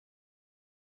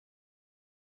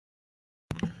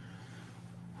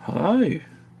Hello,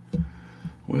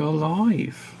 we are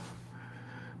live.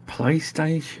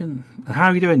 PlayStation. How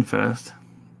are you doing first?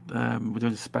 We're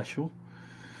doing a special.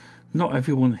 Not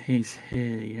everyone is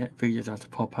here yet. We just have to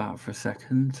pop out for a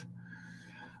second.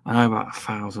 I know about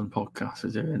 1,000 podcasts are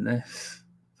doing this.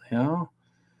 They are.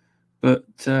 But,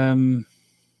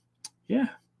 yeah.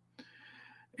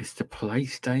 It's the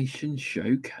PlayStation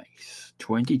Showcase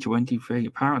 2023.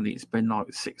 Apparently, it's been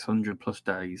like 600 plus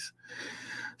days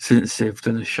since they've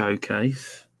done a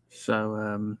showcase.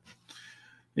 So,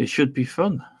 it should be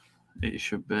fun. It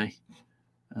should be.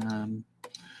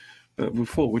 But we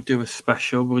thought we'd do a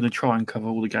special. We're going to try and cover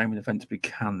all the gaming events we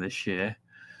can this year.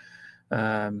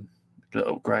 The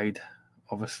upgrade,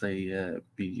 obviously,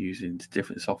 be using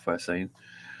different software soon,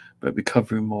 but be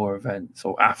covering more events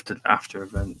or after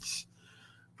events.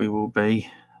 We will be.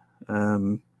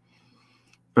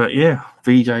 But yeah,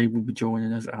 VJ will be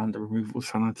joining us and the Removal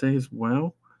Sanity as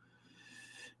well.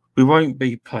 We won't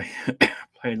be playing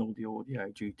all the audio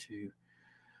due to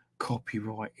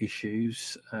copyright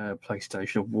issues.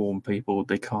 PlayStation have warned people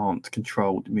they can't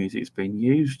control the music that's being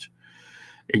used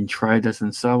in trailers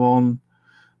and so on.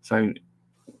 So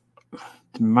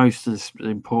most of the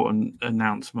important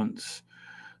announcements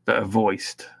that are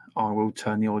voiced, I will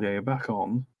turn the audio back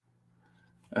on.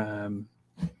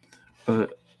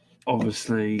 But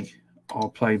obviously I'll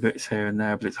play bits here and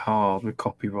there, but it's hard with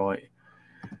copyright,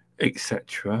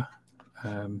 etc.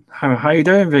 How are you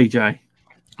doing, VJ?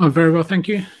 Oh, very well, thank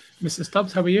you, Mr.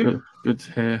 Stubbs. How are you? Good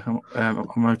to hear.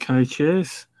 I'm okay.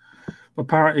 Cheers.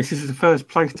 Apparently, this is the first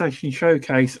PlayStation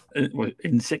showcase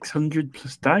in 600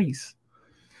 plus days.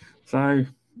 So, are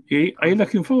you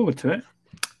looking forward to it?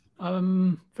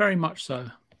 Very much so,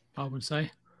 I would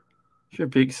say.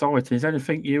 Should be exciting. Is there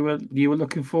anything you were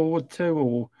looking forward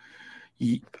to,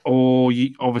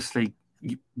 obviously,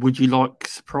 would you like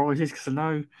surprises? Because I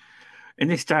know in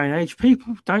this day and age,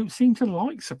 people don't seem to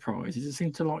like surprises. They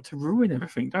seem to like to ruin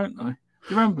everything, don't they? You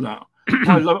remember that?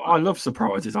 I love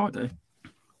surprises. I do.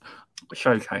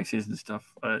 Showcases and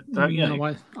stuff. Don't you?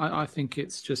 No, I think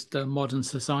it's just a modern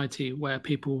society where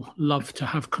people love to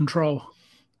have control.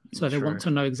 So they want to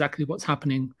know exactly what's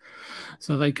happening,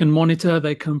 so they can monitor,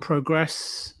 they can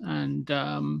progress, and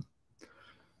that's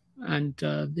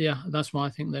why I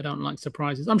think they don't like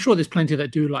surprises. I'm sure there's plenty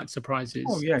that do like surprises.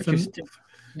 Oh yeah, it's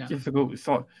difficult. It's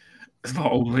like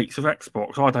all leaks of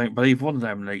Xbox. I don't believe one of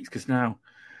them leaks because now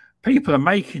people are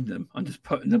making them and just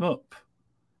putting them up.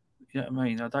 You know what I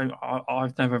mean?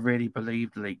 I've never really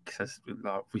believed leaks as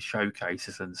like with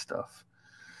showcases and stuff.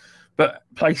 But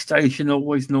PlayStation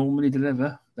always normally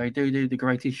deliver. They do the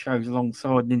greatest shows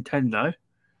alongside Nintendo.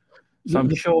 So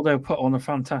I'm sure they'll put on a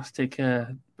fantastic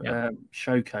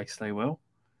showcase. They will.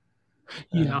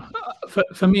 Yeah.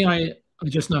 For me, I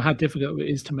just know how difficult it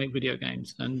is to make video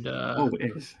games. And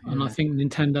it is. Yeah. And I think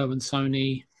Nintendo and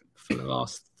Sony for the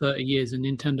last 30 years, and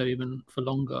Nintendo even for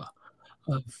longer,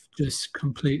 have just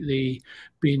completely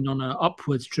been on an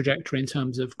upwards trajectory in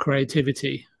terms of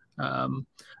creativity. And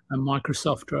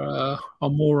Microsoft are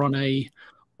more on a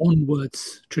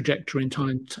onwards trajectory in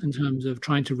terms of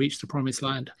trying to reach the promised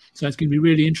land. So it's going to be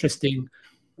really interesting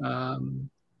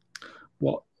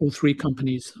what all three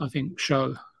companies, I think,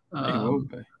 show. It will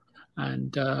be.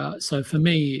 And so for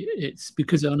me, it's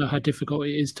because I know how difficult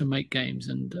it is to make games,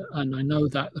 and I know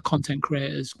that the content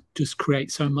creators just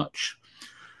create so much.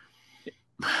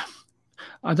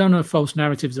 I don't know if false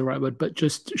narrative is the right word, but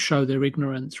just show their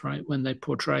ignorance, right, when they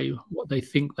portray what they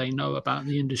think they know about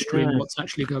the industry and what's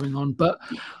actually going on. But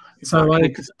so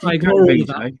I ignore all of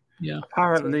that. Yeah.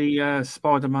 Apparently,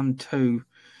 Spider-Man 2,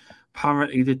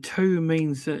 apparently the 2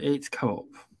 means that it's co-op.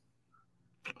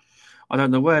 I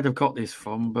don't know where they've got this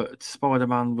from, but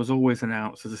Spider-Man was always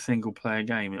announced as a single-player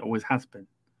game. It always has been.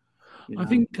 I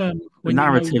think the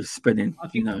narrative spinning. I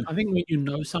think when you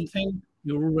know something,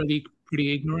 you're already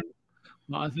pretty ignorant.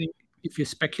 But I think if you're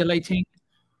speculating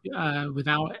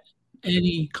without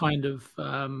any kind of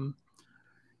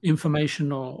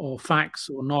information or facts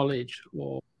or knowledge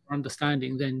or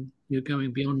understanding, then you're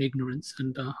going beyond ignorance.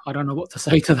 And I don't know what to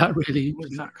say to that, really.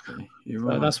 Exactly. You're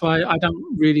right. That's why I don't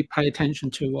really pay attention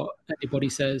to what anybody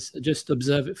says. I just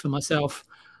observe it for myself.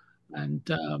 And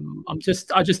I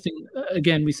just think,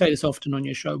 again, we say this often on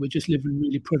your show, we just live in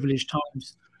really privileged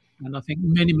times. And I think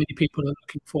many people are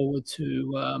looking forward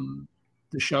to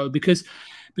the show because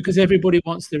everybody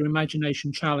wants their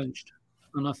imagination challenged.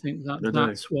 And I think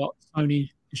that's what Sony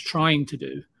is trying to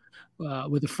do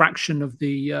with a fraction of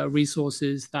the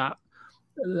resources that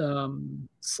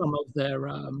some of their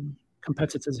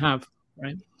competitors have,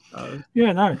 right?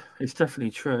 Yeah, no, it's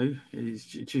definitely true. It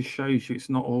just shows you it's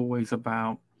not always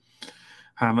about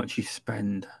how much you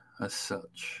spend. as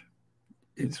such.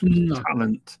 It's No.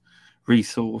 talent,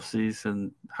 resources,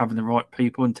 and having the right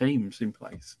people and teams in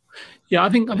place. Yeah, I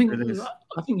think It is.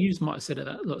 you might have said it.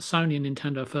 That look, Sony and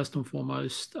Nintendo first and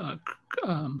foremost,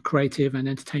 creative and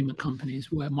entertainment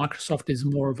companies, where Microsoft is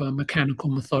more of a mechanical,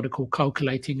 methodical,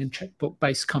 calculating and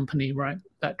checkbook-based company, right?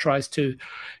 That tries to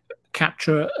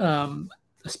capture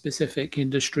a specific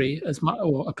industry as much,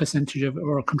 or a percentage of it,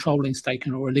 or a controlling stake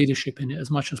in, or a leadership in it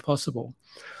as much as possible,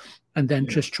 and then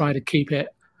just try to keep it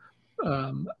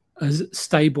as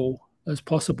stable as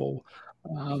possible.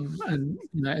 And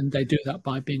and they do that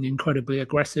by being incredibly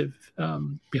aggressive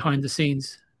behind the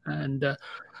scenes, and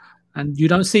you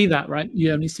don't see that, right?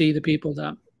 You only see the people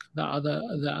that are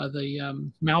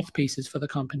the mouthpieces for the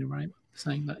company, right?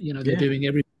 Saying that they're doing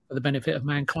everything for the benefit of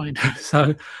mankind.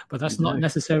 So, but that's not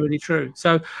necessarily true.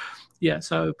 So,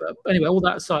 but anyway, all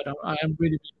that aside, I am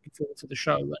really looking forward to the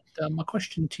show. But my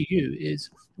question to you is,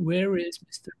 where is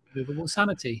Mr. Removable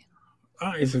Sanity?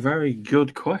 That is a very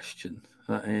good question.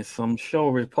 That is. I'm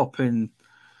sure we're popping.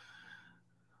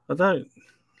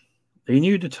 He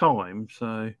knew the time,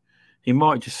 so he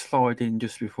might just slide in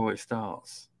just before it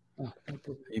starts. Oh,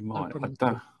 he might.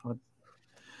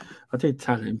 I did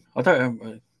tell him. I don't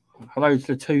know. Hello to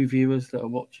the 2 viewers that are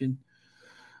watching.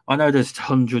 I know there's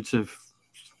hundreds of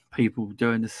people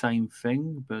doing the same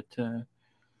thing, but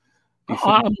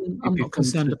I'm not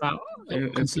concerned about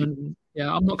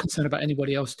I'm not concerned about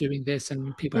anybody else doing this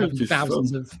and people having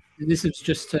thousands of. This is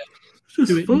just to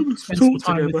spend some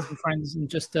time with some friends and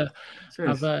just to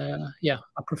have I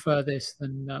prefer this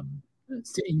than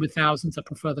sitting with thousands. I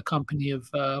prefer the company of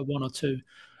one or two.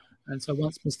 And so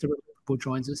once Mr. Removable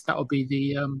joins us, that will be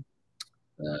the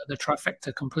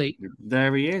trifecta complete.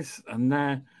 There he is, and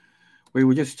there we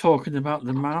were just talking about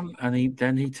the man, and he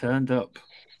turned up.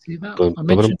 See that? I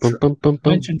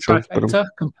mentioned trifecta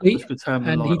complete,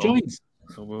 and he joins.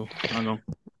 So we'll hang on.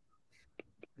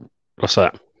 What's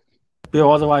that? Yeah,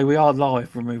 by the way, we are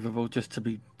live, Removable. Just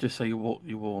so you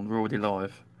warned, we're already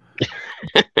live.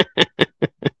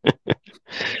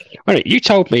 Right, you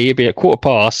told me it'd be at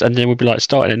past, and then we'd be like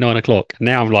starting at 9 o'clock.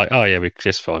 Now I'm like, oh yeah, we're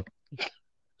just fine.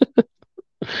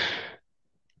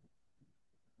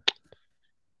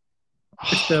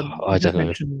 I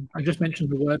just mentioned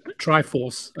the word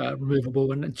Triforce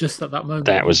Removable, and just at that moment,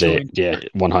 that was it. Yeah,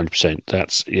 100%.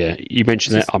 That's you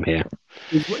mentioned that. I'm here.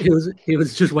 He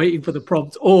was just waiting for the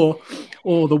prompt, or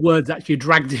the words actually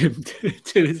dragged him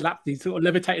to his lap. He sort of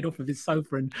levitated off of his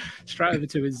sofa and straight over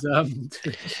to his to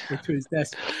his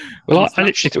desk. Well, I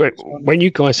literally when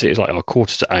you guys said it's like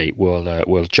 7:45,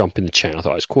 we'll jump in the chat. I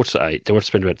thought it's 7:45. They want to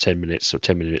spend about 10 minutes or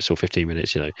 15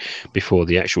 minutes, before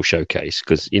the actual showcase,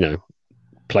 because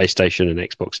PlayStation and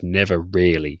Xbox never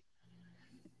really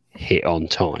hit on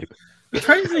time.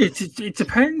 It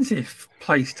depends if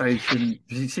PlayStation.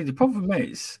 You see, the problem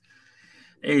is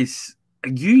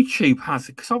YouTube has,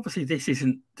 because obviously this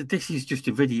is just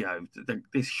a video.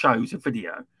 This shows a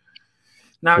video.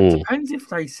 Now it depends if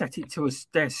they set it to us.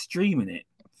 They're streaming it,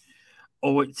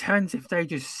 or it depends if they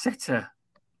just set a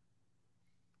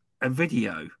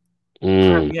video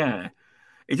premiere.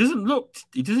 It doesn't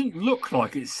look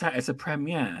like it's set as a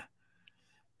premiere.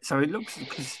 So it looks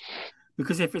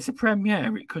because if it's a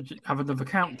premiere, it could have another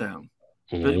countdown.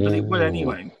 But it will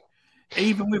anyway.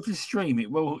 Even with the stream, it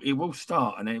will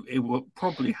start and it will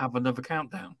probably have another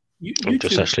countdown.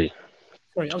 Sorry,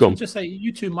 I was going to just say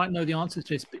YouTube might know the answer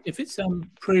to this. But if it's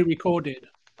pre-recorded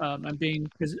and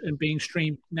being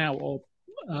streamed now or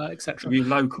etc.,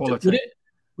 low quality.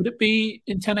 Would it be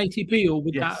in 1080p, or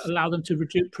would that allow them to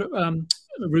reduce,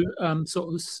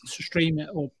 sort of stream it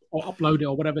or upload it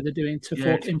or whatever they're doing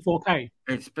in 4K?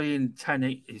 It's being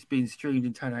streamed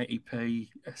in 1080p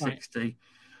 60.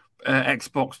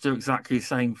 Xbox do exactly the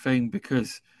same thing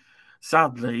because,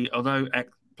 sadly, although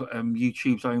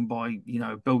YouTube's owned by a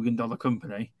 $1 billion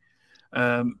company,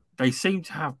 they seem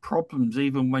to have problems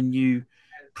even when you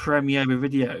premiere a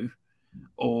video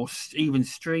or even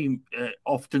stream.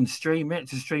 Often stream it.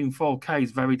 To stream 4K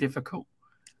is very difficult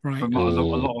for a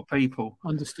lot of people.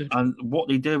 Understood. And what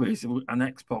they do is, and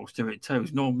Xbox do it too,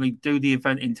 is normally do the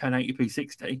event in 1080p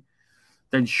 60.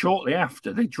 Then shortly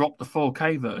after, they drop the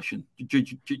 4K version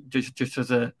just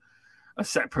as a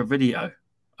separate video,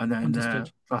 and then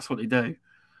that's what they do.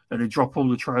 And they drop all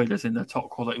the trailers in the top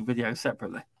quality video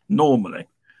separately. Normally,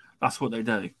 that's what they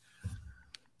do.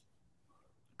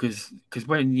 Because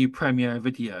when you premiere a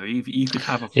video, you could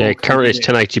have a 4K currently video.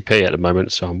 It's 1080p at the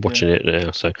moment, so I'm watching it now.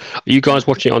 So, are you guys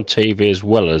watching it on TV as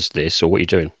well as this, or what are you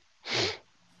doing?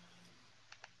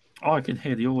 I can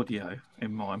hear the audio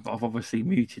in mine, but I've obviously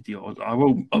muted the audio. I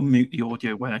will unmute the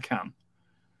audio when I can.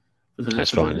 That's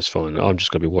fine. It's fine. I'm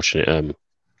just going to be watching it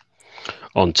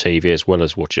on TV as well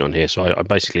as watching on here. So I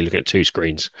basically look at two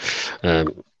screens.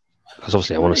 Because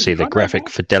obviously I want to see the graphic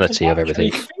fidelity of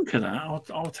everything. Think of that.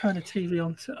 I'll turn the TV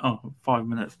on. 5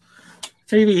 minutes.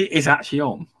 TV is actually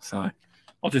on, so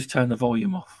I'll just turn the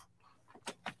volume off.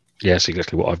 Yeah, that's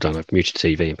exactly what I've done. I've muted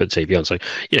TV and put TV on. So,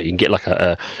 you can get like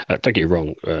a don't get it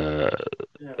wrong,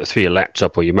 through your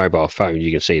laptop or your mobile phone,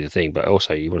 you can see the thing, but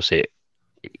also you want to see it,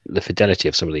 the fidelity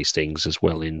of some of these things as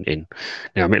well. Now,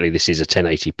 admittedly, this is a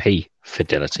 1080p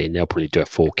fidelity, and they'll probably do a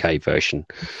 4K version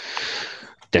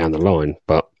down the line,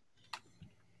 but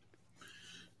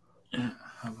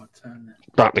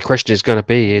the question is going to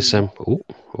be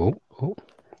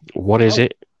what is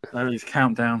it? That is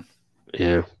countdown.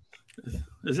 Yeah.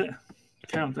 Is it?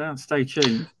 Countdown. Stay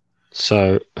tuned.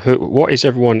 So, what is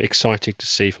everyone excited to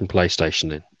see from PlayStation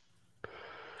then?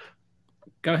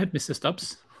 Go ahead, Mr.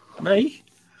 Stubbs. Me?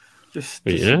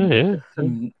 Yeah.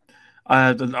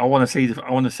 I want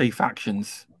to see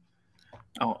factions.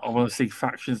 I want to see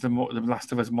factions. The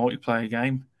Last of Us multiplayer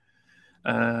game.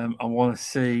 I want to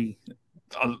see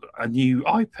a new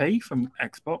IP from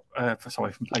Xbox.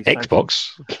 From PlayStation.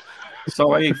 Xbox.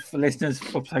 Sorry for listeners,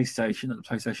 for PlayStation at the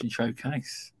PlayStation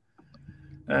Showcase.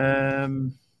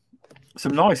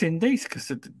 Some nice indies,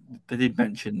 because they did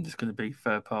mention there's going to be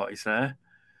third parties there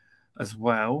as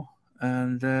well.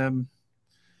 And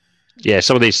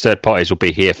some of these third parties will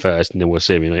be here first, and then we'll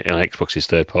see them on Xbox's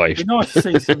third parties. It'd be nice to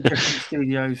see some different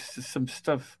studios, some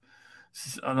stuff,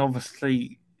 and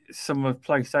obviously some of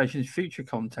PlayStation's future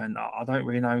content. I don't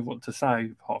really know what to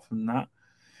say apart from that.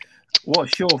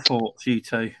 What's your thoughts, you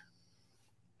two?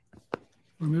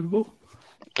 Removable.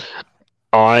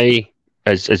 I'm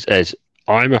a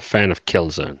fan of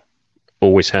Killzone.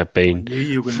 Always have been.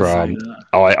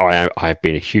 I have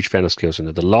been a huge fan of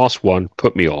Killzone. The last one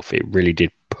put me off. It really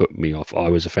did put me off. I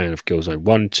was a fan of Killzone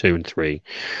 1, 2, and 3,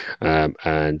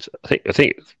 and I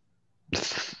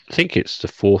think it's the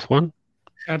fourth one.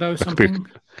 Shadow something.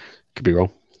 Could be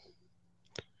wrong.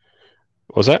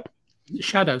 What was that?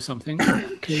 Shadow something.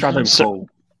 Shadowfall.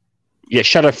 Yeah,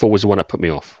 Shadowfall was the one that put me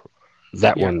off.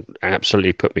 That one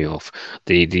absolutely put me off.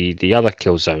 The other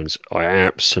Killzones I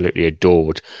absolutely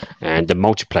adored, and the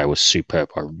multiplayer was superb.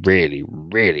 I really,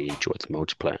 really enjoyed the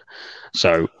multiplayer.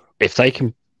 So if they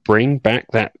can bring back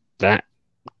that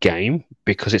game,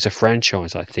 because it's a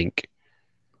franchise, I think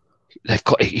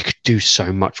you could do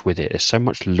so much with it. There's so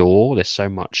much lore. There's so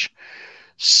much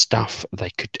stuff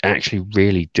they could actually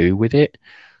really do with it.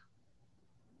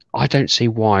 I don't see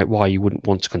why you wouldn't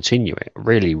want to continue it.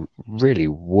 Really, really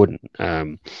wouldn't.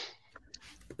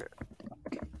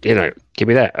 Give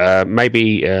me that.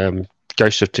 Maybe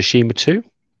Ghost of Tsushima 2.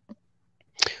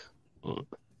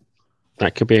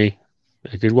 That could be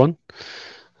a good one.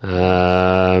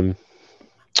 What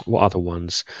other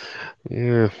ones?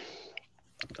 Yeah.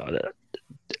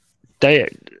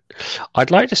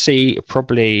 I'd like to see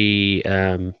probably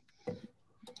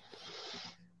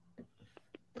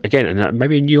again,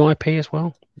 maybe a new IP as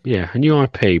well. Yeah, a new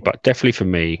IP, but definitely for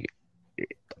me,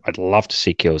 I'd love to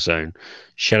see Killzone,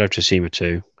 Shadow of Tsushima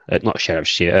 2. Not Shadow of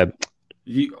Tsushima.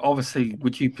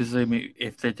 Would you presume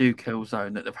if they do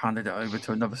Killzone that they've handed it over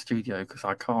to another studio? Because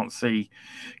I can't see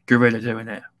Guerrilla doing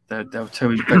it. They're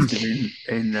too invested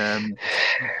in the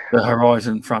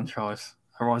Horizon franchise,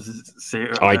 Horizon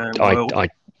series. I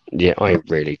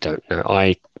really don't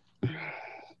know.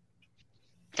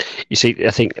 You see,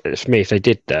 I think for me, if they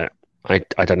did that, I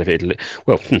don't know if it'd.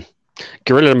 Well,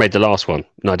 Guerrilla made the last one,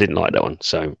 and I didn't like that one.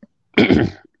 So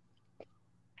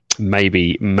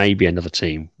maybe another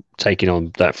team taking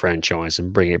on that franchise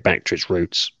and bringing it back to its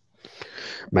roots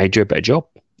may do a better job.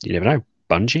 You never know.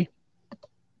 Bungie.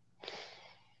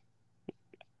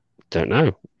 Don't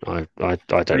know. I don't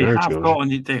know.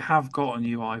 They have got a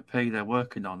new IP they're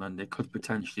working on, and they could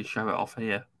potentially show it off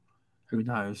here. Who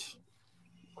knows?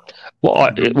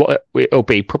 What it'll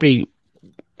be probably.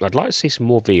 I'd like to see some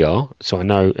more VR, so I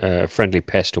know Friendly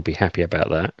Pest will be happy about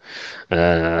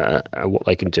that. What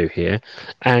they can do here,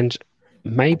 and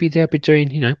maybe they'll be doing,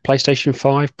 PlayStation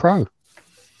 5 Pro.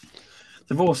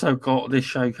 They've also got this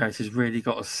showcase has really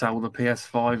got to sell the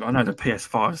PS5. I know the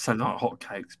PS5 is selling like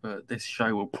hotcakes, but this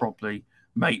show will probably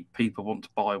make people want to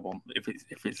buy one if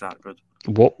it's that good.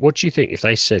 What do you think if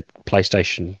they said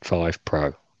PlayStation 5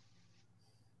 Pro?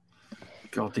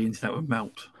 God, the internet would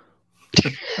melt.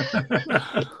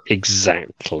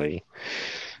 Exactly.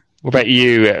 What about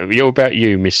you?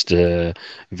 Mr.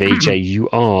 VJ? You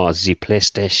are the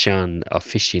PlayStation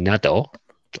aficionado.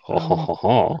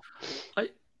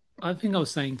 I think I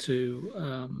was saying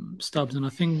to Stubbs, and I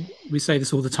think we say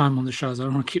this all the time on the shows. I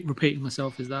don't want to keep repeating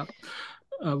myself. Is that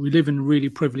we live in really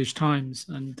privileged times,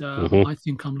 and Mhm. I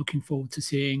think I'm looking forward to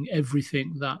seeing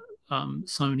everything that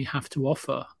Sony have to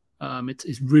offer.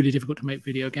 It's really difficult to make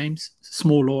video games,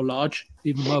 small or large,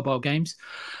 even mobile games.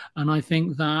 And I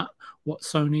think that what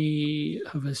Sony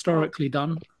have historically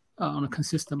done on a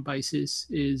consistent basis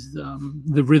is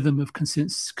the rhythm of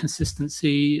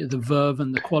consistency, the verve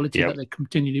and the quality Yep. that they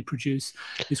continually produce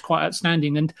is quite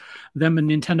outstanding. And them and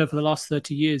Nintendo for the last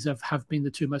 30 years have been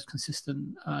the two most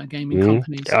consistent gaming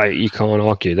companies. You can't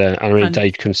argue that. I mean, And-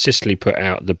 they consistently put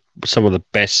out some of the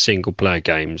best single-player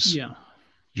games Yeah.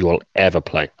 you will ever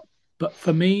play. But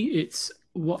for me, it's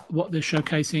what they're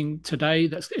showcasing today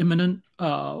that's imminent,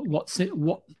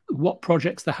 what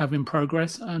projects they have in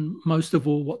progress, and most of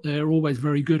all, what they're always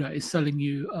very good at is selling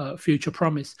you future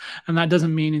promise. And that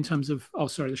doesn't mean in terms of, oh,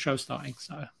 sorry, the show's starting.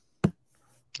 So,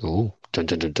 Oh, dun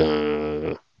dun dun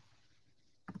dun.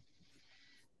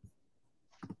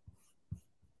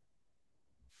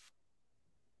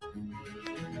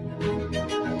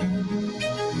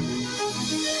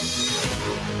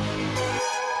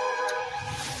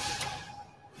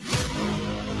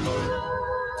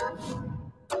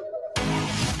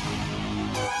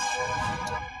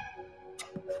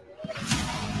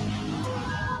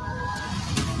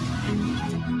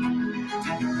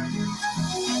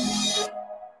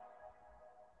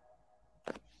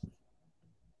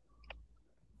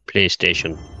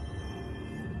 PlayStation.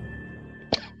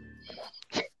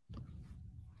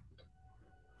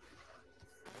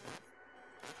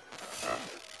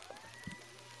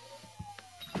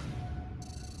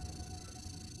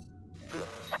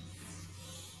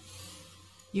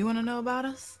 You want to know about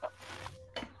us?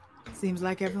 Seems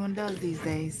like everyone does these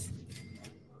days.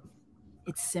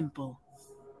 It's simple.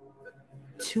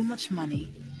 Too much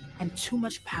money and too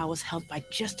much power is held by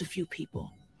just a few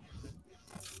people.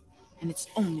 And it's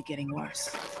only getting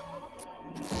worse.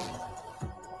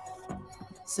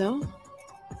 So,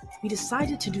 we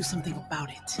decided to do something about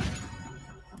it.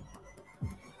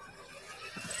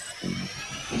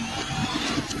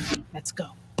 Let's go.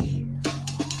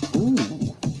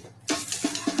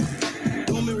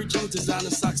 Designer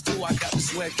socks too, I got the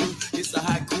sweat too. It's a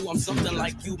haiku, I'm something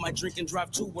like you. My drink and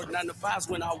drive too, work 9 to 5s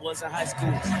when I was in high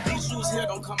school. These shoes here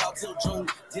don't come out till June.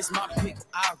 This my pick,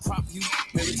 I'll crop you.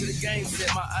 Married to the game, said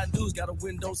my I do's. Got a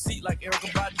window seat like Erica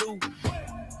Badu.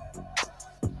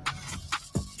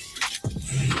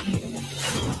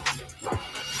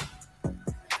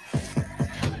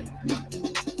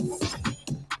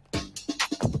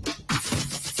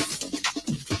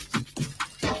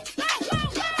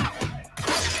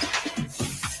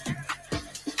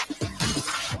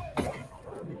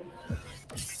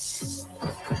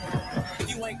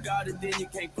 Got it, then you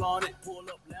can't flaunt it. Pull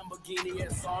up Lamborghini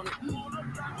and on it.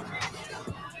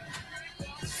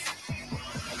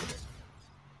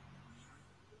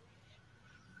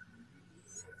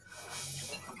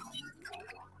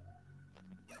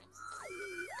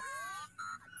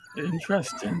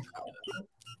 Interesting.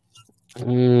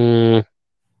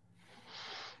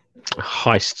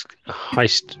 Heist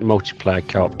multiplayer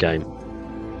co-op game.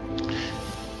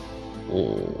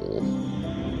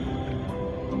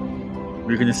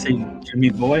 We're going to see Jimmy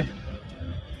Boy.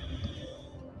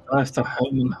 First a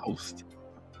home and host.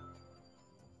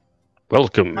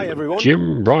 Welcome, Hi everyone.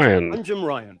 Jim Ryan. I'm Jim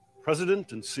Ryan,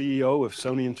 President and CEO of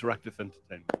Sony Interactive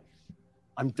Entertainment.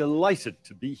 I'm delighted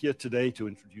to be here today to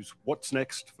introduce what's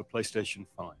next for PlayStation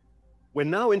 5. We're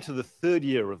now into the third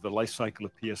year of the life cycle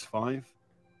of PS5,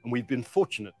 and we've been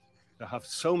fortunate to have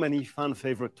so many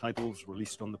fan-favorite titles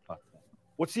released on the platform.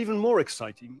 What's even more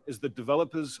exciting is that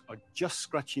developers are just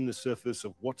scratching the surface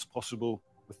of what's possible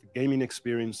with the gaming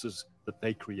experiences that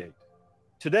they create.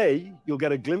 Today, you'll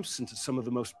get a glimpse into some of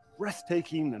the most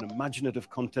breathtaking and imaginative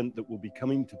content that will be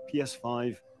coming to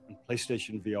PS5 and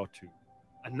PlayStation VR 2.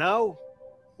 And now,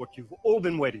 what you've all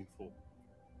been waiting for.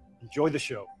 Enjoy the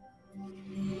show.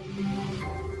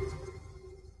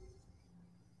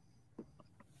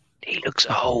 He looks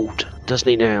old, doesn't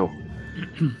he now?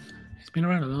 It's been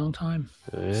around a long time.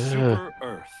 Yeah. Super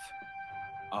Earth,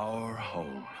 our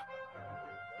home,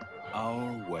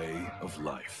 our way of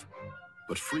life.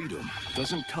 But freedom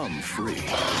doesn't come free.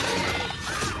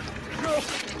 No!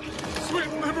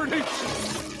 Sweet liberty!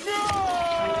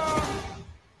 No!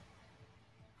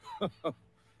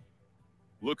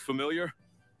 Look familiar?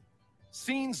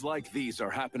 Scenes like these are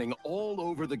happening all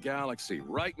over the galaxy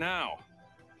right now.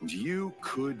 And you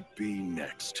could be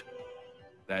next.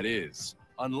 That is,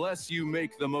 unless you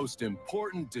make the most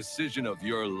important decision of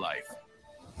your life.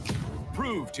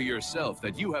 Prove to yourself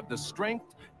that you have the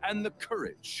strength and the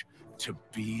courage to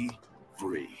be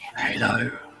free.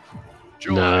 Hello.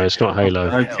 No, it's not Halo.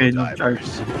 Okay,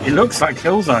 it looks like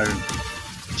Killzone.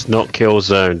 It's not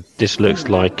Killzone. This looks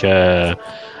like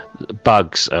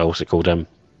Bugs. What's it called?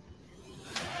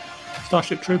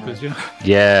 Starship Troopers, yeah.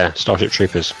 Yeah, Starship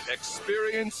Troopers.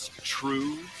 Experience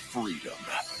true freedom.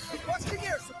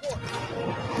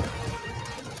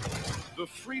 The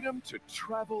freedom to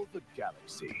travel the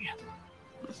galaxy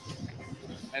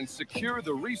and secure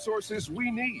the resources we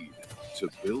need to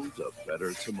build a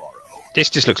better tomorrow. This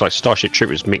just looks like Starship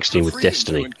Troopers mixed in with Freedom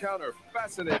Destiny. to encounter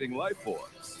fascinating life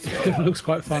forms. It looks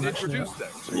quite fun, And actually. introduce them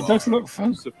to It does our look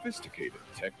fun. sophisticated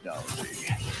technology.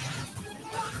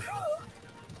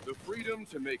 The freedom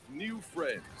to make new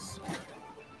friends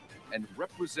and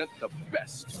represent the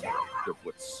best of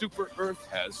what Super Earth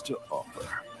has to offer.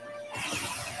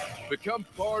 Become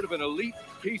part of an elite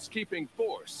peacekeeping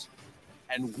force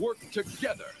and work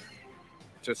together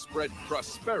to spread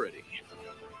prosperity,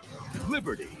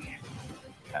 liberty,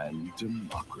 and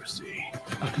democracy.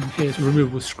 I can hear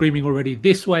removal screaming already.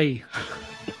 This way.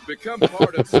 Become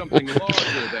part of something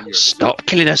larger than yourself. Stop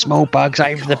killing the small bugs.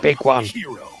 Aim for the big one.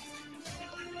 Hero.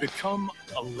 Become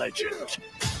a legend.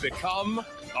 Become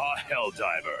a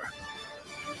Helldiver.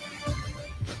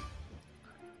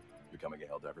 Becoming a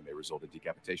Helldiver may result in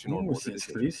decapitation or Oh, more it's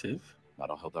exclusive. Not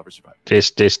all Helldivers survive.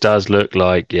 This does look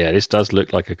like this does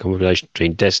look like a combination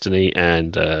between Destiny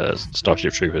and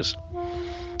Starship Troopers,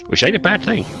 which ain't a bad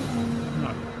thing.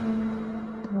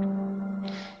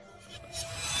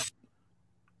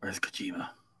 Where's Kojima?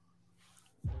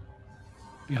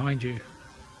 Behind you.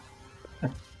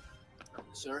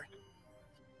 Sir,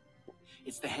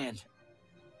 it's the hand.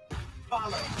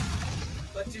 Follow,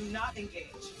 but do not engage.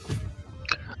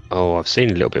 Oh, I've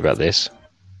seen a little bit about this.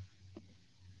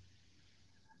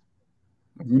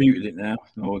 I've muted it now,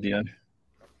 the audio.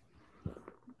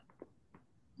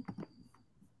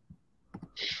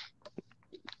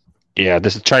 Yeah,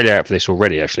 there's a trailer out for this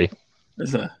already, actually.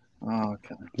 Is there? Oh,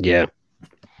 okay. Yeah.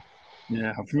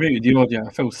 Yeah, I've muted the audio.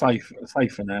 I feel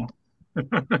safer now.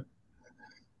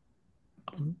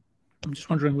 I'm just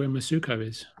wondering where Masuko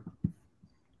is.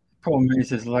 Problem is,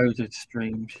 there's loads of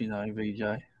streams, VJ.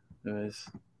 There is.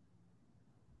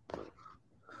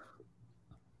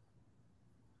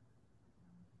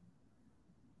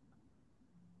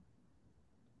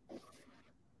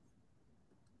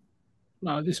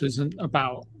 No, this wasn't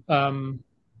about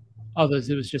others.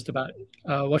 It was just about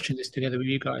watching this together with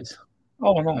you guys.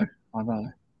 Oh, I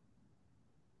know.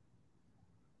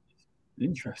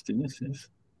 Interesting, this is.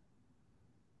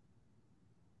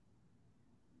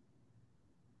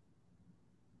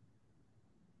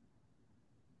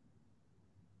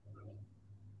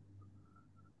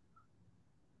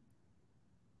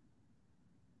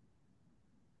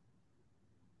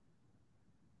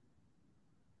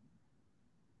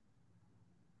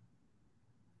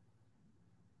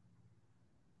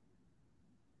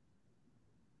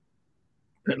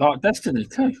 Bit like Destiny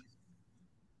too.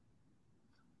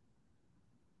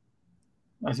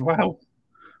 As well.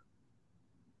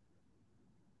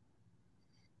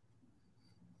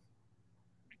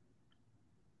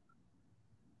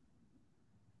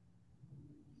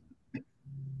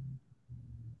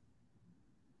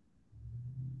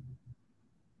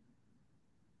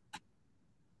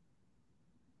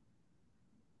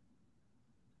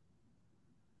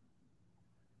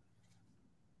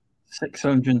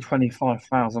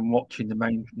 $625,000 watching the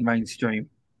mainstream.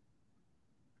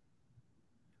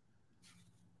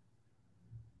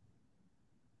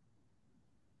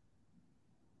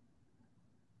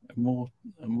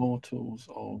 Immortals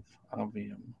of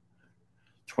Avium.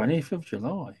 20th of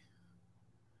July.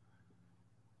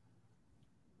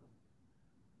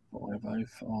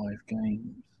 505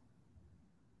 games.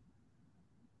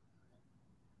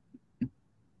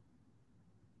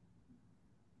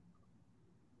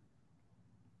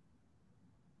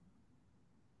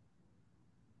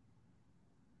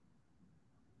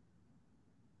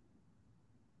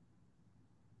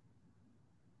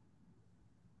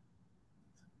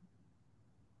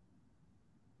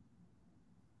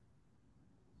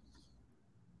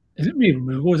 Is it me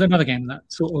removal? Or is it another game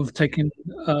that's sort of taken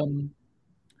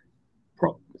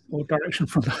prop or direction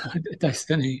from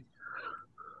Destiny?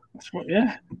 That's what,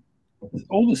 yeah.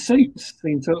 All the suits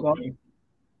seem to look like.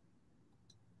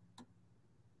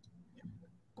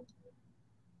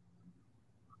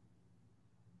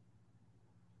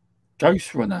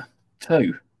 Ghost Runner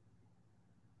 2.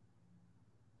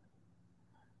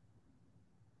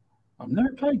 I've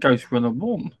never played Ghost Runner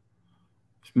 1.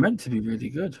 It's meant to be really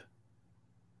good.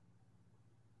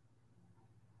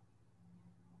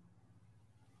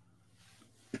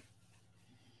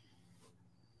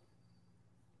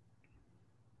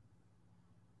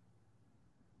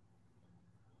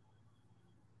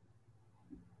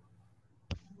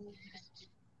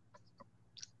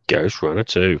 Ghost Runner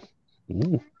 2.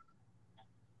 Ooh.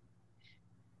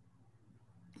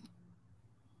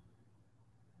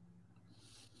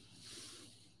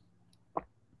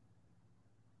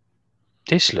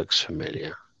 This looks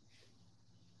familiar.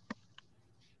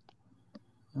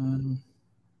 Final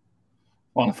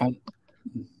Fantasy.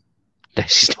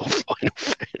 This is not Final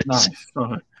Fantasy. No,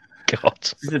 sorry.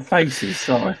 God. Is it Faces?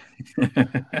 Sorry.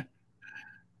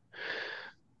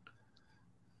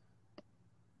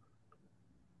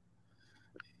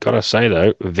 Gotta say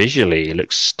though, visually it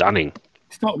looks stunning.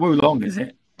 It's not Wulong, is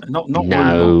it? Not No.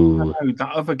 Wulong. No,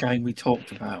 that other game we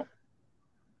talked about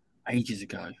ages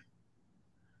ago.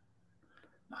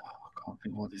 Oh, I can't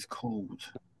think what it's called.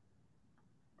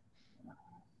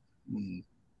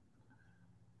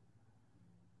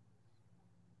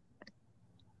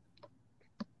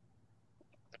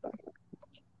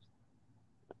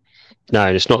 No,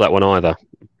 it's not that one either.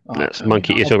 Oh, That's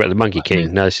Monkey. You're talking about the Monkey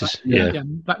King. No, this is yeah.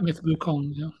 Black Myth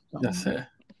Wukong. Yeah, that's it.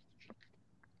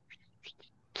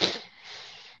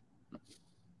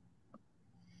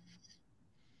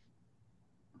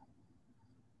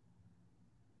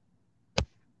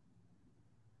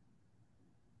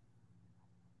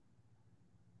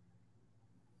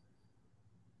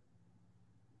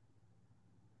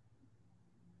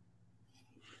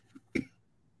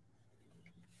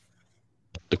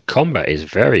 The combat is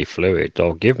very fluid.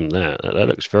 I'll give them that. That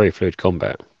looks very fluid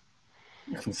combat.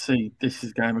 I can see this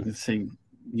is a game I can see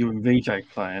you and VJ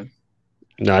playing.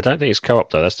 No, I don't think it's co-op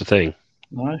though. That's the thing.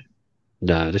 No?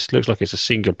 No, this looks like it's a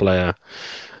single player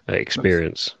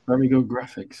experience. That's very good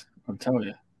graphics, I'll tell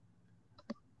you.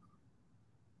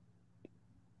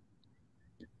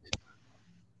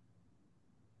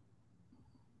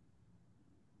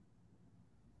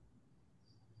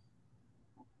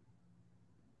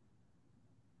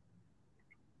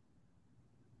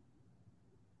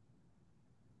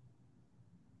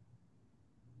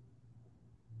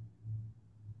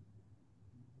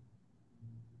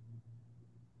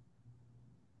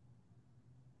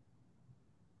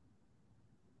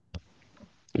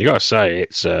 You got to say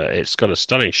it's got a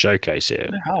stunning showcase here.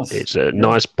 It has. It's a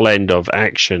nice blend of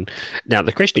action. Now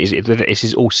the question is, this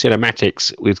is all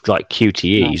cinematics with like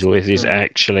QTEs, or is this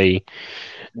actually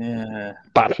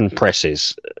button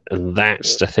presses? And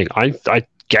that's the thing. I'm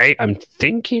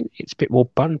thinking it's a bit more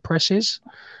button presses.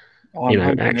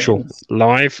 Actual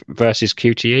live versus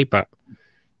QTE, but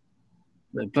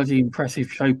the bloody impressive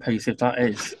showpiece if that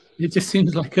is. It just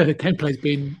seems like a gameplay's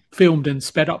been filmed and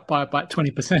sped up by about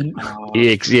 20%.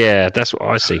 Yeah, that's what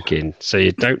I was thinking. So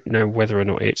you don't know whether or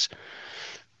not it's...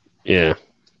 Yeah.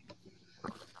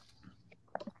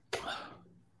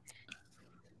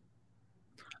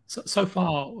 So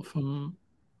far,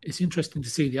 it's interesting to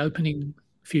see the opening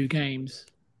few games,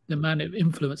 the amount of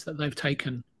influence that they've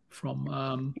taken from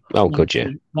one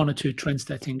or two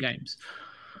trend-setting games.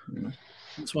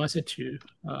 That's why I said to you...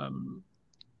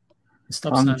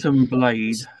 Phantom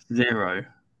Blade 0.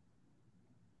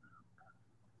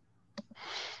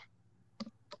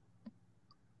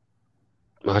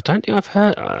 I don't think I've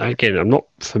heard. Again, I'm not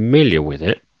familiar with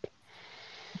it.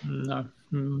 No,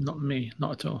 not me,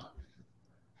 not at all.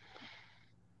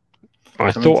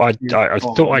 I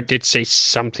thought I did see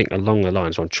something along the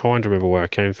lines. I'm trying to remember where I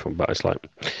came from, but it's like,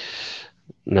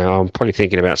 no, I'm probably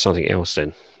thinking about something else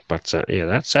then. But yeah,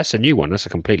 that's a new one. That's a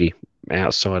completely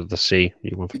outside of the sea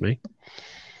new one for me.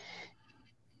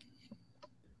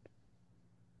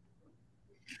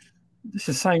 It's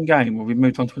the same game, or we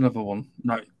moved on to another one?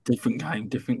 No, different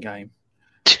game.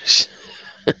 Just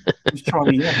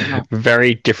trying,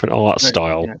 very different art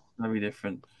style. Yeah, very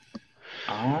different.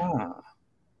 Ah.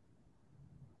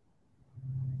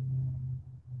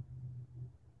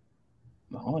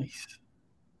 Nice.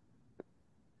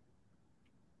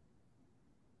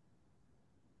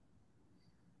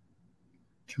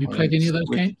 Have you played any of those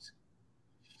games?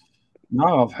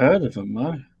 No, I've heard of them,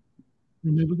 no.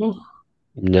 Removable?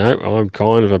 No, I'm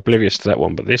kind of oblivious to that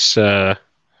one, but this... I've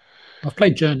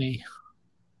played Journey.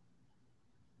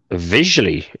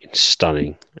 Visually, it's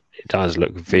stunning. It does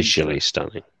look visually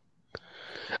stunning.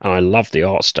 And I love the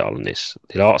art style in this.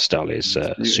 The art style is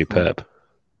superb.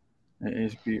 It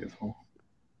is beautiful.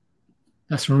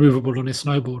 That's removable on his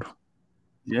snowboard.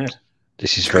 Yeah.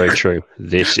 This is very true.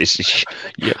 This is...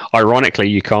 ironically,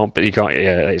 you can't...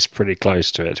 Yeah, it's pretty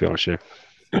close to it, to be honest with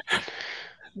you.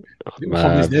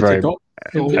 I'm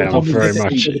very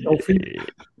much.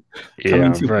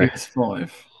 Yeah, very.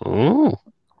 PS5. Oh,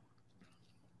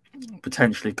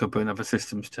 potentially could be another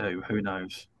systems too. Who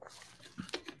knows?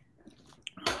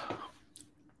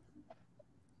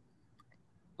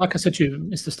 like I said to you,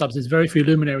 Mr. Stubbs, there's very few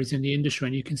luminaries in the industry,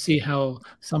 and you can see how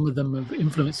some of them have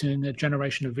influenced in a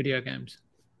generation of video games.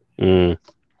 Mm.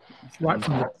 Right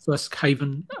from the first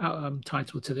Haven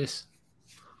title to this.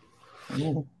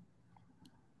 Oh.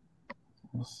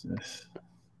 What's this?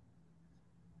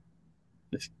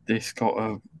 This got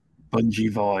a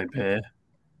Bungie vibe here.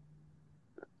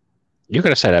 You're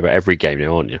going to say that about every game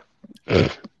now, aren't you?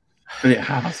 But it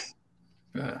has.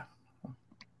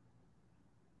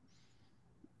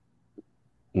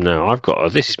 No, I've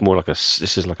got. This is more like a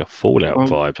Fallout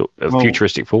vibe, a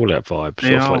futuristic Fallout vibe,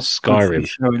 sort of like Skyrim.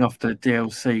 Showing off the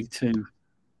DLC to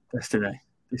Destiny.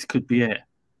 This could be it.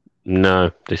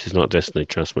 No, this is not Destiny.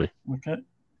 Trust me. Okay.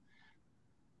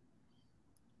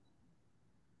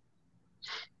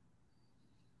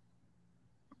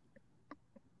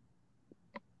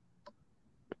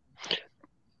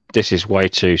 This is way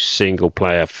too single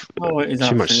player. Oh, it is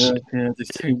too much. Yeah, there's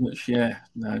too much. Yeah,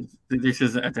 no, this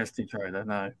isn't a Destiny trailer.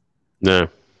 No.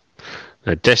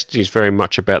 Destiny is very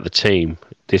much about the team.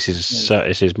 This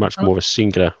is much more of a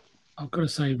singular. I've got to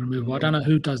say, removal. I don't know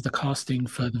who does the casting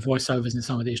for the voiceovers in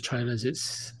some of these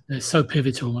trailers. They're so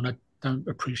pivotal, and I don't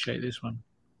appreciate this one.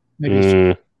 Maybe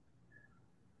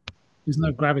there's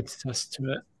no gravitas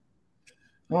to it.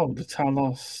 Oh, the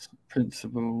Talos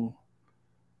Principle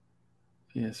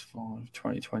PS5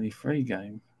 2023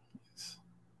 game.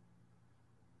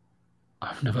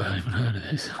 I've never even heard of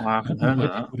this. I haven't heard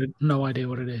of that. No idea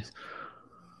what it is.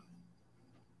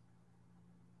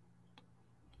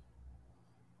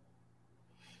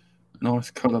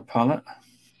 Nice colour palette.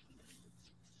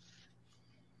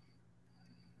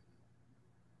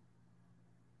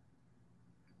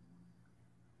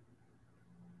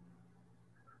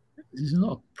 This is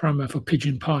not a promo for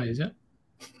Pigeon Pie, is it?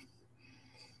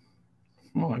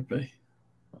 Might be.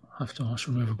 I have to ask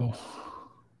removable.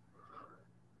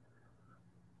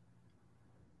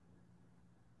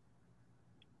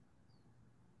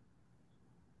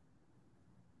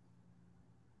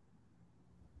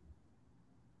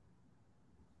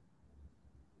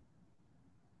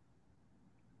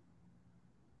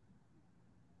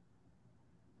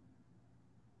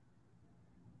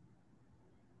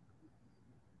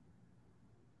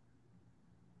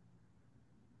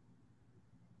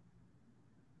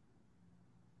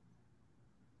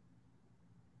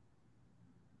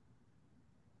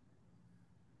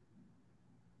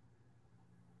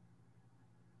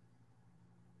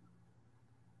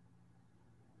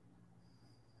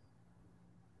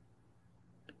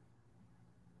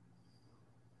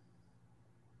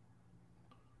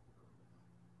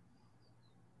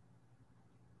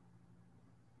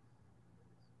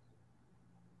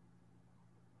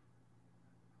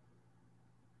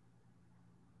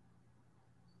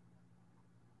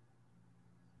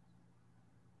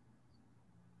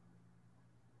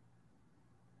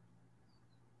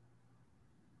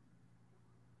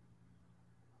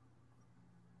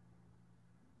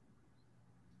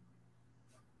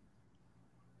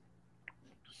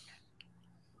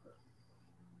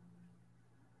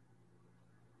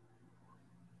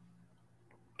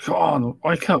 Come on,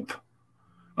 wake up.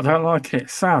 I don't like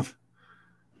it. Sad.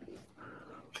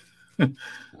 It's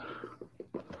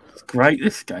great,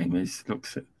 this game is.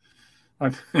 Looks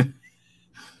like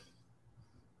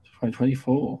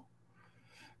 2024.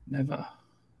 Never.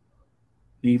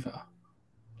 Neither.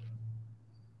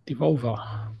 Devolver.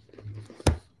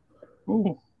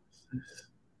 Oh.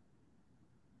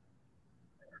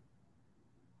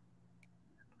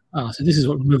 So this is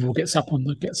what removal gets up on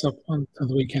the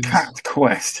weekends. Cat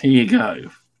Quest. Here you go.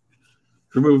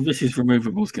 This is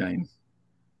Removable's game.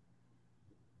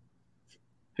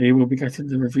 He will be getting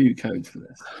the review codes for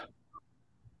this.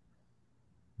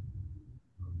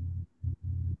 I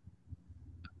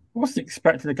wasn't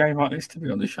expecting a game like this to be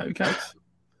on the showcase.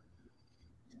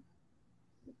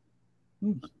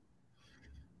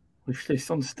 Wish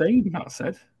list on Steam, that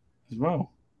said, as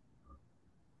well.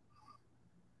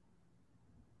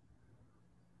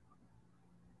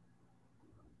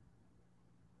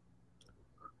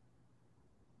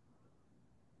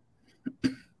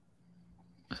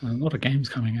 A lot of games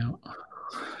coming out.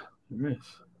 There is.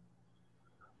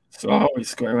 So, it's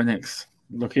Square Enix.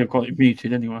 Lucky I've got it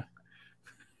muted anyway.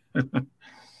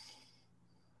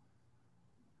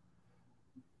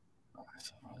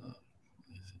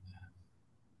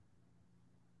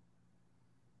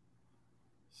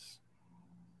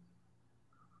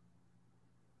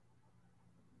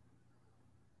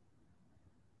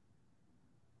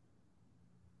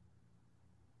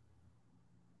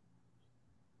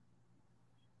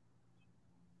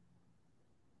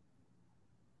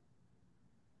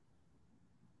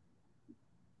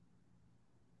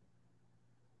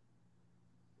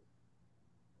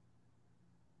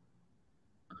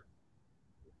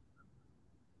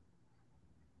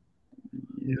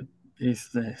 is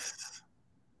this?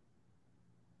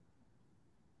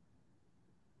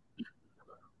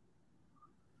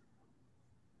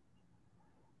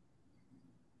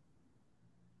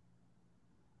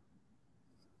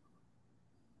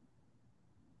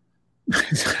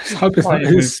 I hope it's like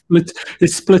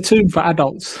it's Splatoon for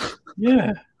adults.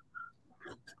 Yeah.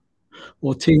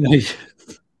 Or teenagers.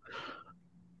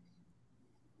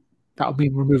 That would be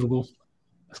removable.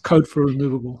 That's code for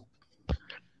removable.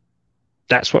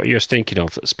 That's what you was thinking of.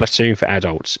 Splatoon for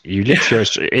adults. You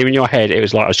literally, in your head, it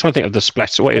was like I was trying to think of the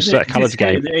Splatoon. What is that coloured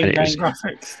game? The in-game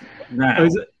graphics. Now.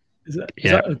 Is that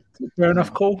a fair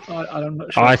enough call? I'm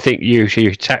not sure. I think you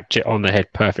tapped it on the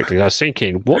head perfectly. I was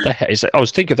thinking, what the heck is that? I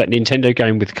was thinking of that Nintendo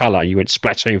game with colour, and you went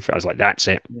Splatoon for. I was like, that's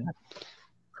it. Yeah.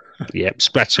 Yep,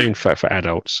 Splatoon for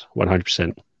adults,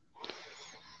 100%.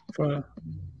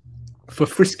 For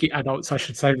frisky adults, I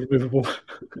should say removable.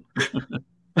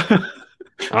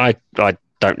 I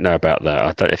don't know about that.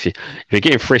 I don't. If you're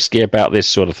getting frisky about this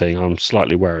sort of thing, I'm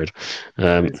slightly worried.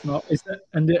 It's not.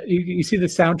 You see the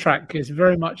soundtrack is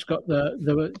very much got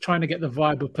the trying to get the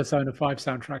vibe of Persona 5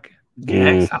 soundtrack.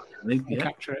 Yes, absolutely. Yeah.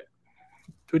 Capture it.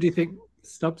 What do you think,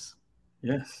 Stubbs?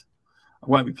 Yes. I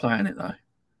won't be playing it though.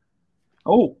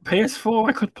 Oh, PS4,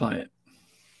 I could play it.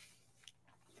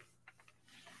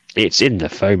 It's in the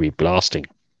foamy blasting.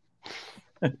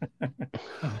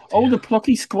 Oh, the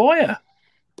Plucky Squire.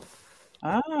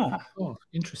 Ah. Oh,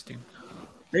 interesting.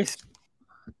 This.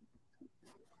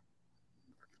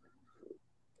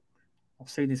 I've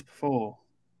seen this before.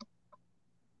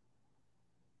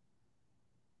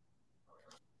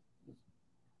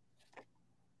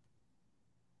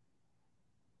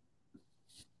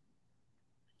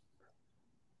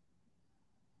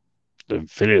 The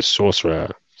village sorcerer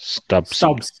Stubbs.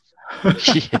 Oh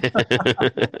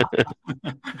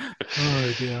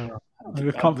dear.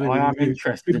 I am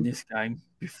interested in this game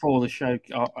before the show.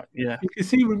 Yeah, you can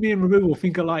see me and Removal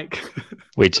think alike.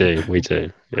 We do.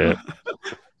 Yeah.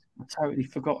 I totally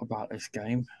forgot about this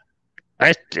game.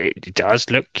 It does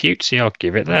look cutesy. I'll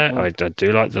give it that. I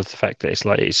do like the fact that it's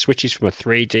like it switches from a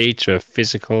 3D to a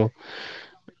physical.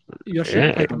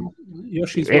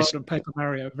 Yoshi's World and Paper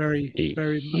Mario, very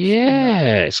much.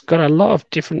 Yeah, it's got a lot of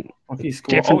different things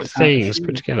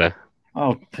put together.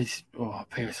 Oh,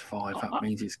 PS5. That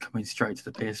means it's coming straight to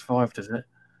the PS5, does it?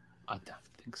 I don't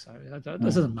think so. That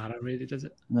doesn't matter, really, does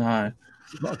it? No.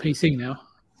 It's not a PC now.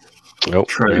 Oh,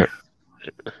 true.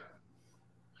 Yeah.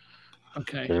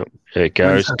 Okay. Yep. Here it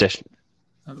goes. That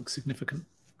looks significant.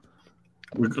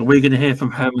 Are we going to hear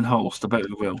from Herman Holst? I bet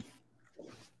we will.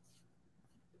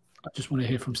 I just want to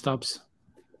hear from Stubbs.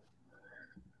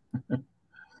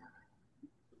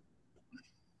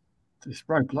 This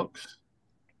Roblox?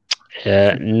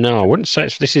 No, I wouldn't say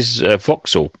this is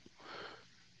voxel.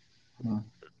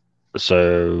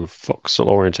 So voxel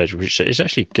orientation, which is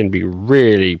actually going to be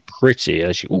really pretty,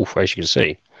 as you can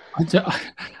see. I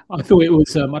thought it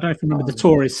was. I don't know if you remember the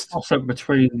Tourist. Also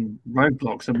between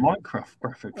Roblox and Minecraft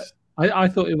graphics. I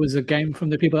thought it was a game from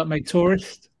the people that made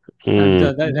Tourist, and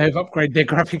they've upgraded their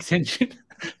graphics engine.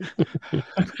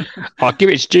 I'll give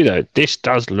it to you though. This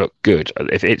does look good.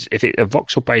 If a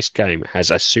voxel-based game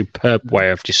has a superb way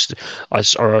of just, I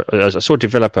saw a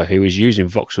developer who was using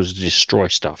voxels to destroy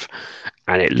stuff,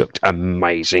 and it looked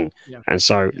amazing. Yeah. And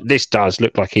so this does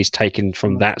look like he's taken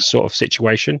from that sort of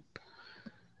situation.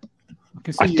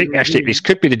 I think actually this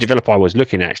could be the developer I was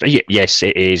looking at. Yes,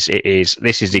 it is. It is.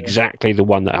 This is exactly the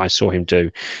one that I saw him do.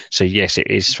 So yes, it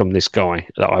is from this guy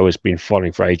that I was been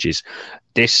following for ages.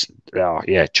 This,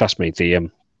 trust me,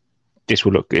 this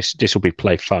will be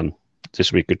play fun.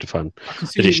 This will be good to fun.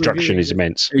 The destruction is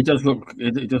immense. It does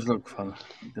look fun.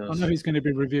 I know he's going to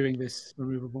be reviewing this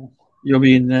removable. You'll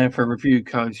be in there for a review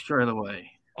code straight away.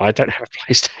 I don't have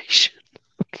PlayStation.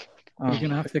 You're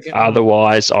gonna have to get.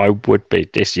 Otherwise, I would be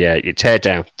this. Yeah, you tear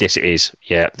down. This is.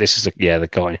 Yeah, this is the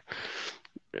guy.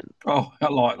 Oh, I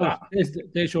like that.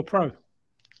 There's your Pro.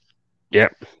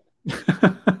 Yep.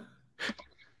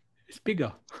 It's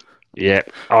bigger. Yeah,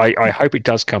 I hope it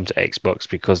does come to Xbox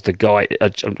because the guy.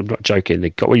 I'm not joking.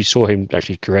 The guy, when you saw him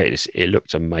actually create this, it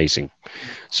looked amazing.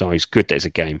 So it's good that it's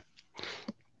a game.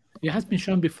 It has been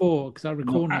shown before because I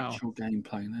recall now. Actual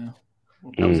gameplay now.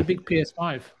 That was a big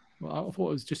PS5. Well, I thought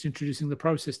it was just introducing the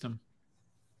Pro system.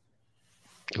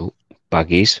 Oh,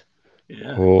 buggies.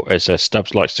 Yeah. Or as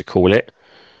Stubbs likes to call it,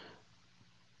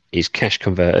 is cash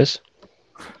converters.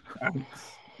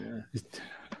 Yeah.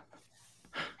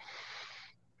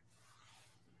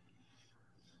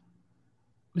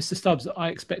 Mr. Stubbs, I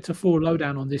expect a full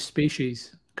lowdown on this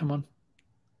species. Come on.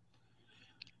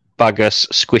 Buggus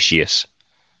squishius.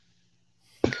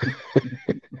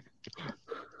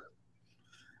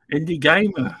 Indie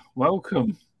Gamer,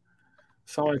 welcome.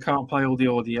 Sorry, I can't play all the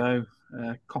audio,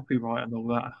 copyright and all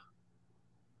that.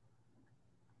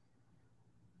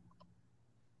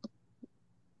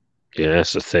 Yeah,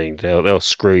 that's the thing. They'll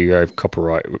screw you over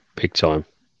copyright big time.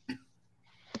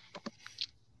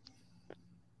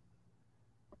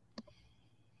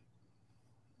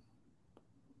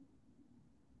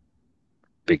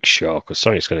 Big shark or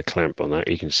something's going to clamp on that.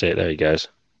 You can see it. There he goes.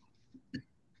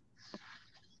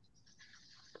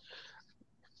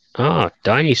 Ah,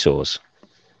 dinosaurs.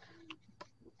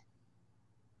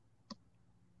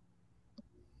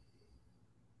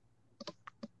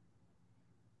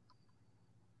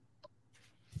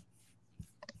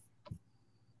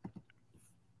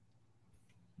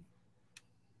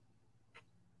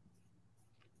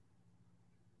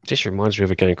 This reminds me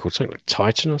of a game called something like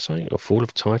Titan or something, or Fall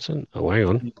of Titan. Oh, hang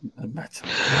on. Metal.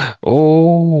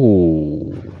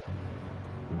 Oh.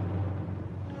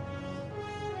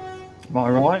 Am I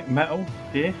right? Metal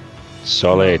here.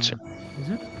 Solid. Is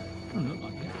it? Doesn't look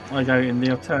like it. I go in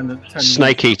the alternate.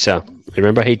 Snake Eater.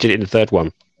 Remember, he did it in the third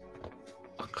one.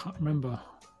 I can't remember.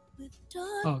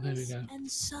 Oh, there we go.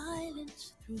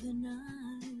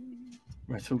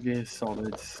 Metal Gear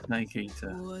Solid, Snake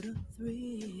Eater.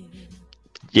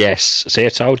 Yes. See, I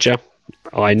told you.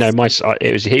 I know my.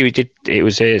 It was he who did. It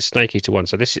was a Snake Eater one.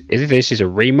 So this is a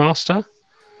remaster.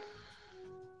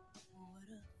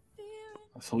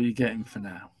 That's all you're getting for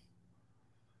now.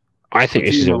 I think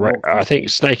this is I think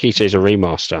Snake Eater is a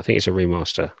remaster. I think it's a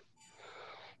remaster.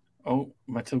 Oh,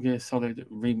 Metal Gear Solid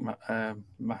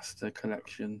Master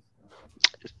Collection.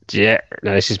 Yeah,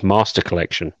 no, this is Master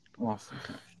Collection. Master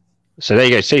Collection. So there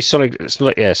you go. See, Solid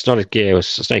Gear was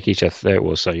Snake Eater. There it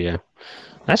was. So yeah,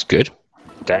 that's good.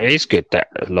 That is good. That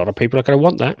a lot of people are going to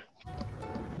want that.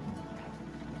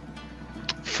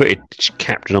 Footage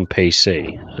captured on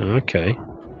PC. Okay.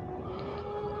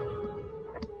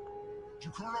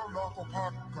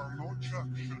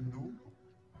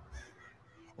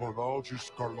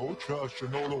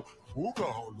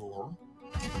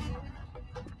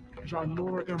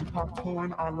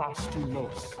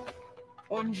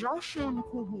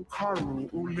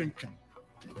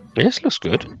 Yes, looks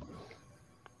good.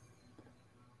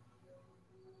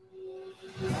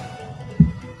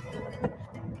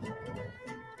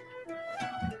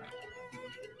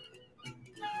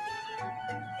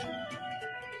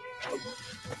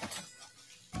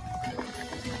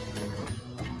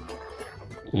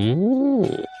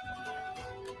 Ooh.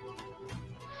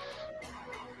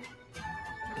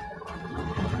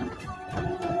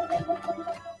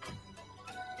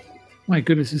 My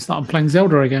goodness, it's like I'm playing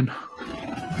Zelda again.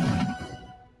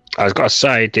 I was got to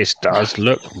say, this does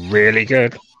look really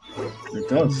good. It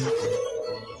does.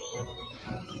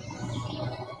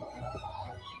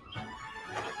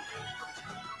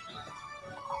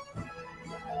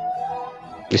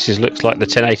 Looks like the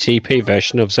 1080p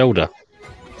version of Zelda.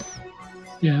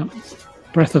 Yeah,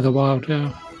 Breath of the Wild.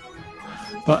 Yeah,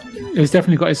 but it's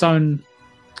definitely got its own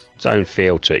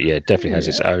feel to it. Yeah, it definitely has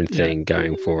its own thing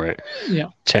going for it. Yeah.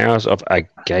 Towers of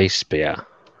Agaspia.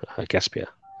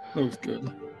 Looks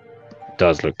good.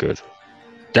 Does look good.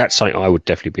 That's something I would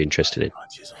definitely be interested in.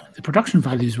 The production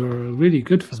values were really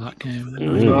good for that game.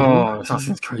 Oh,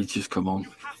 Assassin's Creed, just come on.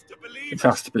 It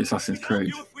has to be Assassin's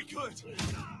Creed.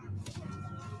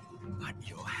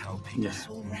 Yes.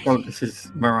 Well, this is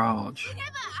Mirage.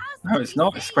 No, it's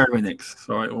not. It's Square Enix.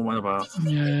 Sorry, all one about.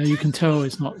 Yeah, you can tell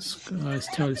it's not. It's a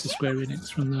Square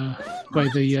Enix from the way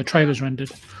the trailers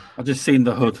rendered. I just seen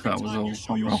the hood. That was all.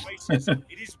 I'm wrong.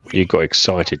 You got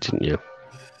excited, didn't you?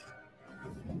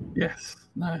 Yes.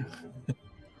 No.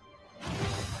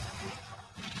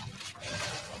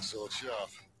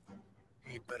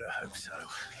 You better hope so.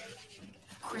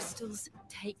 Crystals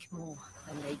take more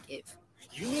than they give.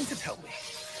 You mean to tell me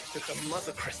that the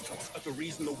mother crystals are the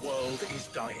reason the world is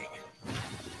dying?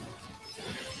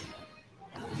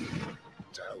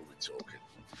 To hell we're talking.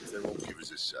 If they won't give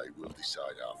us a say, we'll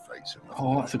decide our fates.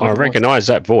 Oh, that's a good I recognise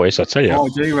that voice, I tell you. Oh, I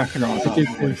do recognise that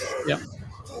voice. Yeah.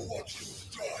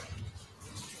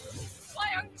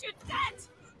 Why aren't you dead?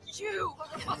 You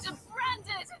are the bottom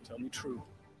branded! Tell me true.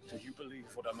 Do you believe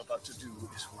what I'm about to do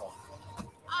is wrong?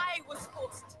 I was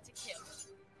forced to kill.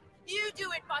 You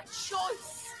do it by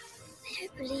choice. They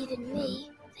don't believe in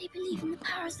me. They believe in the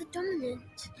powers that dominant.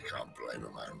 You can't blame a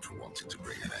man for wanting to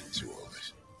bring an end to all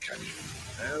this, can you?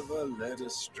 Never led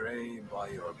astray by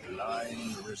your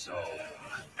blind resolve.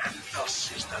 And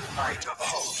thus is the light of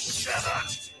hope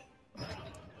severed.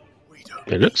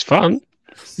 It looks fun.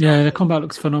 Yeah, the combat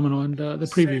looks phenomenal, and the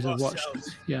previews I've watched.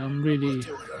 Yeah, I'm really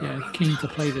keen to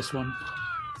play this one.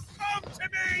 Come to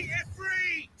me,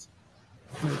 Ifrit!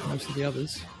 Most of the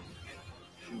others.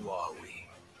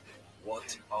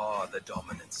 What are the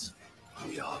dominants?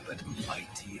 We are but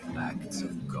mighty acts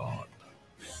of God.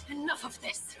 Enough of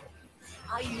this.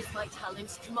 I use my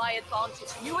talents to my advantage,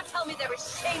 and you would tell me there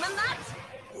is shame in that?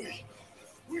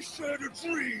 We shared a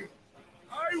dream.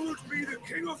 I would be the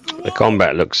king of the world. The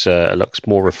combat looks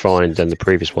more refined than the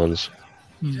previous ones.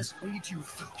 Just made you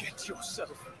forget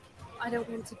yourself. I don't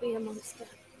want to be a monster.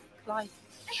 Clive.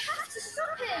 I have to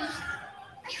stop him.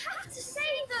 I have to save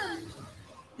them.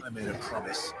 I made a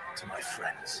promise to my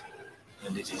friends,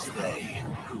 and it is they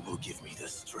who will give me the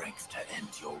strength to end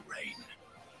your reign.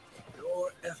 Your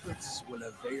efforts will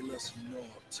avail us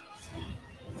naught.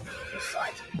 We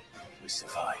fight, we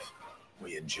survive,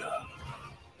 we endure.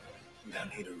 We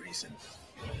don't need a reason.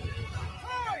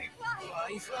 Fight!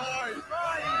 Fight! Fight!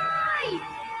 Fight!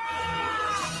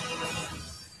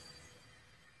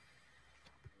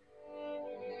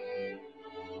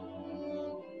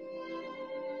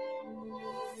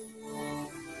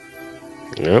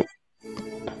 Nope.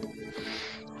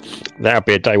 That'll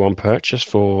be a day one purchase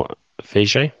for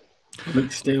Fiji.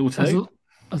 Looks steel too.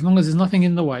 As long as there's nothing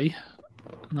in the way,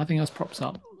 nothing else props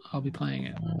up, I'll be playing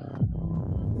it.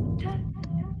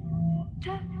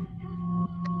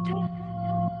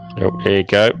 Oh, here you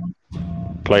go.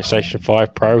 PlayStation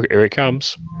 5 Pro, here it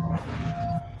comes.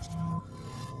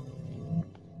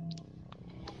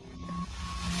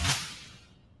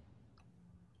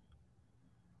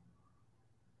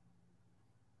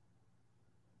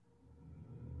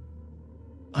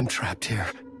 I'm trapped here.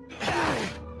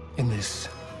 In this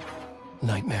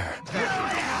nightmare.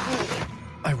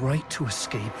 I write to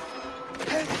escape.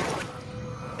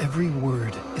 Every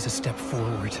word is a step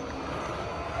forward.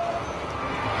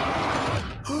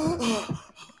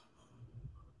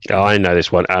 Oh, I know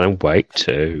this one. Alan Wake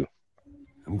too.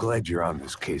 I'm glad you're on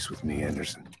this case with me,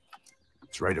 Anderson.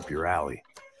 It's right up your alley.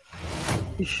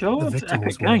 You sure? The It's victim Epic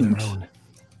was one of their Games. own.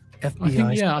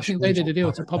 I think they did a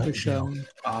deal to publish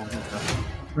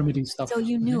Remedy stuff. So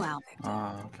you knew Alvin.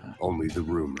 Okay. Only the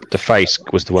rumors. The Face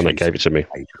was the one that gave it to me.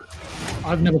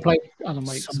 I've never played Alan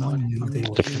Wake.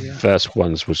 The first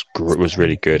ones was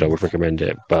really good. I would recommend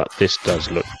it, but this does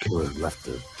look. Left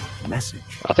a message.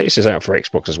 I think this is out for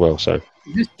Xbox as well. So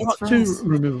Is this part two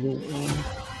removable?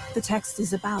 The text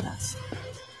is about us.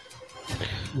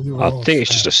 I think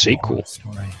it's just a sequel.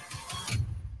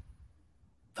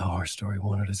 The horror story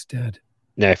wanted us dead.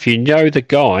 Now, if you know the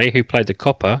guy who played the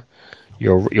copper,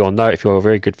 you'll know. If you're a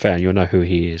very good fan, you'll know who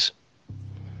he is.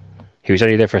 He was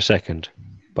only there for a second,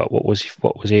 but what was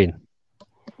he in?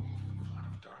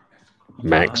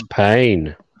 Max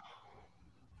Payne.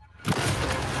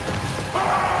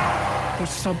 There's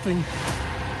something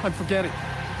I'm forgetting.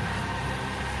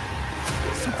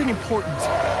 Something important.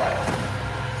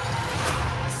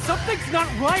 Something's not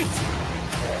right.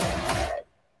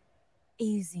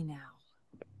 Easy now.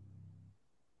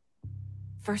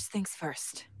 First things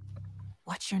first.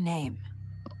 What's your name?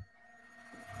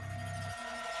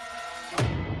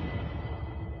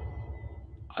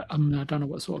 I don't know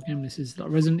what sort of game this is. Like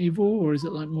Resident Evil, or is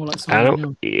it like more like something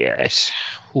else? Yes.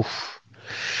 Oof.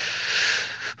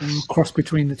 Cross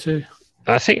between the two.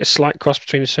 I think a slight cross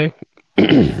between the two.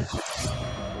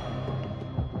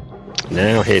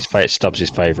 Now here's Stubbs'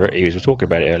 favourite. He was talking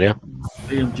about it earlier.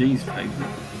 BMG's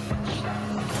favourite.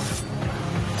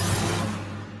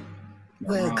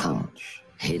 Welcome,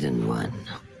 Hidden One.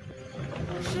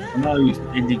 I know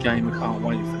indie gamer can't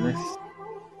wait for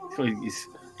this.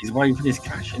 He's waving his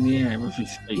cash in the air as we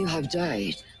speak. You have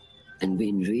died and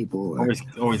been reborn.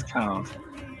 Or his card.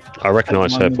 I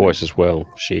recognise her voice as well.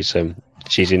 She's in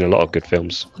a lot of good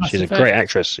films. Mass She's Effect. a great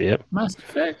actress. Yep. Mass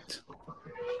Effect.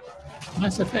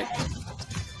 Mass Effect.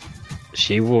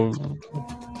 She will.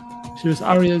 She was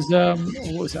Arya's. What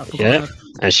was that? I forgot Yeah, her.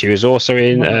 and she was also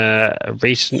in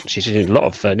she's in a lot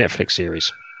of Netflix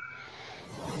series.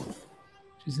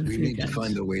 She's in a We few need to games.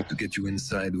 find a way to get you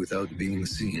inside without being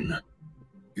seen.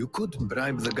 You could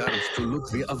bribe the guards to look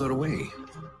the other way.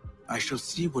 I shall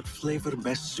see what flavor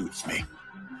best suits me.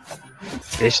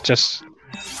 This does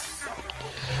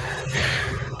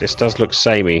look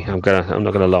samey. I'm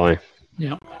not gonna lie.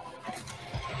 Yeah.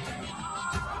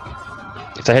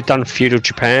 If they had done feudal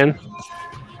Japan,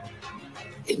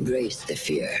 Embrace the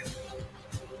fear.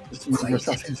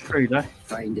 Assassin's Creed, eh?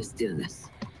 Find the stillness.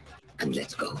 And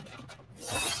let's go.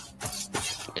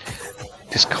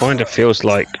 this kind of feels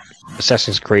like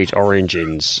Assassin's Creed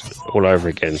Origins all over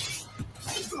again.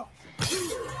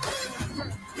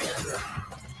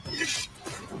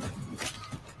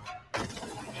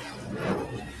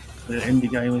 The indie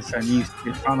gamers saying you used to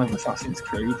be a fan of Assassin's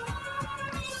Creed.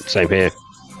 Same here.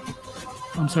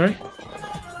 I'm sorry?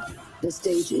 The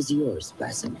stage is yours,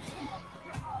 Basim.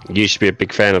 Used to be a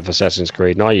big fan of Assassin's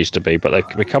Creed, and I used to be, but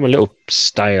they've become a little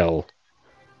stale.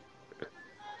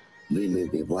 We may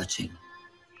be watching.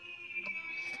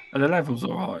 And the level's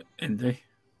alright, Indy.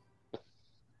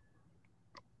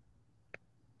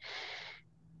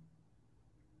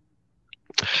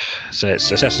 So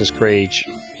it's Assassin's Creed,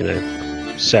 you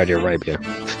know, Saudi Arabia.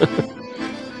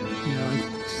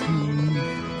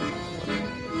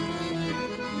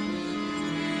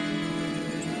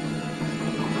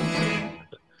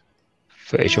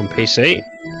 Footage on PC.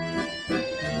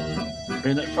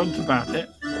 Being upfront about it.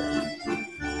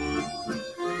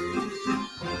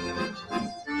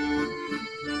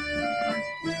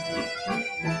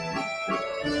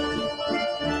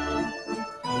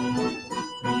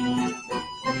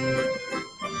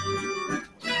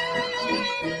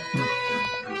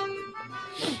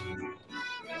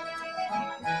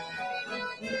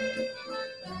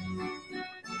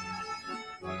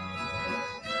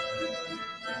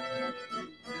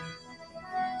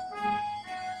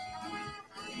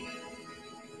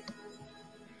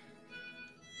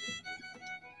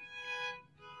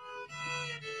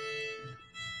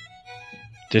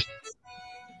 Just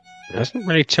hasn't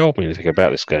really told me anything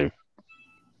about this game.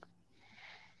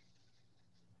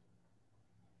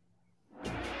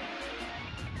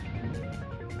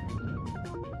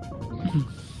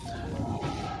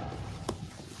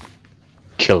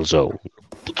 Killzone.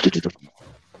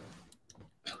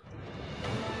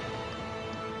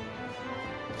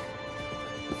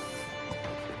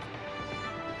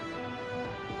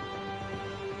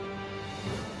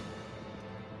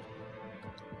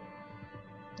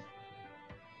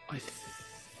 I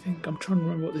think I'm trying to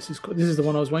remember what this is called. This is the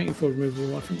one I was waiting for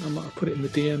removal. I think I might have put it in the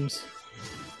DMs.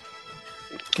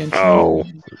 Genshin. Oh.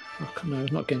 No,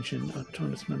 it's not Genshin. I'm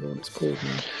trying to remember what it's called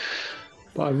now.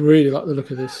 But I really like the look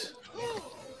of this.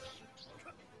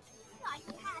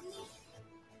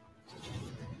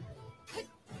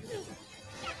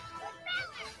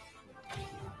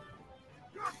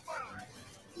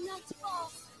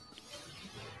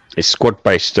 It's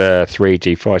squad-based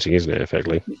 3D fighting, isn't it?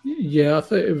 Effectively. Yeah, I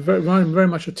thought it very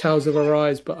much of Tales of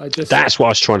Arise, but I just That's what I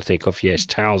was trying to think of. Yes,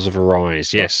 Tales of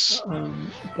Arise. Yes.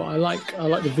 But I like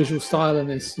the visual style in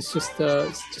this. It's just a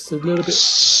little bit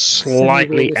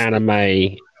slightly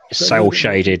anime, cel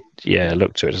shaded. Yeah,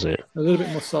 look to it, isn't it? A little bit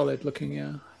more solid looking.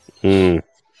 Yeah. Mm.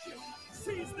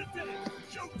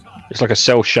 It's like a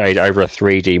cel shade over a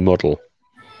 3D model.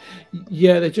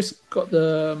 Yeah, they just got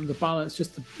the balance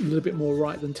just a little bit more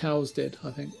right than Tales did,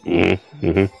 I think.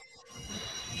 Mm-hmm.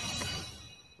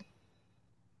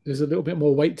 There's a little bit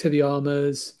more weight to the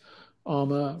armor,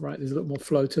 right? There's a little more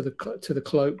flow to the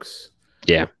cloaks.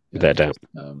 Yeah, without doubt.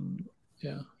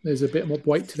 Yeah, there's a bit more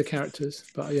weight to the characters,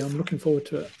 but yeah, I'm looking forward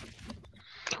to it.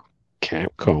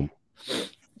 Capcom.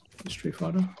 Street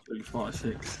Fighter. Street Fighter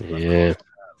 6. Yeah.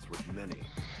 With many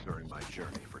during my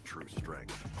journey for true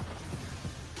strength.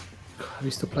 I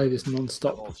used to play this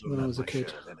non-stop when I was a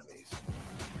kid.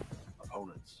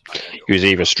 He was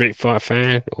either a Street Fighter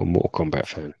fan or Mortal Kombat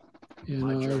fan. Yeah,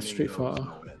 no, I was Street Fighter.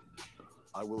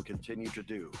 I will continue to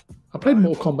do. I played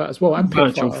Mortal Kombat as well, and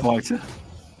Virtual Fighter.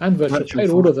 And Virtual. I played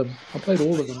all of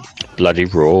them. Bloody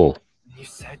Raw. You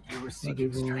said you were Bloody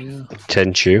Raw, yeah.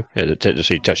 Tenchu.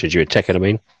 He touches you with Tekken, I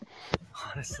mean.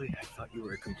 Honestly, I thought you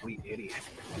were a complete idiot.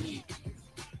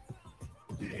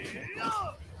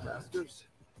 Masters,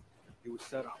 he was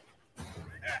set up.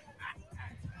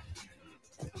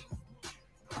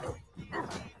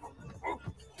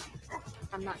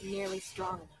 I'm not nearly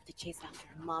strong enough to chase after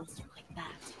a monster like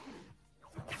that.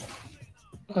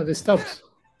 Oh, there's stubs.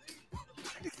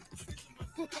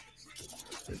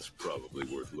 It's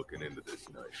probably worth looking into this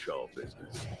nice shawl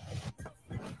business.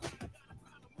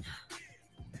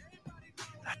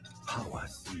 That power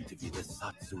seemed to be the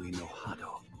Satsui no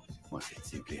Hado. Was it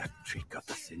simply a trick of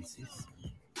the senses?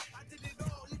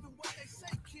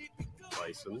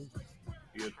 Bison,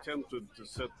 he attempted to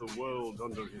set the world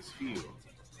under his heel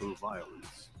through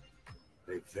violence.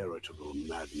 A veritable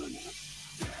madman.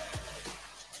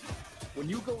 When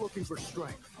you go looking for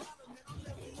strength,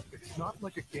 it's not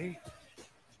like a game.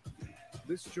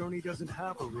 This journey doesn't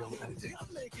have a real ending.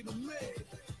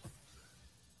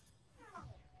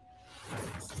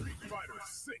 Street Fighter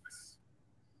 6.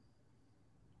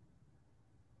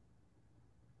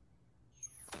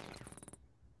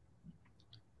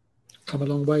 Come a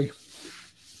long way.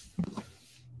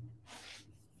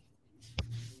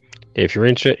 If you're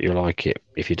into it, you'll like it.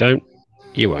 If you don't,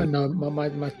 you won't. No,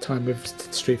 my time with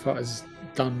Street Fighter is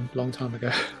done a long time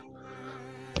ago.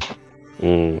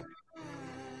 Mm.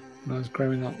 When I was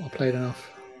growing up, I played enough.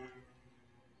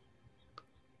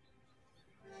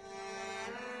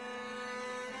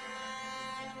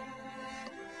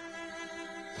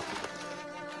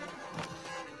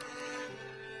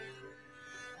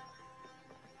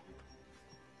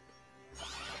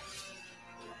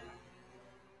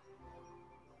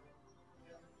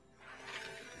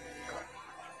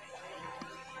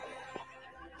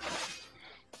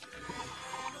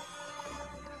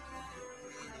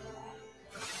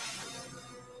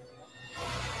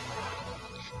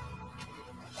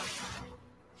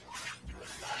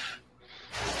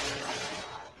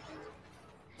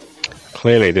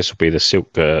 clearly this will be the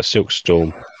Silk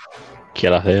Storm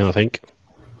killer here, I think.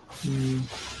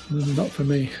 Not for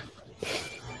me.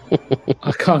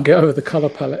 I can't get over the colour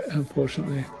palette,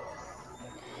 unfortunately.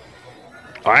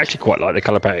 I actually quite like the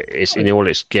colour palette. It's in all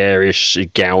its garish,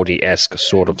 Gaudi-esque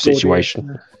sort of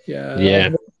situation. Yeah.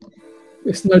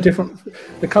 It's no different.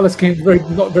 The colour scheme is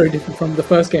not very different from the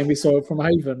first game we saw from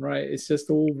Haven, right? It's just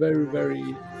all very, very.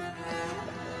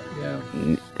 Yeah.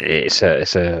 It's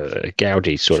a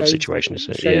Gaudi sort of situation,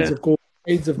 isn't it? Shades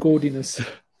of gaudiness.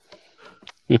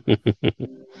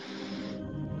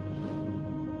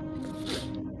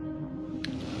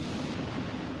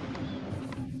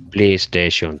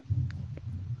 PlayStation.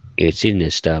 It's in the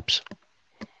stubs.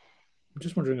 I'm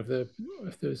just wondering if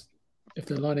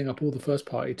they're lining up all the first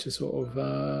party to sort of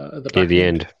at the back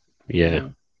end. Yeah.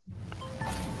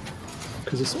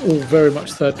 Because it's all very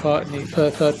much third party, and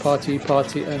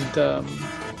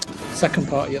second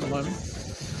party at the moment,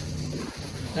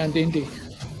 and indie.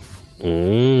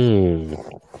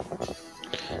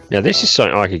 Now this is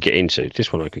something I could get into.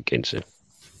 This one I could get into.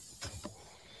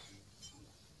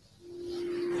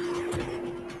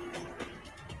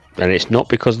 And it's not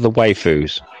because of the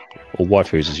waifus, or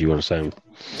waifus as you want to say them.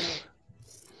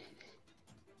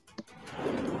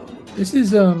 This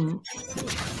is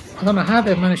I don't know how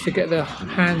they've managed to get their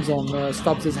hands on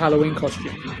Stubbs' Halloween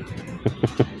costume.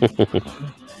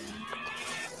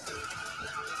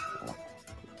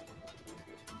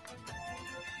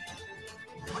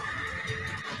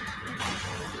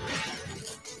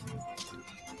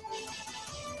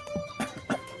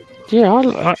 Yeah,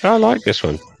 I like this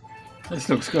one. This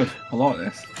looks good. I like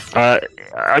this.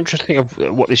 I'm trying to think of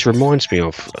what this reminds me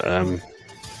of.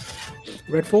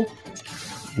 Redfall?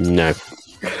 No.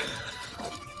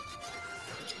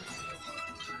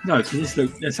 No, because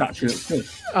this actually looks good.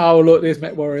 Oh, look, there's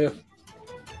Mech Warrior.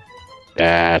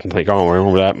 I don't think I'm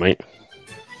wrong with that, mate.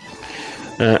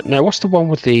 Now, what's the one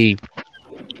with the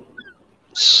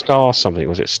Star something?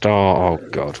 Was it Star? Oh,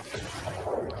 God.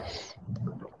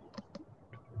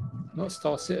 Not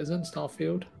Star Citizen,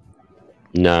 Starfield.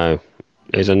 No.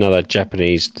 There's another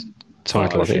Japanese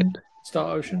title of it.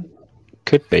 Star Ocean.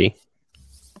 Could be.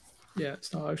 Yeah,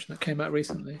 Star Ocean that came out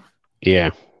recently.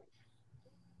 Yeah.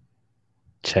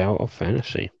 Tower of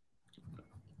Fantasy.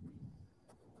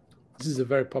 This is a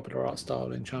very popular art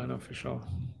style in China for sure.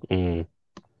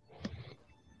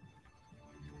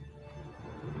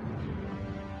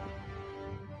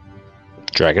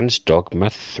 Dragon's Dogma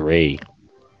 3.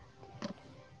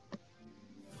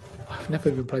 I've never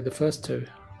even played the first two,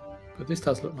 but this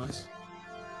does look nice.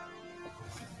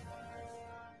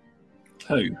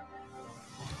 Two.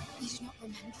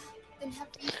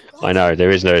 I know there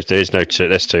is no two.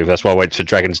 There's two. That's why I went for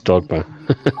Dragon's Dogma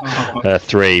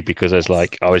 3 because I was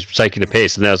like I was taking the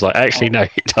piss and I was like actually no,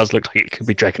 it does look like it could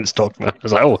be Dragon's Dogma. I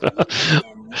was like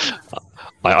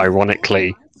I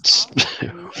ironically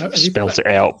spelt it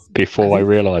out before I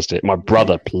realised it. My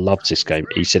brother loves this game.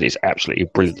 He said it's absolutely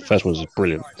brilliant. The first one was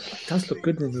brilliant. It does look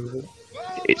good removable.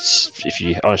 It's if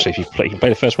you can play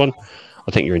the first one,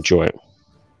 I think you enjoy it.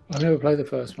 I've never played the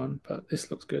first one, but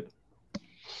this looks good.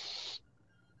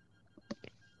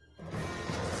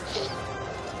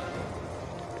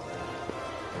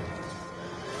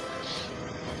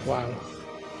 Wow.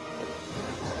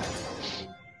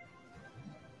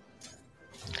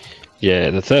 Yeah,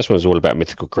 the first one was all about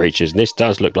mythical creatures, and this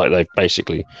does look like they've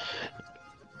basically...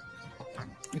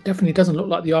 It definitely doesn't look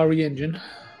like the RE engine.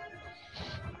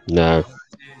 No.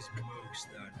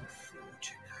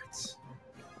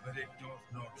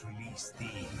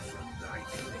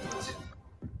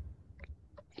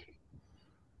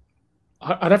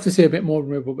 I'd have to see a bit more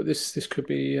removable, but this could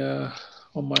be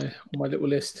on my little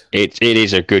list. It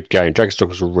is a good game. Dragon's Dogma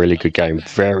was a really good game.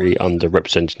 Very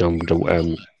underrepresented,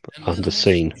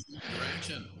 underseen.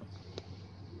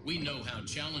 We know how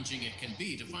challenging it can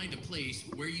be to find a place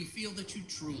where you feel that you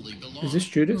truly belong. Is this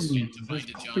Judas?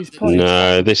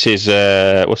 No, this is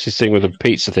what's this thing with the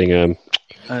pizza thing?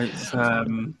 It's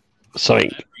something.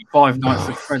 Five Nights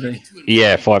at Freddy.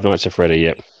 Yeah, Five Nights at Freddy.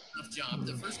 Yep.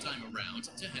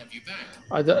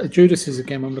 Judas is a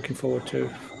game I'm looking forward to.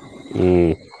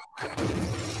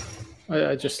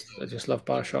 I just love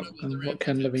BioShock and what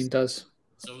Ken Levine does.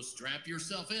 So strap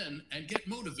yourself in and get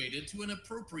motivated to an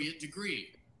appropriate degree.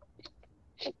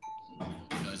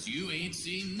 Because you ain't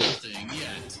seen nothing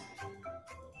yet.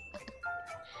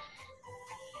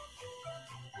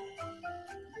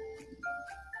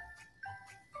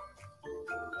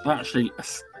 Actually,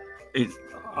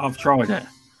 I've tried it.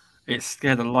 It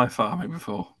scared the life out of me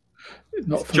before.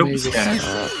 Not for me. This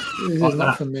is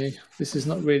not for me. This is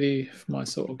not really my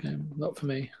sort of game. Not for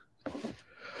me.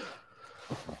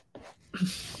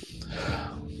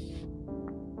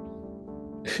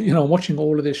 You know, I'm watching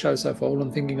all of this show so far. All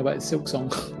I'm thinking about is Silk Song.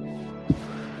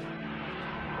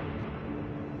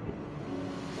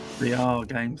 VR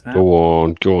games now.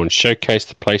 Go on. Showcase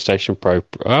the PlayStation Pro.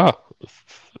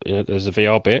 Yeah, there's a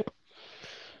VR bit.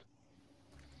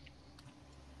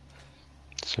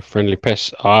 So Friendly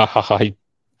Pest.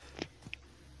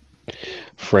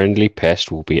 Friendly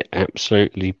Pest will be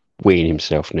absolutely weeing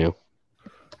himself now.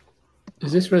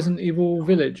 Is this Resident Evil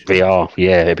Village? VR,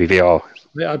 yeah, it'd be VR.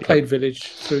 I played Village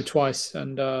through twice,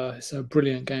 and it's a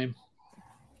brilliant game.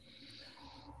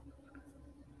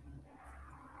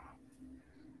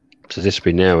 So this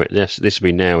will be now. This will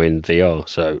be now in VR.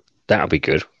 So that'll be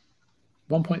good.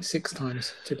 1.6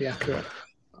 times to be accurate.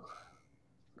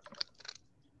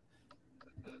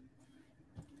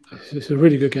 It's a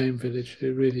really good game, Village.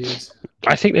 It really is.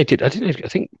 I think they did. I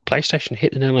think PlayStation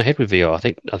hit the nail on the head with VR. I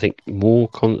think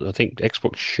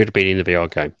Xbox should have been in the VR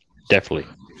game. Definitely.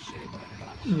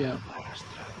 Yeah.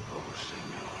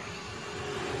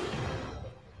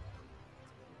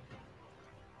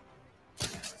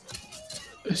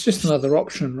 It's just another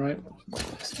option, right?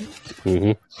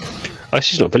 Mm-hmm. Oh,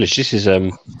 this is not Village. This is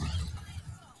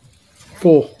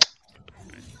 4.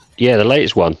 Yeah, the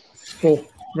latest one. 4.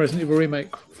 Resident Evil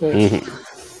Remake 4. Mm-hmm.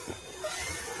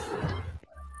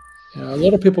 Yeah, a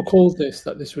lot of people called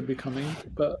that this would be coming,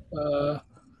 but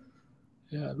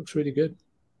yeah, it looks really good.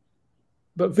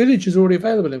 But Village is already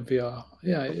available in VR.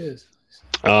 Yeah, it is.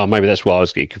 Oh, maybe that's what I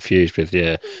was getting confused with.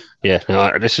 Yeah.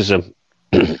 No, this is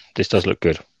this does look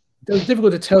good. It was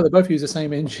difficult to tell. They both use the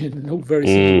same engine and look very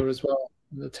similar as well.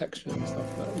 The texture and stuff.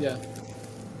 But yeah.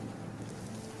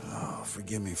 Oh,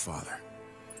 forgive me, Father,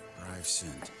 for I've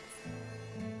sinned.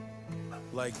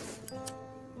 Like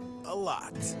a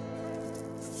lot.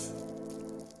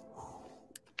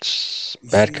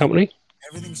 Bad company?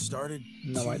 Everything started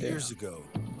No 2 idea. years ago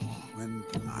when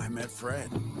I met Fred.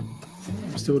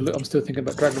 I'm still thinking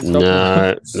about Dragon's No.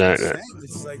 Dogma. It's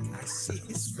like I see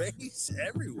his face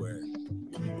everywhere.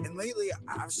 And lately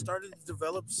I've started to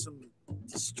develop some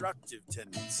destructive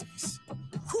tendencies.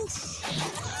 Whoosh.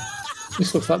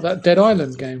 This looks like that Dead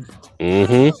Island game.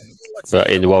 Mm-hmm. But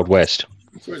in the Wild West.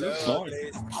 That's what it looks like.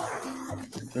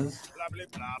 Blah, blah,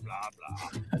 blah,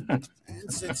 blah.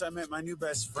 And since I met my new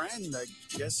best friend, I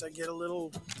guess I get a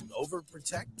little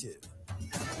overprotective.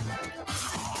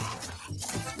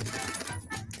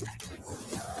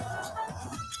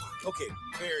 Okay,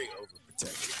 very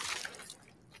overprotective.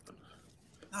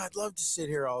 I'd love to sit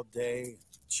here all day,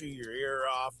 chew your ear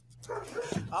off.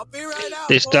 I'll be right out.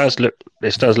 This does look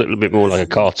a little bit more like a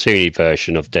cartoony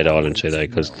version of Dead Island 2 though,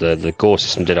 because the gore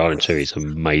system Dead Island 2 is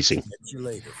amazing.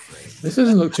 This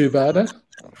doesn't look too bad, eh?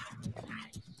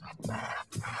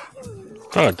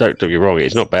 Oh, don't get me wrong,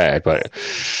 it's not bad, but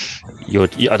I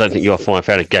don't think you'll find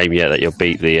out a game yet that you'll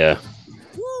beat the.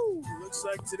 Woo! Looks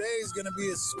like today's gonna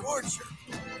be a scorcher.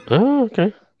 Oh,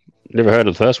 okay. Never heard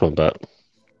of the first one, but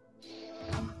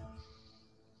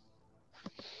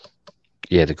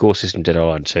yeah, the gore system Dead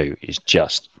Island 2 is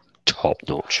just top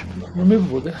notch.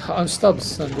 Removable. I'm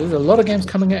Stubbs. And there's a lot of games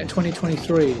coming out in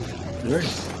 2023. There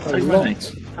is.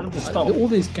 All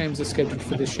these games are scheduled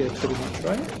for this year, pretty much,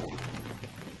 right?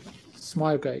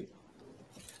 Smilegate.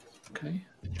 Okay,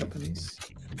 Japanese.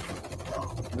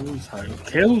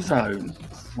 Killzone.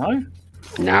 No?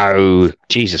 No,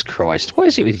 Jesus Christ. What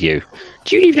is it with you?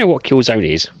 Do you even know what Killzone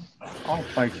is? I'll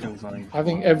play Killzone. I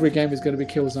think every game is going to be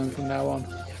Killzone from now on.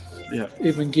 Yeah.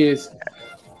 Even Gears.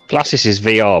 Plus, this is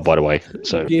VR, by the way.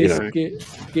 So, Gears, you know.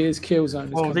 Gears Killzone.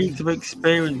 Is Well, coming. these are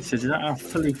experiences. They don't have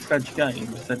fully fledged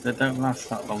games. They don't last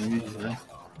that long usually.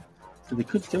 So they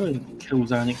could do a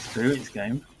Killzone experience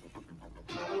game.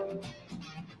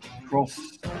 Cross.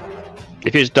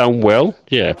 If it's done well,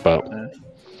 yeah, but.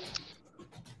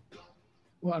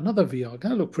 Well, another VR.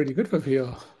 That look pretty good for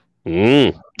VR.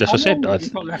 That's what I said.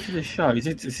 You've got left of the show. Is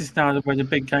this now where the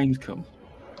big games come?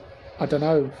 I don't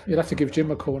know. You'd have to give Jim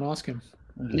a call and ask him.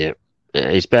 Yeah.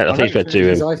 He's better. I think he's better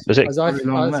to do. Was it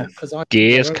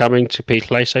Gears coming to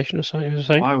PlayStation or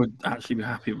something? I would actually be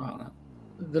happy about that.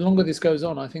 The longer this goes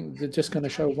on, I think they're just going to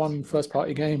show one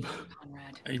first-party game.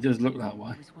 It does look that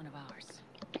way.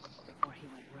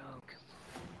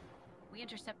 We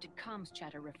intercepted comms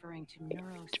chatter referring to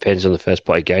neuro. Depends on the first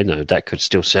party game, though. That could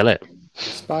still sell it.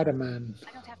 Spider-Man.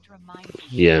 I don't have to remind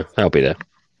you. Yeah, that'll be there.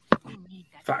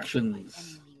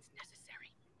 Factions.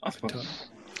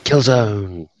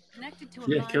 Killzone.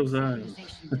 Yeah, Killzone.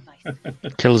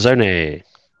 Killzone.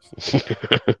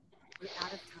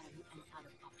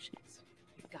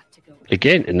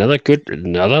 Again, another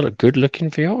good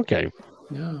looking VR game.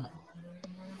 Yeah.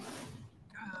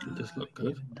 It does look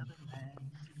good.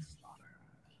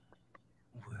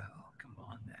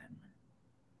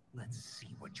 Let's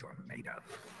see what you're made of.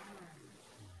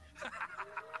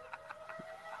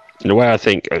 In a way, I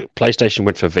think PlayStation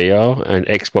went for VR and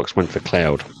Xbox went for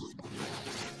cloud.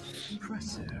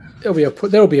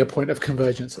 There'll be a point of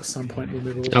convergence at some point.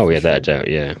 Oh yeah, that doubt.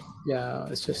 Yeah. Yeah,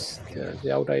 it's just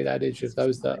the old adage of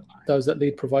those that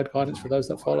lead provide guidance for those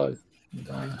that follow.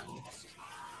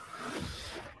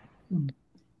 And,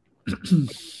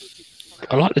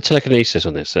 I like the telekinesis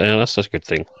on this. That's a good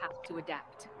thing. Have to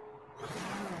adapt.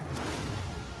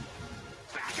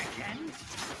 Back again?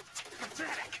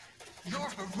 Pathetic. Your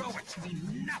heroics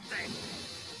mean nothing.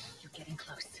 You're getting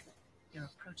close. You're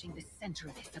approaching the center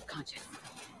of his subconscious.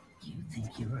 You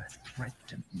think you're a threat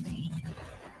to me?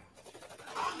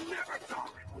 I'll never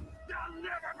talk. They'll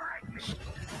never break me.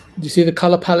 do you see the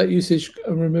color palette usage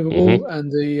removable and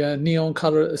the neon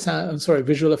color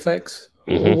visual effects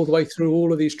all the way through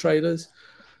all of these trailers?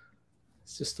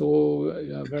 It's just all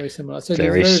very similar. So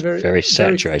very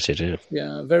saturated.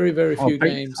 Very few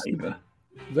games.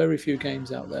 Very few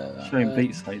games out there that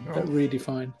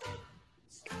redefine.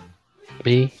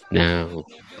 Me now.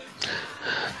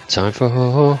 Time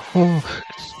for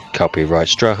copyright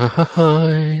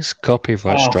strikes.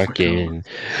 Copyright striking.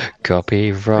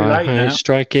 Copyright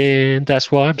striking.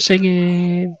 That's why I'm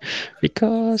singing.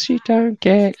 Because you don't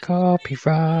get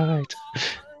copyright.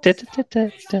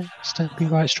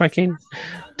 Copyright striking.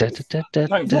 Just take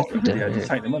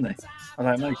the money. I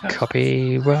don't know.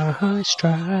 Copyright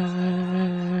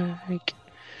strike.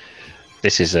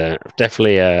 This is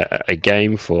definitely a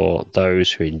game for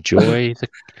those who enjoy the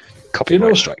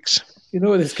copyright strikes. You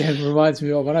know what this game reminds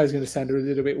me of? I know it's going to sound a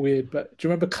little bit weird, but do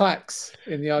you remember Clax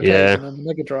in the arcade and on the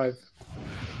Mega Drive?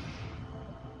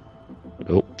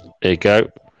 Oh, there you go.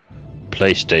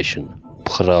 PlayStation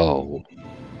Pro.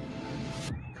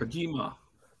 Kojima.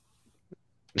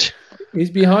 He's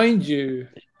behind you.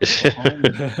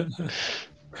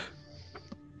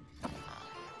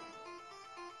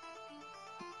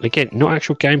 Again, not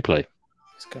actual gameplay.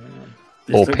 What's going on?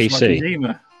 Or PC.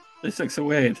 Like this looks so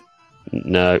weird.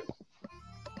 No.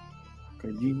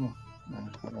 Kojima.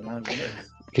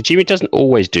 Kojima doesn't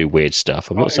always do weird stuff.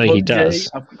 I'm not saying he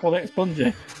does. I've called it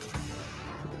Spongy.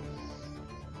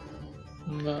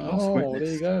 Oh, there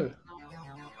you go.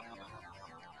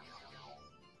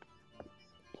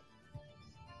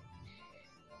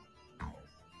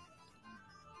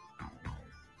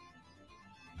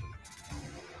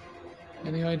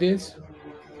 Any ideas?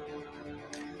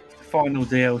 Final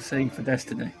DLC for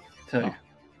Destiny 2.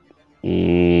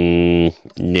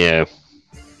 No.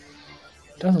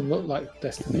 Doesn't look like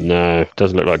Destiny. No,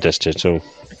 doesn't look like Destiny at all.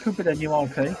 It could be the new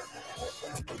IP.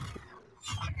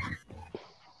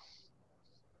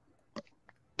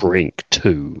 Brink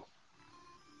 2.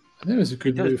 I think it was a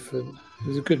good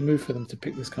move for them to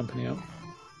pick this company up.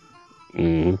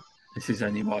 This is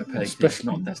only my IP. It's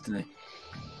not Destiny.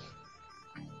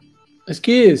 It's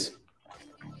Gears.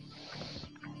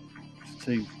 It's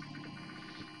 2.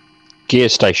 Gear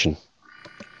Station.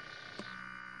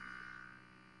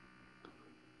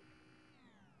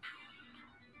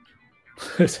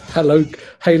 It's Halo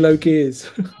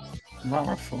Gears.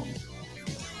 Marathon.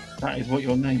 That is what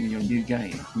you're naming your new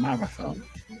game. Marathon.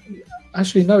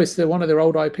 Actually, no, it's one of their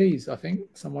old IPs, I think.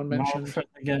 Someone mentioned. Marathon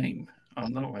the game.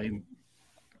 I'm not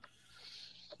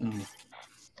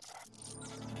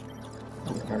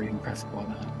very impressed by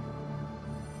that.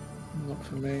 Not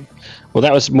for me. Well,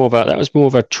 that was more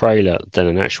of a trailer than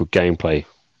an actual gameplay.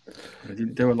 It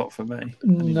didn't do a lot for me.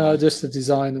 No, just the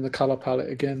design and the color palette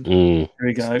again. Here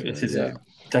we go. This is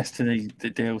Destiny, the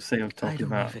DLC I'm talking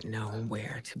about. I don't even know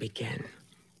where to begin.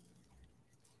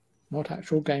 Not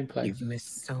actual gameplay. You've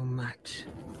missed so much.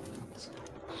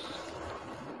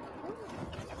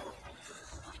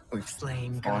 We've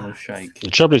slain Final shake. The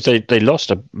trouble is they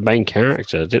lost a main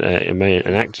character, didn't they?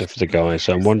 An actor for the guy.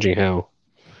 So I'm wondering how.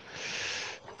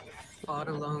 Fought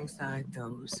alongside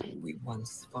those we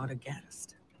once fought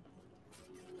against.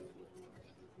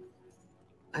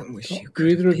 I wish you could. Do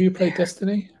either of you play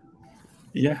Destiny?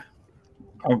 Yeah.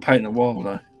 I haven't played in a while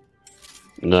though.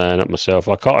 No, not myself.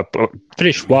 I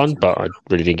finished one, but I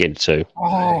really didn't get into two.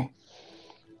 Oh,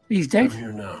 he's dead. I'm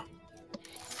here now.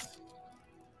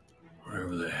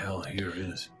 Wherever the hell here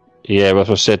is. Yeah, as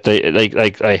I said,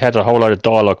 they had a whole load of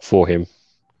dialogue for him.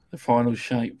 The final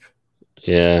shape.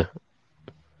 Yeah.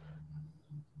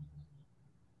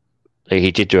 He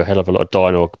did do a hell of a lot of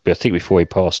dialogue, I think, before he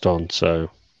passed on. So.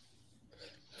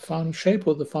 Final shape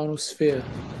or the final sphere?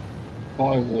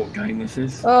 Firewalk game, this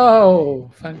is.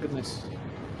 Oh, thank goodness.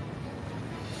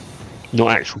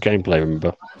 Not actual gameplay,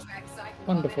 remember?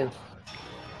 Wonderful.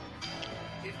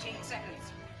 15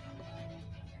 seconds.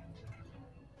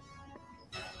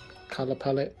 color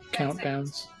palette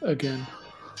countdowns again.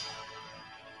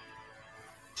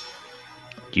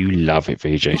 You love it,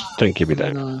 VJ. Don't give me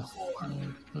that. No.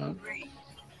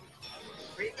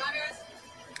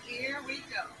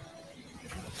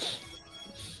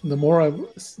 The more I'm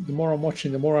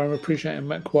watching, the more I'm appreciating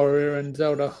MechWarrior and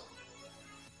Zelda.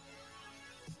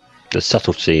 The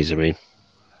subtleties, I mean.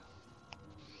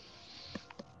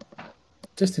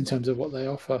 Just in terms of what they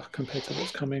offer compared to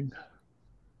what's coming.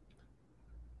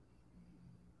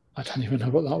 I don't even know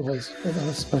what that was. What that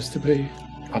was supposed to be.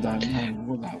 I don't know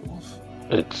what that was.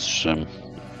 It's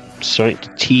something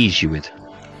to tease you with.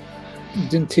 It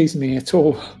didn't tease me at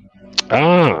all.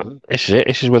 Ah, this is it.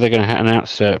 This is where they're going to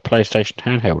announce PlayStation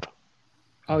handheld.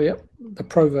 Oh, yep. The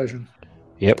Pro version.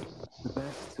 Yep.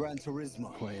 You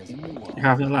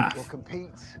having a laugh?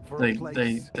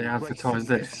 They advertise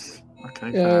this.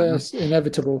 Okay. Yeah, it's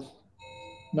inevitable.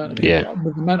 With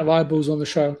the amount of eyeballs on the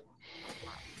show.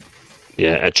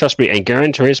 Yeah, trust me. And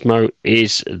Gran Turismo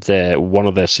is one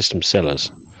of their system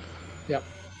sellers. Yep.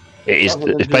 It's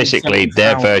basically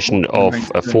their version of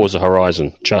Forza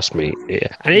Horizon. Trust me,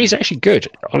 and it is actually good.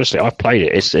 Honestly, I've played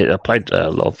it. I played a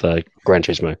lot of Gran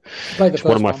Turismo. It's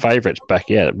one of my favourites back.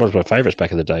 Yeah, one of my favourites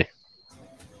back in the day.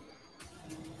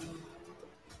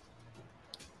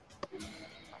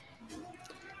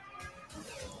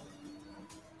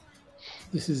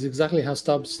 This is exactly how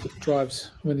Stubbs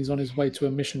drives when he's on his way to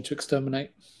a mission to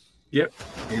exterminate. Yep,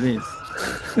 it is.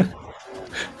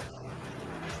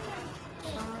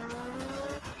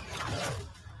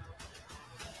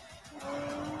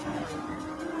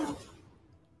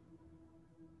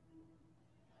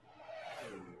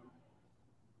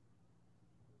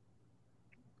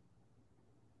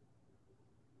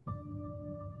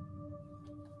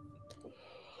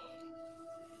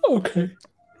 Okay,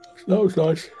 that was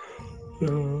nice.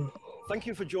 Thank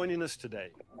you for joining us today.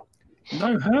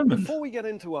 No, Herman. Before we get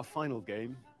into our final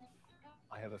game,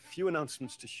 I have a few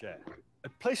announcements to share.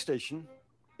 At PlayStation,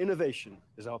 innovation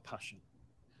is our passion.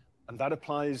 And that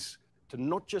applies to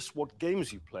not just what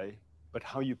games you play, but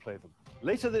how you play them.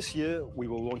 Later this year, we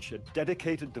will launch a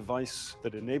dedicated device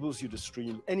that enables you to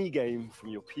stream any game from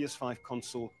your PS5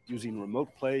 console using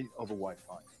remote play over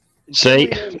Wi-Fi. See,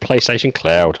 PlayStation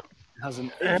Cloud. It has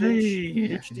an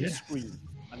 8-inch HD screen.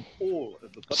 And all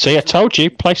of the See, I told you,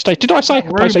 PlayStation. Did I say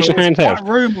PlayStation handheld? That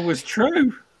rumor was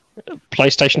true.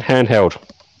 PlayStation handheld.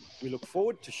 We look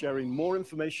forward to sharing more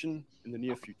information in the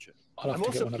near future. I'm to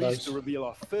also get one of pleased those. to reveal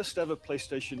our first ever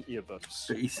PlayStation earbuds,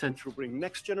 which will bring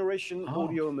next generation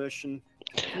audio immersion.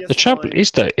 To The trouble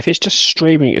is, though, if it's just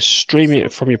streaming, it's streaming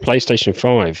it from your PlayStation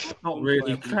 5. Not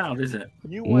really cloud, is it?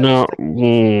 No.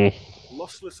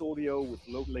 Lossless audio with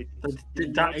low latency.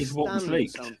 That is what was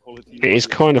leaked. It is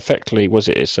kind of effectively,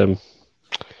 it's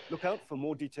Look out for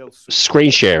more details soon. screen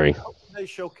sharing.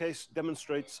 Today's showcase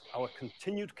demonstrates our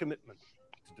continued commitment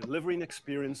to delivering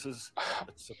experiences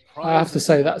that surprise. I have to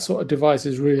say that sort of device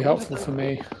is really helpful for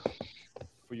me.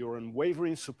 For your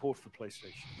unwavering support for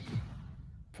PlayStation.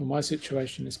 For my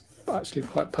situation, it's actually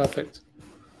quite perfect.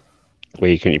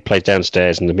 Where you play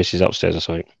downstairs and the missus upstairs or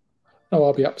something. No,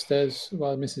 I'll be upstairs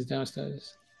while the missus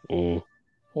downstairs. Mm.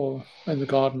 Or in the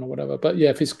garden or whatever. But yeah,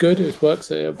 if it's good, it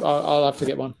works, I'll have to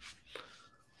get one.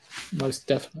 Most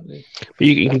definitely. But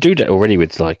you can do that already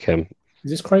with like. Is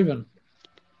this Craven?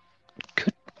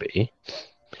 Could be.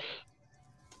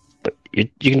 But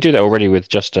you can do that already with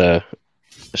just a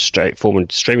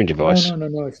straightforward streaming device.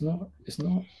 No, it's not. It's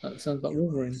not. That sounds like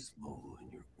Wolverine.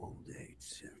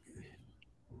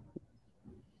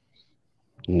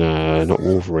 No, not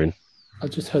Wolverine. I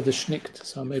just heard the schnicked,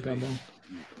 so maybe I'm wrong.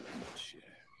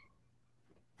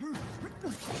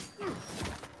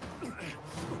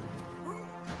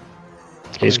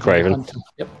 Here's Craven.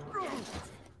 Yep.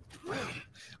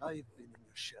 I've been in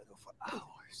your shadow for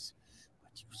hours,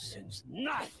 but you sense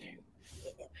nothing.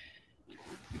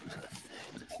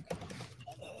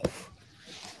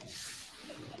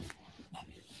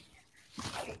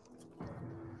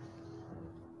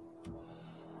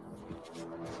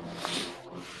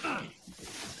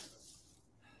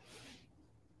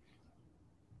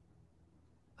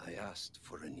 I asked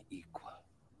for an equal,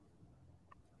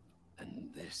 and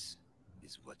this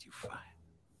is what you find.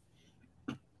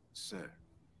 Sir,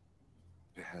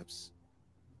 perhaps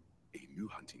a new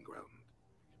hunting ground.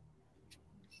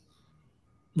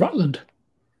 Rutland.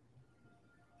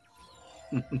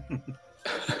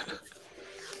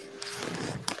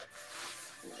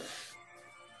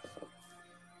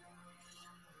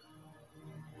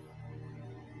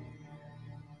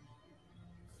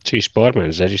 Two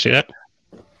Spider-Mans there, did you see that?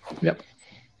 Yep.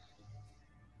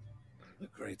 The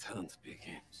great hunt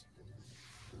begins.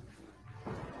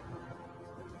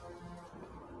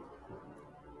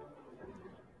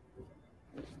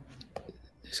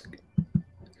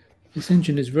 This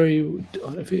engine is very.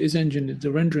 If it is engine,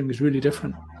 the rendering is really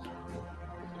different.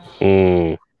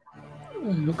 Mm.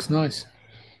 It looks nice.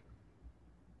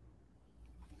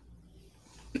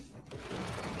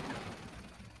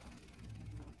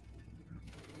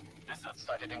 Assets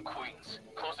sighted in Queens.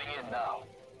 Closing in now.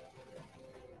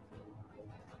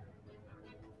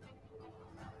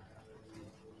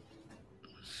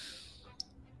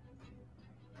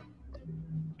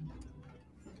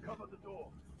 Cover the door.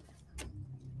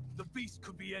 The beast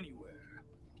could be anywhere.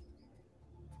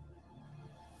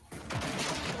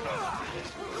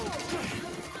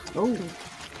 Oh.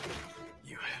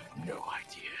 You have no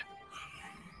idea.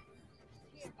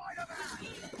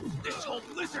 This whole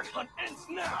lizard hunt ends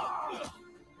now!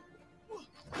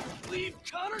 Leave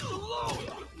Connors alone!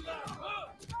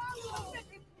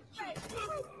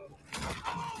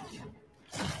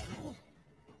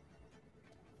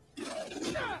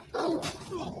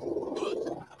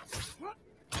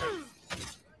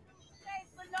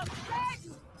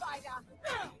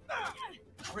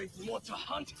 Craven wants a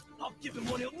hunt? I'll give him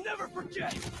one he'll never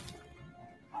forget!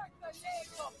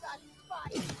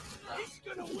 He's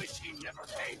gonna wish he never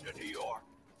came to New York!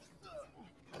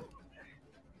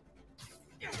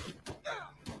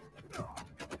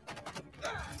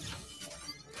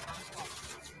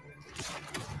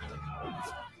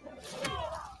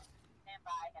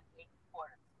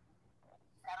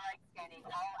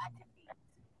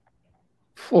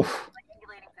 Oof.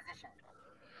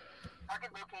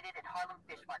 Target located at Harlem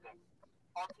Fish Market.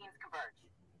 All teams converge.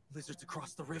 Lizard's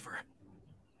across the river.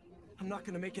 I'm not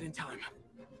gonna make it in time.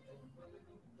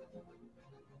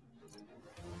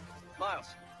 Miles,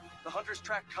 the hunters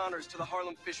tracked Connors to the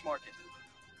Harlem Fish Market.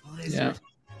 Yeah.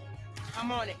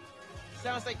 I'm on it.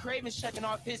 Sounds like Craven's checking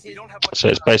off his hit. So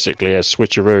it's basically a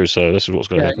switcheroo. So this is what's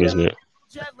going to happen, isn't it?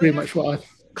 Pretty much what I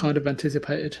kind of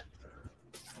anticipated.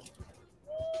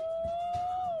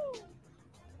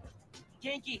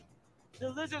 Yankee, the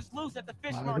lizard's loose at the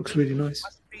fish Wow, it market. looks really nice.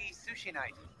 Must be sushi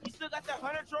night. You still got that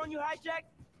hunter drone you hijacked?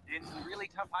 It's really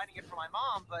tough hiding it from my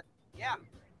mom, but yeah,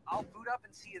 I'll boot up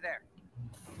and see you there.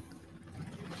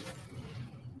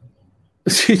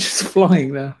 She's just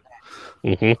flying there.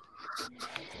 Mm-hmm.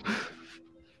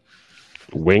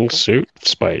 Wingsuit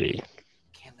Spidey.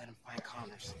 Can't let him find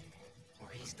Connors, or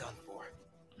he's done for.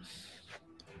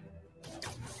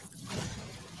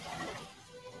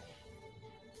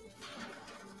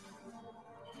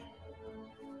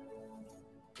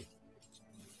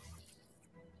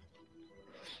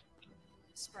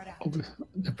 Spread out.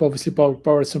 They've obviously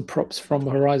borrowed some props from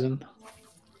Horizon.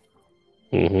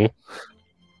 Mm-hmm.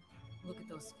 Look at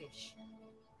those fish.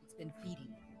 It's been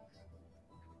feeding.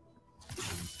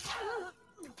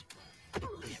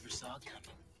 Never saw it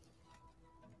coming.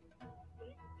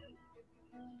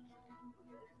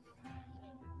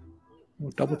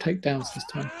 Well, double takedowns this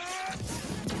time.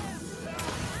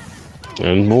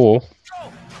 And more.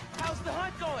 How's the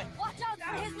hunt going? Watch out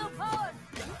for his loopholes!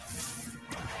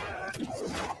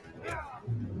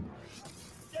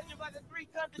 Judging by the 3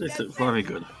 tons of This dead looks very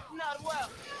fish, good. Not well.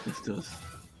 This does.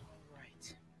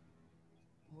 Right.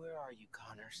 Where are you,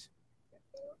 Connors?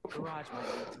 Garage might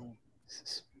be too.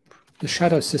 The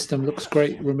shadow system looks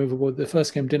great, removable. The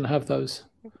first game didn't have those.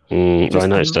 I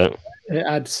noticed that. It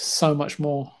adds so much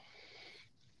more.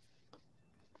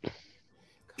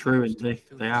 True, and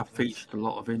they have featured a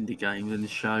lot of indie games in the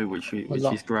show, which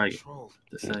is great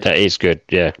to see. That is good,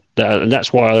 yeah. And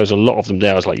that's why there's a lot of them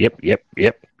there. I was like, yep.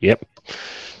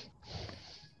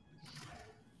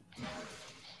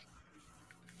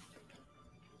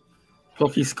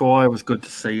 Blocky Squire was good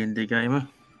to see, indie gamer.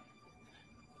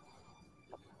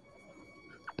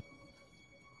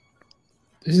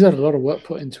 This has had a lot of work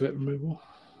put into it, removal.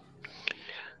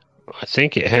 I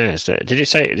think it has. Did it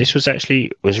say this was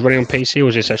running on PC, or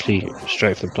was this actually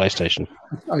straight from the PlayStation?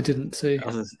 I didn't see.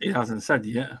 It hasn't said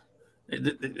yet.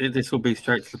 This will be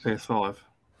straight to the PS5.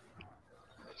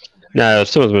 No,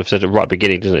 some of them have said it right at the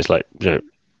beginning, doesn't it? It's like,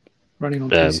 Running on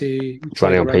PC.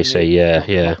 Running on PC,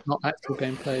 yeah. Not actual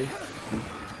gameplay.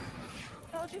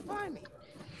 How'd you find me?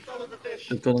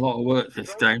 They've done a lot of work to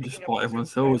this game, despite everyone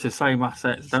says, oh, it's the same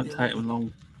assets, don't take them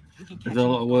long. They've done a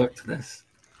lot of work to this.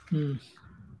 Hmm.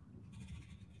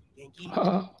 Yankee,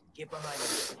 get behind me.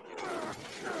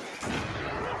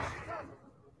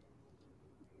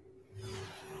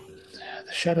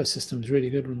 The shadow system is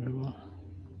really good, removal.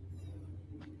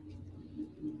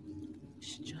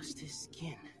 It's just his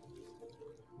skin.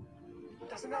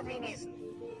 Doesn't that mean he's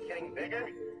getting bigger?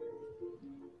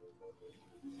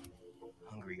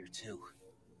 Hungrier too.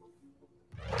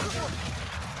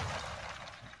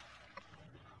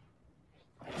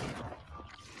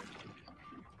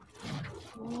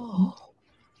 Whoa.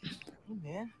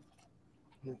 man?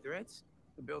 New threats?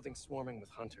 The building's swarming with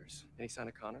hunters. Any sign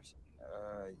of Connors?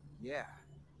 Yeah.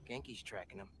 Genki's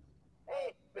tracking him.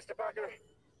 Hey, Mr. Parker.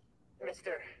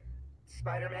 Mr.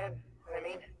 Spider-Man, I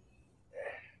mean.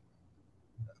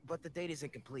 But the date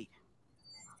isn't complete.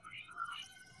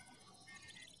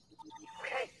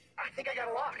 Okay, I think I got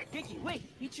a lock. Genki,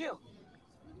 wait, be chill.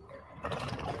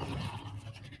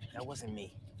 That wasn't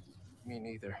me. Me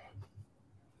neither.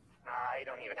 I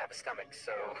don't even have a stomach,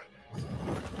 so...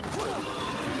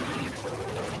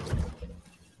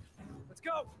 Let's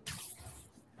go!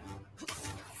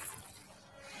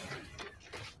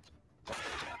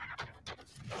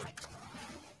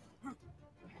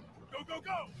 Go, go,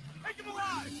 go! Make him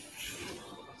alive!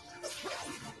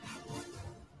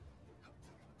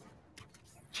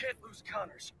 Can't lose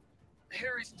Connors.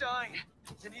 Harry's dying,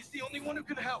 and he's the only one who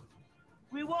can help.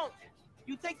 We won't.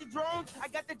 You take the drones, I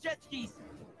got the jet skis.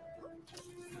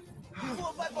 Cool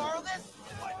if I borrow this?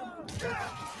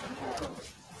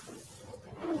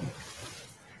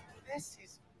 This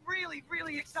is really,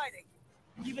 really exciting.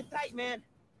 Keep it tight, man.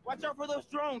 Watch out for those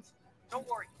drones. Don't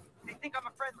worry. They think I'm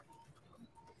a friendly.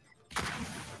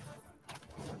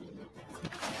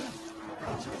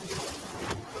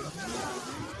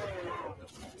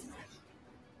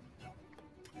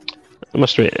 I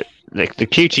must admit, the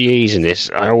QTEs in this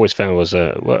I always found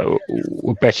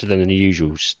were better than the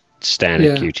usual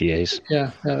standard QTEs.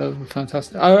 Yeah,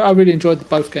 fantastic. I really enjoyed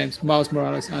both games, Miles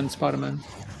Morales and Spider-Man.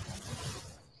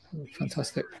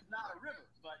 Fantastic. Not a river,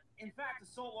 but in fact a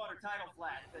saltwater tidal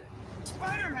flat.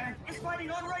 Spider-Man is fighting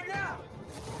on right now!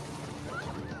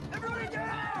 Everybody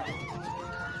down!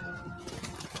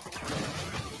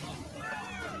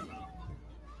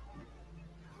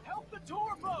 Help the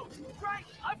tour boat! Right,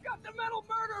 I've got the metal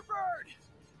murder bird!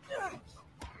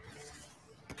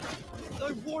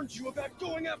 I warned you about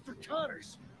going after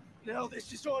Connors. Now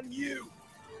this is on you.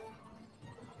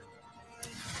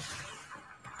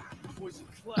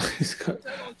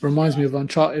 Reminds me of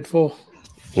Uncharted 4.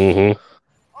 Mm-hmm.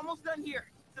 Almost done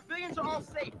here. Civilians are all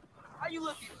safe. How you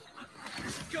looking?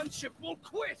 This gunship won't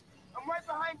quit. I'm right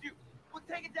behind you. We'll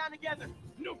take it down together.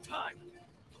 No time.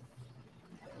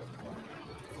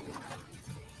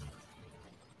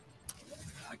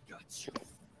 I got you.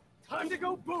 Time to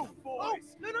go boom, boys.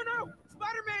 Oh, no.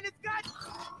 Spider-Man has got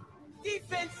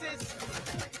defenses.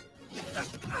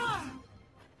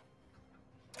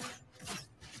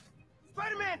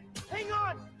 Spider-Man, hang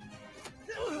on.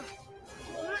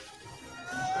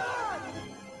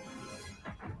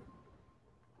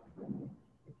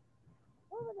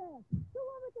 Over there! The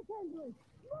one with the tendrils!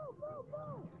 Move!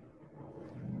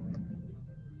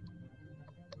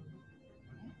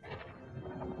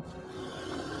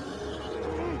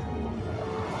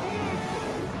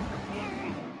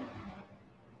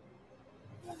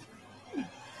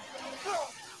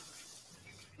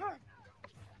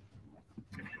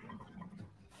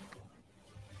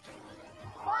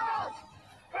 Miles!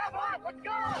 Grab on! Let's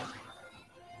go!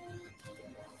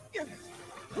 He's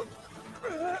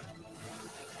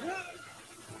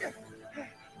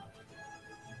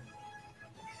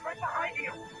right behind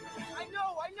you! I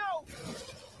know!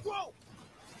 Whoa!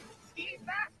 Be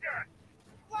faster!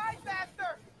 Fly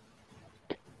faster!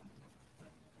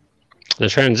 The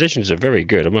transitions are very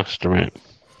good, I must admit.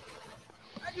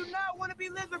 I do not want to be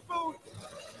lizard food!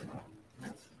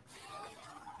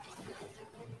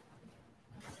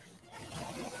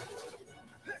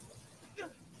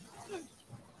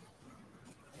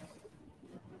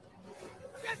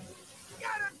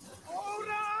 Got him! Hold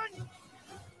on!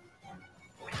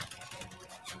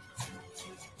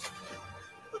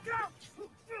 Look out!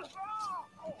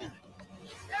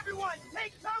 Everyone,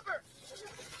 take cover!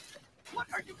 What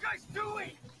are you guys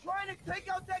doing? Trying to take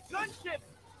out that gunship!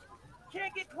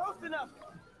 Can't get close enough!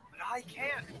 But I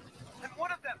can. I'm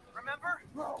one of them, remember?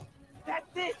 Bro,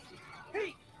 that's it!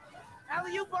 Pete!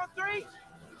 Alley-oop on 3!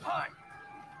 Hi.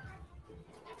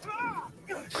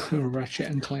 Ratchet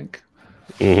and Clank.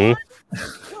 Mm-hmm.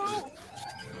 2,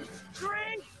 3,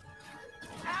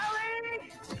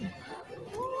 Alley!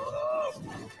 Woo!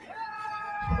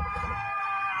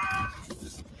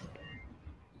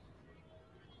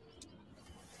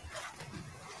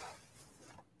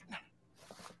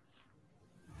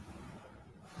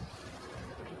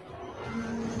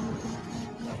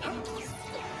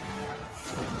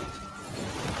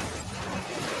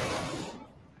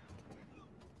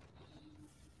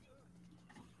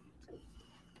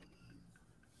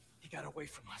 He got away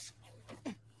from us.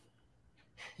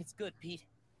 It's good, Pete.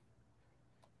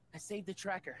 I saved the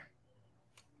tracker.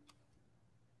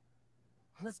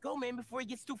 Let's go, man, before he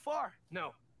gets too far.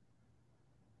 No.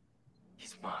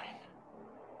 He's mine.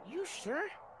 You sure?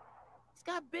 It's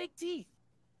got big teeth.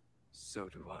 So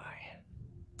do I.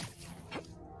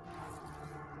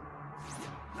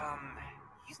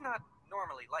 He's not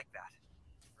normally like that,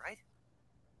 right?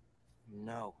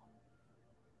 No.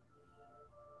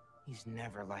 He's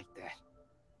never like that.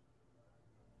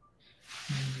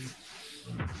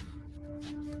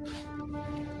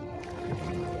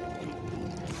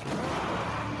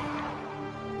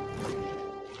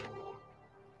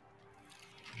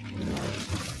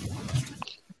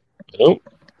 Oh,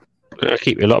 that'll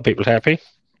keep a lot of people happy.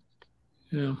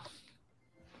 Yeah.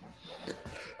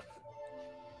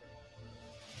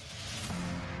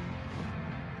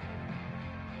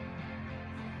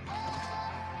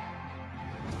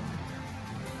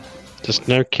 Just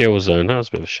no kill zone. That was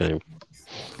a bit of a shame.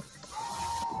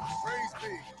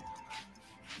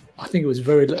 I think it was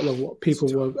very little of what people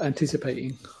were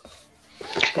anticipating.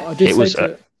 But I did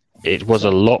It was a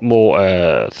lot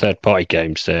more third-party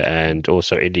games there, and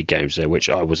also indie games there, which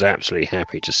I was absolutely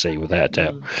happy to see, without a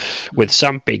doubt. With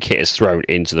some big hitters thrown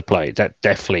into the play, that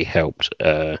definitely helped.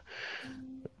 But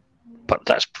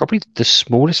that's probably the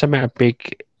smallest amount of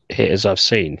big hitters I've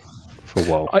seen for a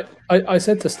while. I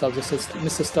said to Stubbs, I said,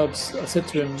 Mr. Stubbs, I said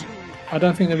to him, I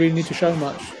don't think they really need to show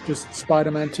much. Just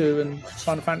Spider-Man 2 and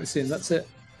Final Fantasy, and that's it.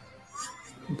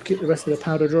 And keep the rest of the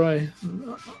powder dry.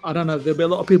 I don't know. There'll be a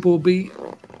lot of people who will be.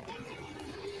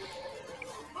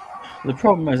 The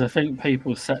problem is, I think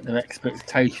people set their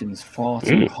expectations far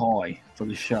too high for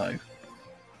the show.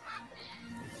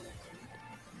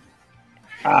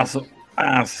 As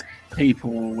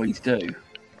people always do.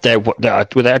 There,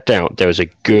 without doubt, there was a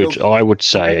good, I would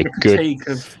say, a good.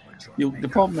 The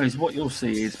problem is, what you'll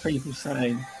see is people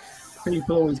saying,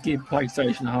 people always give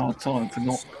PlayStation a hard time for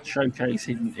not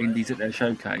showcasing indies at their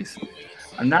showcase.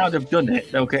 And now they've done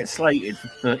it, they'll get slated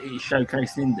for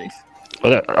showcasing indies.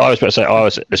 Well, I was about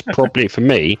to say, it's probably, for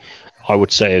me, I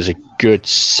would say there's a good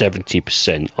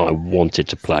 70% I wanted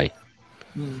to play.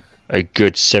 A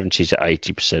good 70 to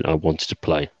 80% I wanted to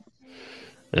play.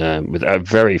 With a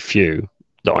very few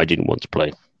that I didn't want to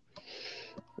play.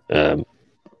 And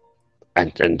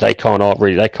they can't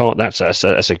really, that's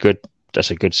a good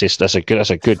system.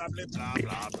 That's a good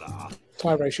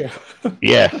tie ratio.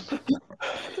 Yeah.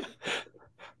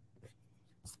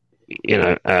 You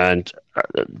know, and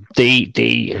the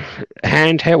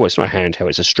handheld, well, it's not a handheld,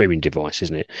 it's a streaming device,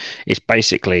 isn't it? It's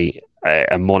basically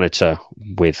a monitor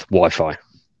with Wi-Fi.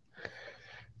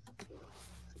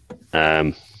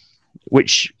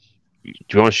 Which,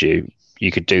 to be honest with you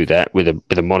could do that with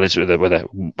a monitor with a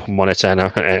monitor and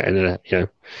a you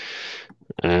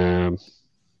know.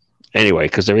 Anyway,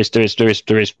 because there is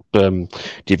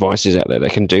devices out there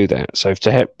that can do that. So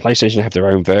to have PlayStation have their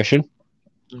own version,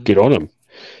 good on them.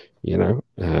 You know,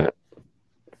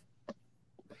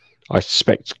 I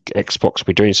suspect Xbox will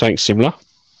be doing something similar.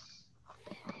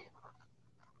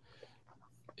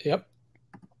 Yep.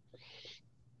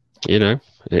 You know,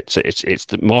 it's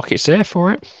the market's there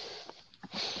for it.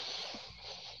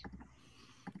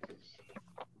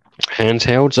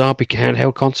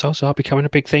 Handheld consoles are becoming a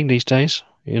big thing these days.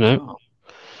 You know,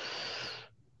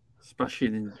 especially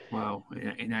in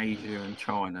Asia and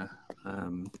China.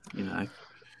 You know,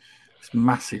 it's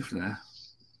massive there.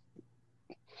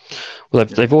 Well,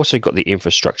 they've also got the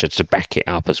infrastructure to back it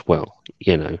up as well.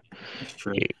 You know, that's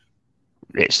true.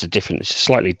 It's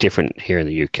slightly different here in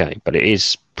the UK, but it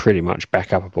is pretty much back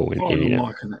upable in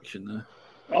my connection there.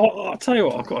 I'll tell you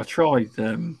what, I've got to try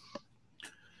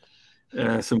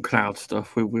some cloud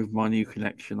stuff with my new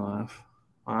connection I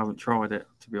haven't tried it,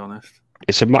 to be honest.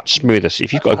 It's a much smoother. So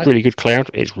if you've got a really good cloud,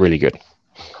 it's really good.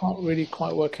 I can't really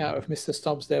quite work out if Mr.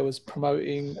 Stubbs there was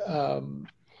promoting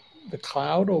the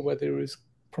cloud or whether he was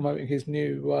promoting his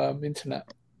new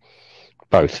internet.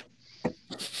 Both.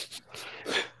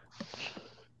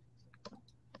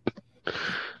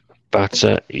 But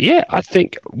yeah, I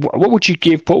think what would you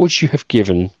give? What would you have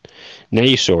given? Now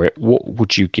you saw it. What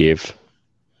would you give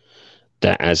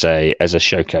that as a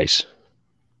showcase?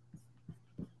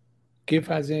 Give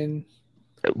as in?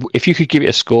 If you could give it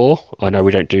a score, I know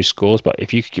we don't do scores, but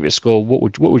if you could give it a score, what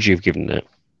would you have given that?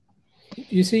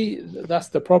 You see, that's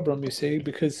the problem. You see,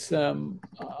 because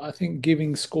I think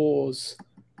giving scores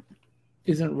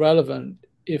isn't relevant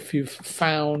if you've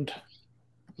found,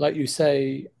 like you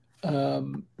say,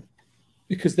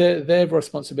 because their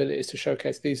responsibility is to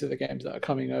showcase these are the games that are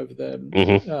coming over the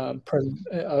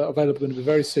available going to be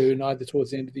very soon, either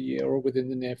towards the end of the year or within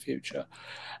the near future.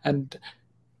 And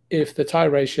if the tie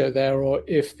ratio there, or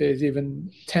if there's even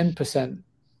 10%,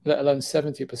 let alone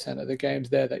 70% of the games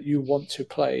there that you want to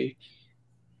play,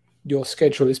 your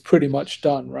schedule is pretty much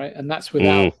done, right? And that's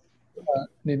without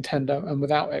Nintendo and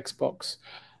without Xbox.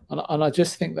 And I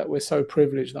just think that we're so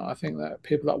privileged that I think that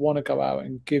people that want to go out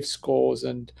and give scores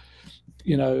and,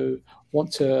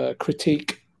 want to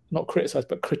not criticize,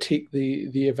 but critique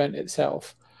the event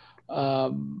itself,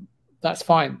 that's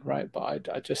fine, right? But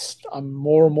I'm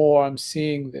more and more I'm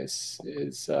seeing this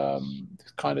is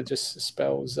kind of just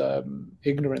spells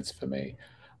ignorance for me,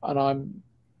 and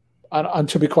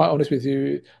to be quite honest with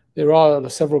you, there are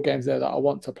several games there that I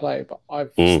want to play, but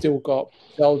I've still got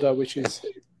Zelda, which is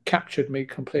captured me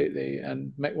completely,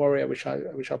 and MechWarrior,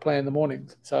 which I play in the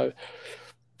mornings. So,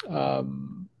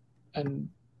 and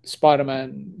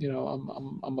Spider-Man,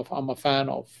 I'm a fan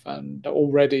of, and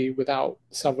already without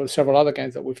several other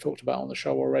games that we've talked about on the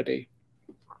show already,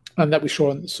 and that we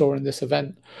saw in this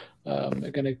event, are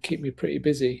going to keep me pretty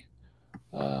busy.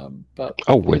 But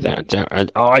without doubt,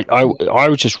 and I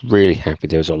was just really happy.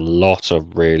 There was a lot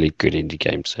of really good indie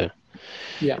games there.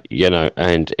 Yeah,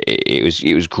 and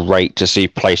it was great to see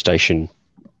PlayStation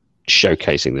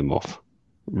showcasing them off.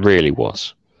 Really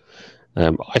was.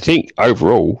 I think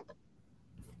overall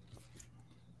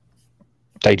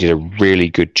they did a really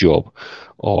good job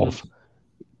of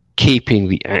keeping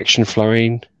the action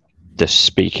flowing, the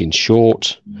speaking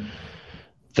short,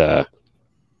 the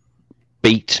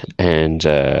beat and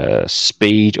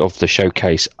speed of the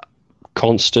showcase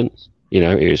constant.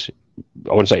 It was,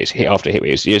 I wouldn't say it's hit after hit.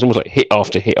 It's almost like hit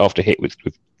after hit after hit with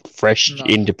fresh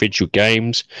individual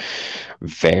games,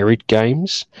 varied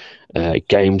games,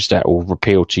 games that will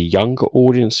appeal to younger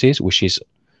audiences, which is,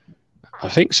 I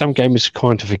think some gamers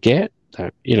kind of forget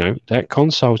that, that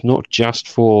console is not just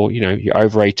for, your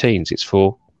over 18s. It's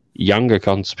for younger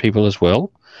people as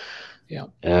well. Yeah.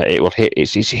 It will hit.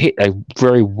 It's hit a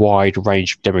very wide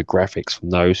range of demographics, from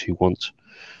those who want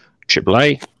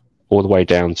AAA all the way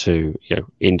down to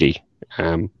indie.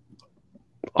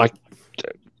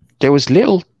 There was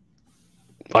little.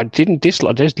 I didn't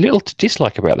dislike. There's little to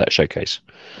dislike about that showcase.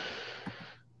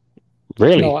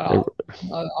 Really, I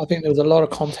think there was a lot of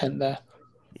content there,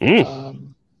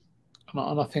 and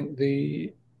I think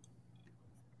the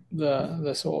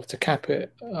sort of, to cap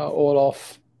it all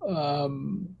off,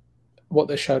 what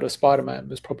they showed of Spider-Man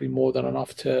was probably more than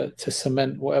enough to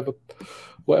cement whatever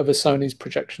Sony's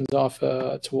projections are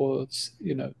for towards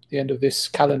the end of this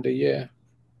calendar year.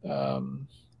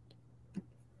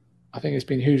 I think it's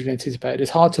been hugely anticipated.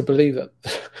 It's hard to believe that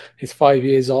it's 5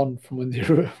 years on from when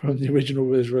the original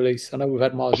was released. I know we've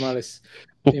had Miles Morales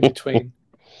in between,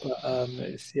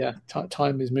 but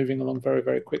time is moving along very,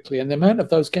 very quickly. And the amount of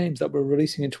those games that we're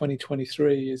releasing in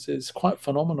 2023 is quite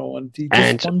phenomenal. And you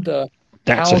just wonder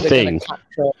how they're going to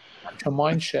capture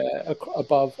mind share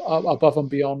above and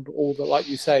beyond all the, like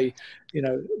you say,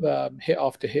 hit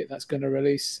after hit that's going to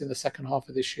release in the second half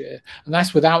of this year. And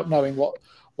that's without knowing what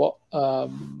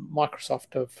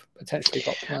Microsoft have potentially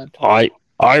got planned.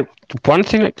 One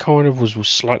thing that kind of was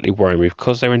slightly worrying me,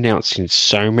 because they're announcing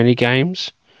so many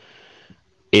games,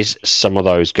 is some of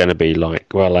those going to be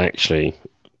like, well, actually,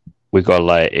 we've got to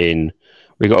lay it in,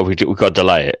 we've got to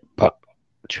delay it. But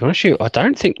to be honest with you, I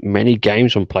don't think many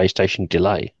games on PlayStation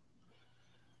delay.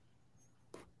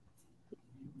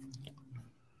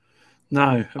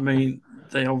 No, I mean,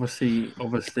 they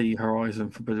obviously Horizon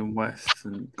Forbidden West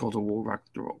and God of War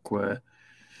Ragnarok were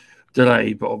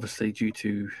delayed, but obviously due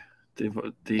to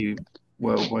the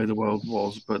world, way the world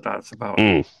was. But that's about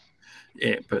it.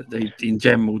 But they, in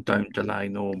general, don't delay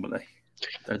normally.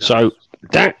 So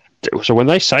when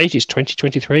they say it's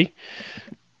 2023,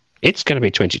 it's going to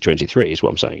be 2023, is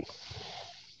what I'm saying.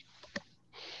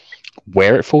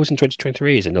 Where it falls in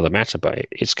 2023 is another matter, but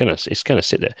it's gonna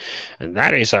sit there, and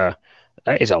that is a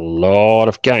lot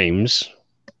of games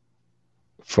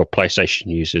for PlayStation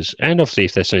users, and obviously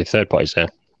if there's any third parties there,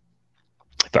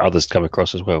 for others to come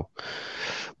across as well.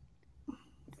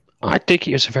 I think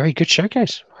it was a very good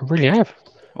showcase. I really have.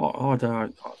 I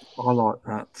like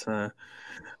that.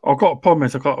 I've got a problem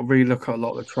is I've got to relook at a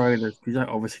lot of the trailers. You don't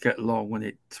obviously get long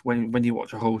when you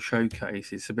watch a whole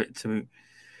showcase. It's a bit to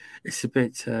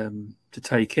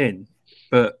take in,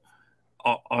 but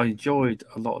I enjoyed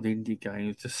a lot of the indie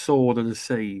games. The Sword of the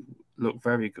Sea looked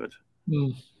very good.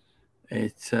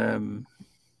 It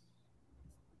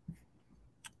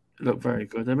looked very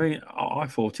good. I mean, I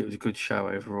thought it was a good show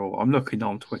overall. I'm looking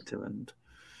on Twitter, and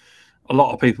a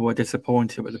lot of people were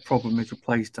disappointed. But the problem is with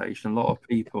PlayStation, a lot of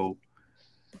people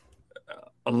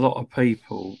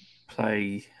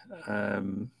play.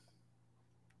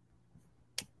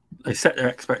 They set their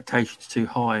expectations too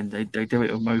high, and they do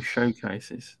it with most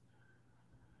showcases.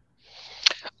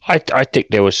 I think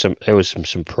there was some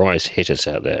surprise hitters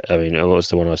out there. I mean, what was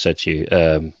the one I said to you?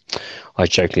 I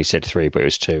jokingly said 3, but it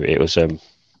was 2. It was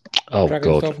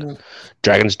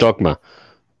Dragon's Dogma.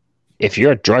 if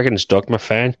you're a Dragon's Dogma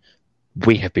fan,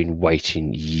 we have been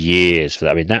waiting years for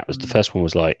that. I mean, that was the first one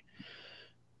was like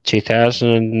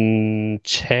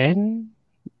 2010,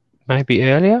 maybe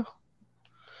earlier.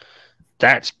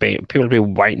 People have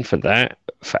been waiting for that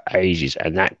for ages,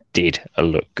 and that did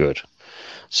look good.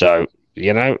 So,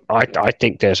 you know, I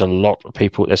think there's a lot of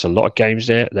games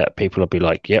there that people will be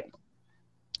like, yep,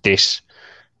 this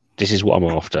is what I'm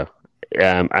after.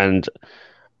 And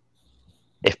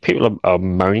if people are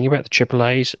moaning about the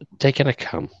AAAs, they're going to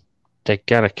come. They're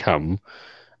going to come.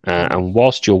 And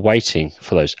whilst you're waiting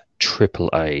for those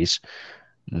AAAs,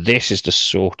 this is the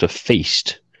sort of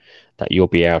feast that you'll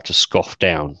be able to scoff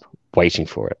down waiting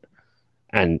for it.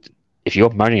 And if you're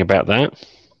moaning about that,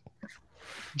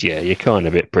 yeah, you're kind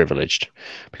of a bit privileged,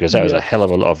 because that was a hell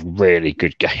of a lot of really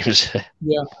good games.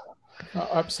 Yeah,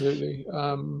 absolutely.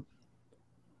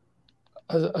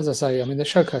 As I say, I mean, they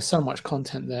showcase so much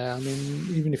content there. I mean,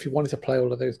 even if you wanted to play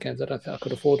all of those games, I don't think I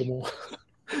could afford them all.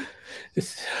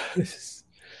 It's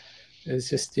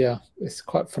just, yeah, it's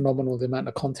quite phenomenal, the amount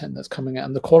of content that's coming out,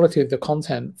 and the quality of the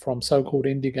content from so-called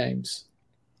indie games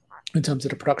in terms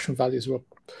of the production values were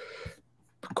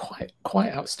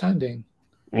quite outstanding.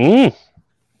 I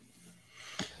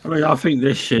mean, I think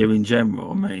this year in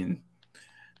general, I mean,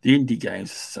 the indie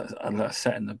games are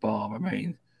setting the bar. I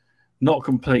mean, not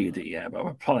completed it yet, but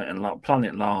with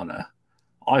Planet Lana,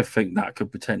 I think that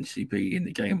could potentially be in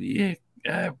the Game of the Year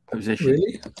position.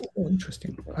 Really? Oh,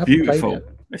 interesting. Beautiful.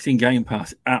 It's in Game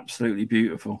Pass. Absolutely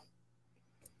beautiful.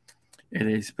 It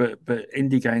is. But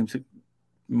indie games,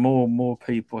 more and more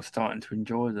people are starting to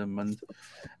enjoy them, and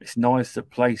it's nice that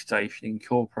PlayStation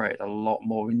incorporated a lot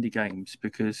more indie games,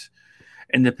 because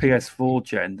in the PS4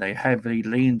 gen they heavily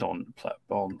leaned on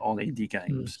indie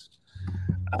games,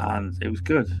 and it was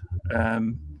good.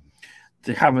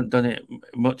 They haven't done it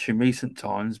much in recent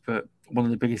times, but one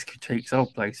of the biggest critiques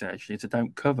of PlayStation is they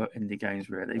don't cover indie games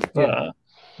really. But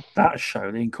that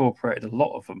show, they incorporated a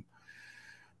lot of them.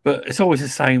 But it's always the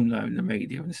same though in the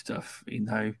media and stuff. You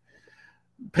know,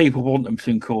 people want them to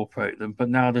incorporate them, but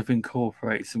now they've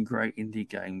incorporated some great indie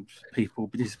games. People will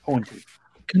be disappointed.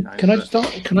 Can I just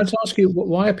ask you,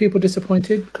 why are people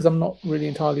disappointed? Because I'm not really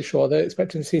entirely sure. They're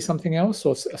expecting to see something else,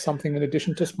 or something in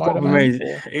addition to Spider-Man? I mean,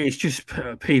 it's just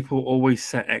people always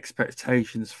set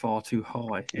expectations far too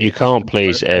high. You can't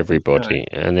please everybody,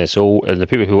 and the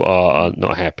people who are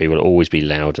not happy will always be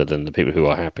louder than the people who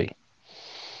are happy.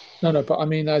 No, but I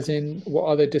mean, as in, what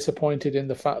are they disappointed in?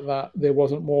 The fact that there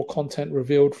wasn't more content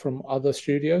revealed from other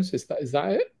studios? Is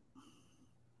that it?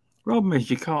 Problem is,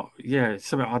 you can't. Yeah, it's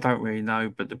something I don't really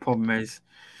know, but the problem is,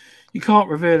 you can't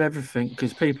reveal everything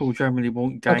because people generally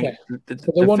want games. Okay.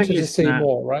 So they wanted to see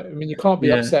more, right? I mean, you can't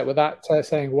be upset with that,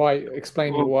 saying why,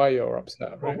 explaining why you're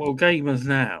upset, right? Well, gamers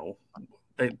now.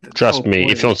 Trust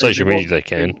me, if you're on social media, they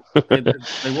can.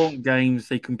 They want games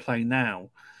they can play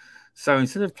now. So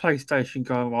instead of PlayStation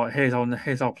going, right,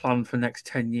 here's our plan for the next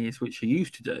 10 years, which you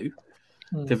used to do,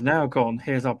 they've now gone,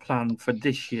 here's our plan for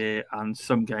this year and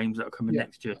some games that are coming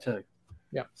next year too.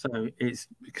 Yeah. So it's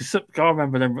because I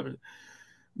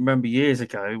remember years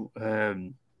ago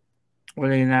when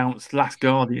they announced Last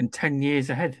Guardian 10 years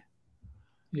ahead.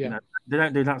 Yeah. You know, they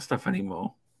don't do that stuff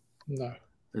anymore. No.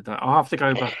 I'll have to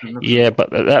go back and look. Yeah, but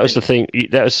that was the thing.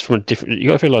 That was from a different. You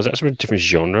got to realize that's from a different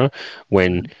genre.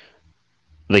 When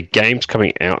the games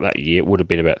coming out that year would have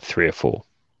been about 3 or 4,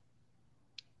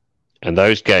 and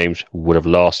those games would have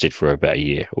lasted for about a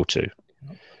year or two.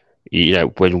 You know,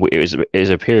 when it was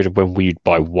a period of when we'd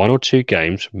buy 1 or 2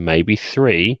 games, maybe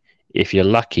 3, if you're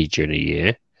lucky, during a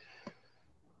year.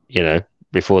 You know,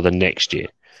 before the next year.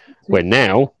 Where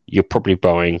now you're probably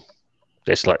buying,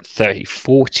 there's like 30,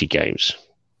 40 games,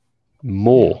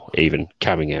 more even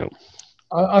coming out.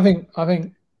 I think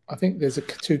there's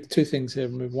two things here.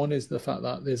 One is the fact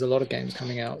that there's a lot of games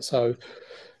coming out. So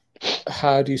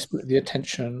how do you split the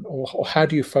attention, or how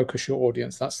do you focus your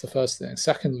audience? That's the first thing.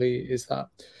 Secondly, is that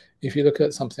if you look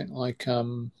at something like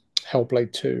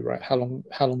Hellblade 2, right? How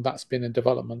long that's been in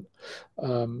development,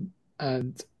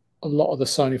 and a lot of the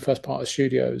Sony first-party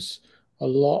studios, a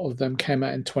lot of them came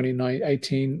out in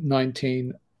 2018,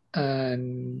 19,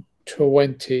 and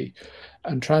 20,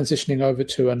 and transitioning over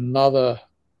to a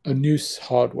new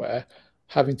hardware,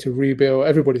 having to rebuild.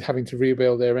 Everybody's having to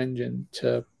rebuild their engine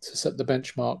to set the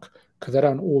benchmark, because they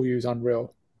don't all use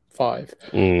Unreal 5.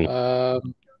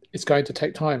 It's going to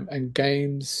take time, and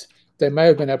games, they may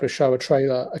have been able to show a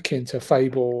trailer akin to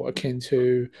Fable, akin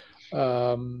to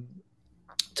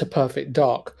Perfect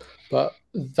Dark, but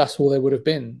that's all they would have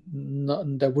been.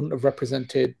 They wouldn't have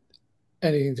represented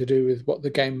anything to do with what the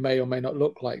game may or may not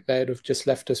look like. They'd have just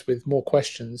left us with more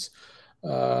questions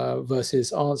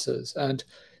versus answers. And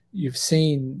you've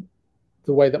seen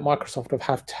the way that Microsoft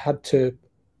have had to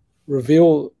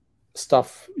reveal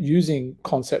stuff using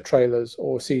concept trailers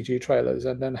or CG trailers,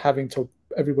 and then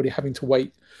everybody having to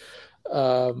wait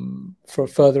for a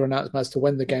further announcement as to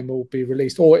when the game will be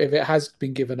released, or if it has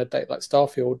been given a date like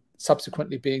Starfield,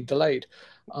 subsequently being delayed.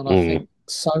 And I think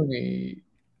Sony,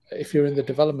 if you're in the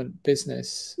development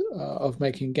business of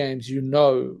making games, you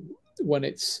know when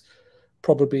it's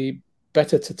probably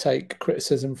better to take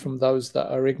criticism from those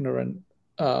that are ignorant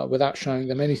without showing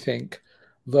them anything,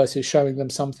 versus showing them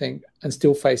something and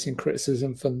still facing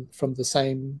criticism from the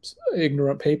same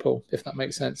ignorant people, if that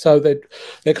makes sense. So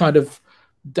they're kind of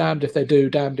damned if they do,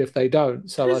 damned if they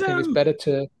don't. So I think it's better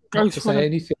to not to say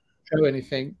anything, show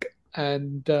anything,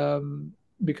 and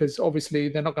because obviously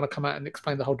they're not going to come out and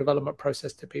explain the whole development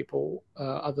process to people,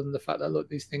 other than the fact that, look,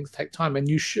 these things take time, and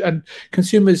and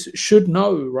consumers should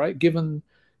know, right? Given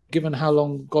how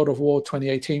long God of War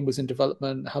 2018 was in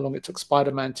development, how long it took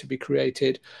Spider-Man to be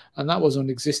created, and that was on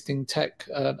existing tech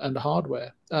and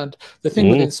hardware. And the thing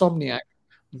with Insomniac,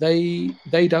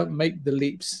 they don't make the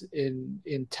leaps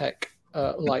in tech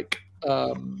like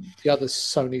the other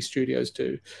Sony studios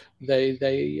do.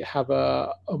 They have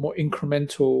a more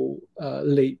incremental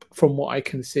leap from what I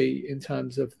can see in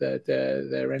terms of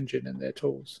their engine and their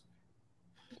tools.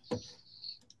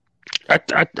 I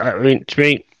mean, to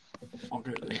me,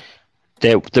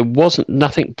 there wasn't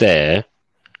nothing there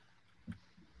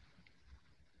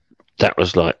that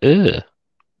was like, ugh.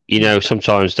 You know,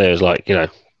 sometimes there's like, you know,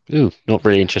 ooh, not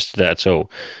really interested in that at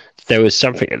all. There was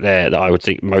something there that I would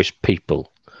think most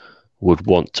people would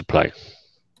want to play.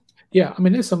 Yeah, I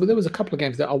mean, there was a couple of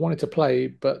games that I wanted to play,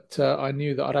 but I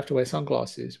knew that I'd have to wear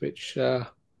sunglasses, which because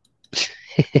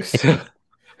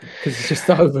it's just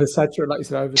oversaturated, like you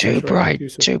said,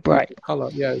 oversaturated. Too bright color.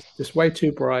 Yeah, it's just way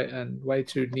too bright and way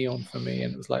too neon for me.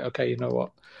 And it was like, okay, you know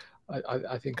what?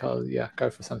 I think I'll go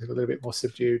for something a little bit more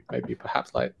subdued. Maybe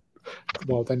perhaps like,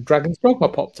 well, then Dragon's Dogma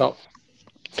popped up.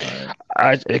 So.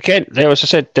 Again, there was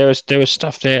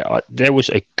stuff there. There was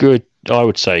a good, I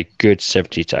would say, good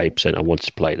 70 to 80% I wanted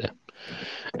to play there.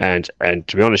 And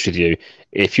to be honest with you,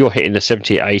 if you're hitting the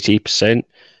 70 to 80%,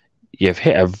 you've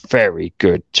hit a very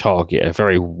good target, a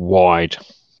very wide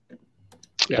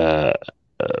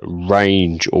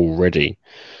range already.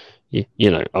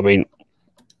 You know, I mean,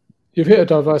 you've hit a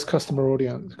diverse customer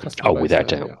audience. Without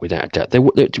doubt.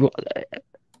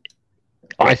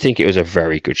 I think it was a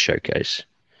very good showcase.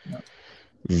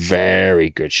 Very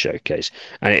good showcase,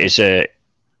 and it is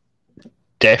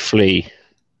definitely.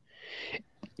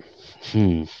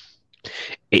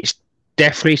 It's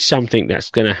definitely something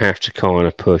that's going to have to kind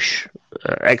of push.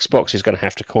 Xbox is going to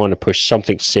have to kind of push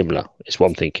something similar. Is what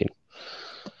I'm thinking.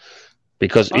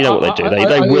 Because you know what they do.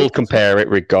 They will compare it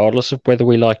regardless of whether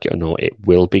we like it or not. It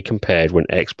will be compared when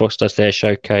Xbox does their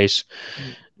showcase.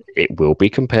 It will be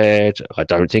compared. I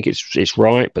don't think it's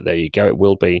right, but there you go. It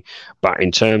will be. But in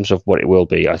terms of what it will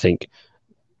be, I think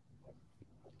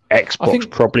Xbox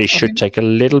probably should take a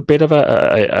little bit of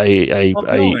a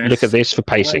look at this for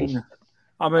pacing.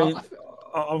 I mean,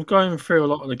 I'm going through a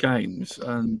lot of the games,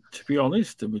 and to be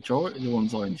honest, the majority of the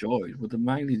ones I enjoyed were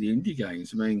mainly the indie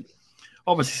games. I mean,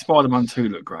 obviously Spider-Man 2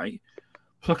 looked great.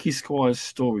 Plucky Squire's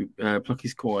story, Plucky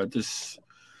Squire, The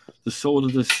Sword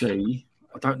of the Sea.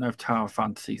 I don't know if Tower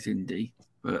Fantasy's indie,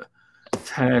 but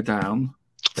Teardown.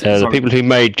 The people who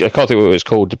made, I can't think what it was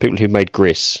called, the people who made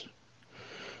Gris.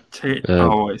 So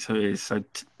it is. So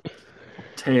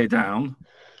Teardown,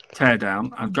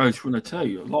 and Ghost Runner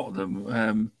 2. A lot of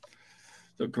them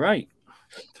look great.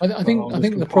 I think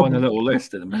the problem. A little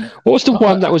list in a minute. What was the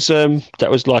one that was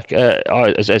like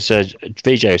as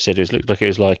VJ said, it looked like it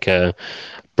was like Breath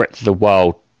of the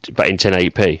Wild, but in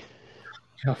 1080p.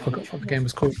 I forgot what the game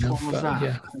was called now. What was that?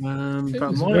 Yeah, it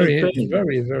was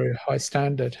very, very high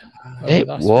standard. It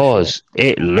was.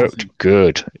 It looked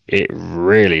good. It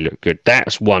really looked good.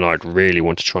 That's one I'd really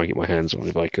want to try and get my hands on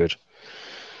if I could.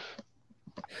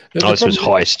 This was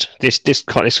heist.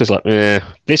 This was like,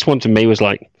 this one to me was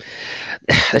like,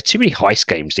 there's too many heist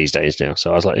games these days now. So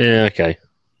I was like, yeah, okay.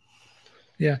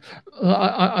 Yeah,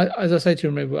 I as I say to you,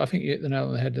 remember, I think you hit the nail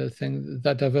on the head. The thing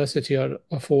that diversity are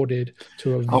afforded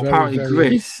to a apparently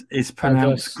Greece is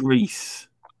pronounced Greece.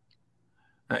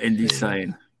 Indy's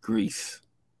saying Greece,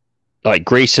 like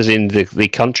Greece as in the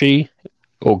country,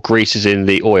 or Greece as in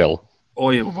the oil.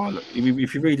 Oil.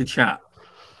 If you read the chat,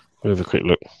 we'll have a quick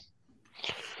look.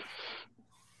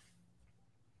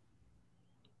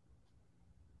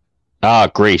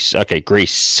 Greece. Okay,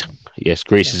 Greece. Yes,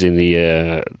 Greece is in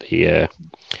the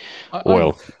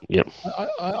Well, yep.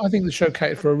 I think the show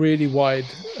catered for a really wide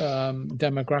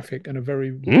demographic and a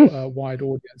very wide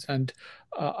audience. And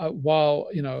while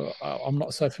I'm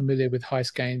not so familiar with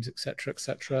heist games, etc.,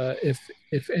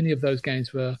 if any of those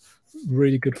games were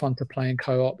really good fun to play in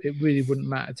co-op, it really wouldn't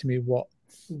matter to me what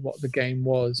the game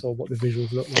was or what the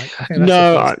visuals looked like. I think that's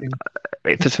the first thing.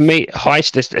 For me,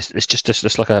 heist it's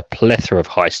just like a plethora of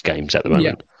heist games at the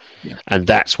moment. Yeah. And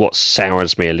that's what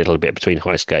sours me a little bit between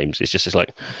heist games. It's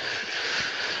like,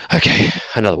 okay,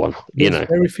 another one. There's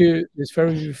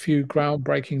very few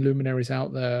groundbreaking luminaries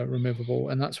out there removable,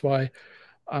 and that's why.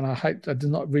 And I did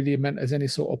not really meant as any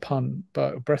sort of pun,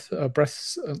 but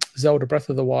Zelda Breath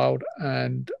of the Wild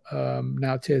and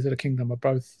now Tears of the Kingdom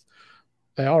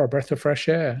they are a breath of fresh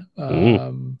air.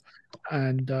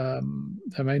 And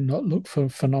they may not look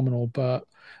phenomenal,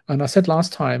 and I said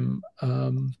last time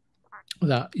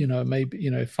that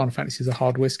maybe Final Fantasy is a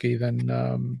hard whiskey, then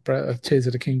Tears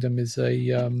of the Kingdom is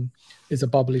a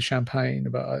bubbly champagne.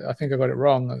 But I think I got it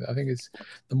wrong. I think it's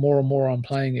the more and more I'm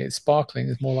playing it, sparkling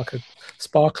is more like a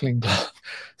sparkling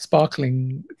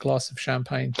glass of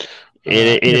champagne.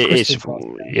 It is,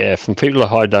 yeah. From people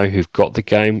I know who've got the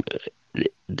game,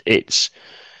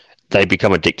 they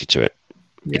become addicted to it.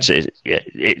 Yeah.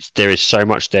 There is so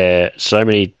much there, so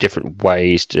many different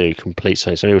ways to complete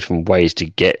something, so many different ways to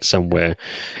get somewhere.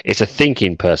 It's a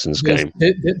thinking person's game.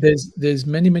 There's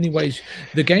many ways.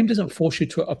 The game doesn't force you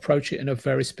to approach it in a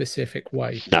very specific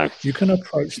way. No, you can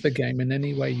approach the game in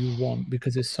any way you want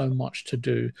because there's so much to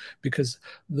do. Because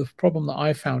the problem that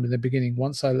I found in the beginning,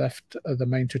 once I left the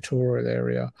main tutorial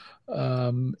area,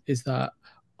 is that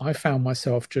I found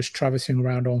myself just traversing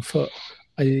around on foot.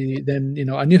 I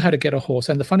knew how to get a horse,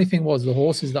 and the funny thing was the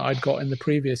horses that I'd got in the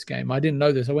previous game, I didn't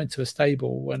know this. I went to a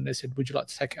stable when they said, "Would you like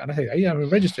to take it?" And I said, "Yeah, I'm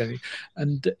registered."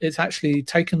 And it's actually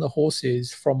taken the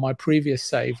horses from my previous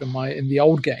save in the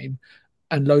old game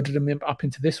and loaded them up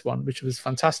into this one, which was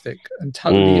fantastic and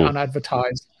totally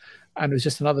unadvertised. And it was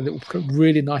just another little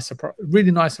really nice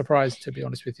surprise, to be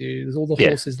honest with you. There's all the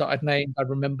horses that I'd named, I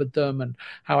remembered them and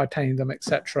how I tamed them,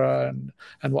 etc.,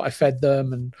 and what I fed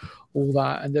them and all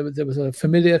that. And there was a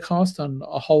familiar cast and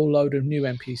a whole load of new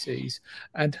NPCs.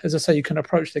 And as I say, you can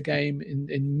approach the game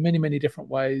in many different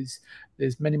ways.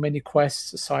 There's many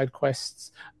quests, side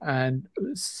quests, and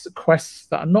quests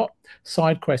that are not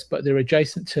side quests, but they're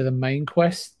adjacent to the main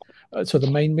quest, so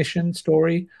the main mission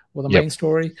story or the main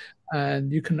story.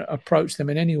 And you can approach them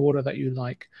in any order that you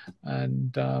like,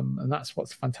 and that's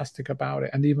what's fantastic about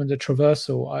it. And even the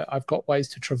traversal, I've got ways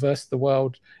to traverse the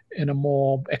world in a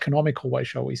more economical way,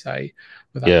 shall we say,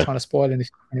 without trying to spoil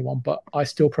anything for anyone. But I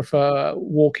still prefer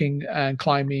walking and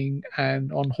climbing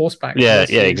and on horseback. Yeah,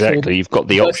 exactly. You've got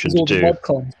the option to do mod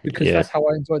cons, because that's how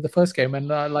I enjoyed the first game.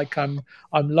 And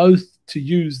I'm loath to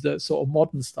use the sort of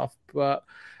modern stuff,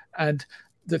 and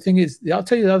the thing is, I'll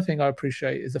tell you the other thing I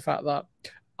appreciate is the fact that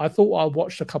I thought I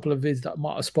watched a couple of vids that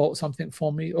might have spoiled something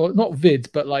for me, or not vids,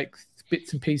 but like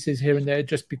bits and pieces here and there,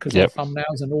 just because of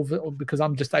thumbnails and all, because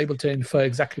I'm just able to infer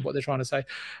exactly what they're trying to say.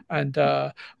 And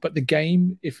but the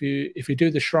game, if you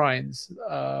do the shrines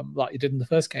like you did in the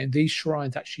first game, these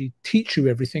shrines actually teach you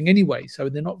everything anyway, so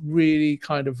they're not really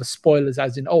kind of spoilers,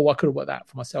 as in, oh, I could have worked that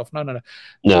for myself. No.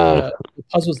 The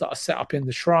puzzles that are set up in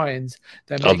the shrines,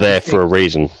 they're there for a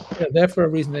reason. They're there for a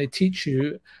reason. They teach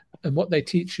you. And what they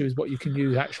teach you is what you can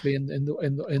use actually in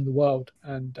the world,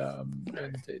 and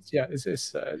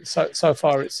so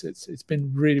far it's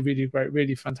been really great,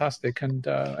 really fantastic, and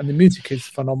the music is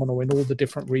phenomenal in all the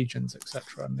different regions,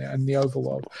 etc., and the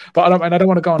overworld. But I don't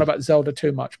want to go on about Zelda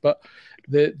too much, but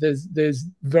there's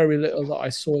very little that I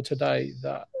saw today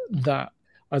that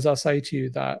as I say to you,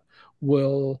 that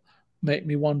will make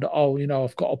me wonder,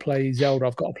 I've got to play Zelda,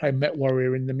 I've got to play Met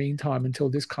Warrior in the meantime until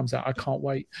this comes out. I can't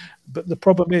wait. But the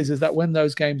problem is that when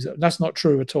those games, that's not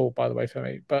true at all, by the way, for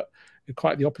me, but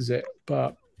quite the opposite.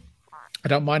 But I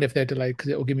don't mind if they're delayed, because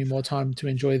it will give me more time to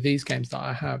enjoy these games that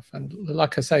I have. And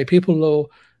like I say, people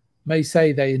may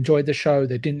say they enjoyed the show,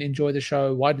 they didn't enjoy the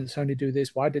show, why didn't Sony do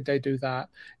this, why did they do that?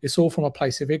 It's all from a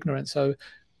place of ignorance.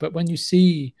 But when you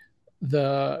see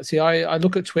I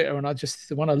look at Twitter, and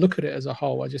when I look at it as a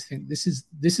whole, I just think this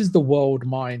is the world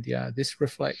mind. Yeah, this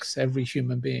reflects every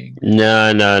human being.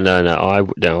 No.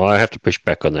 I have to push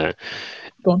back on that.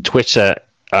 Twitter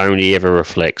only ever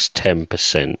reflects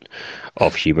 10%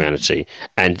 of humanity,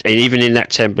 and even in that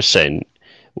 10%,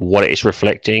 what it is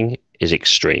reflecting is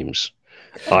extremes.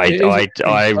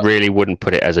 I really wouldn't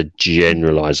put it as a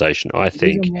generalization. I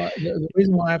think the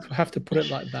reason why I have to put it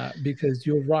like that, because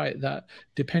you're right that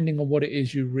depending on what it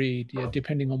is you read,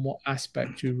 depending on what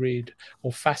aspect you read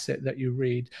or facet that you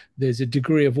read, there's a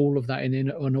degree of all of that in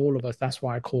all of us. That's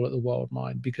why I call it the world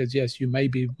mind, because yes, you may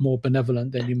be more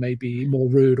benevolent, than you may be more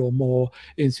rude or more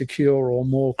insecure or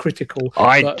more critical,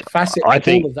 but facet of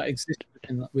all of that exists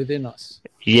within us.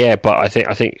 Yeah, but I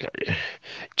think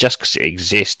just because it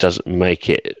exists doesn't make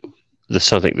it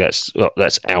something that's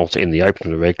out in the open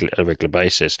on a regular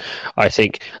basis. I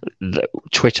think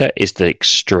Twitter is the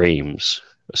extremes.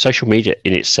 Social media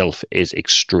in itself is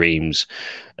extremes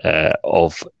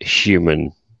of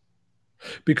human.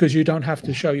 Because you don't have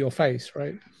to show your face,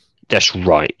 right? That's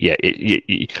right. Yeah,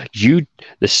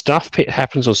 the stuff that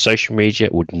happens on social media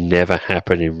would never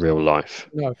happen in real life.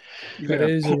 No, but it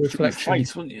is a reflection.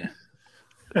 Face, wouldn't you?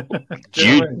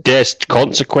 There's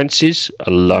consequences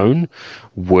alone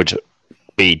would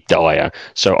be dire.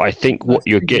 So I think what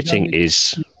you're getting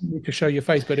is you need to show your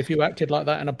face. But if you acted like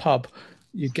that in a pub,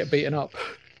 you'd get beaten up.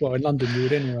 Well, in London, you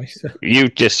would anyway. So.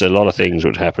 A lot of things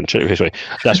would happen to this way.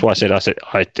 That's why I said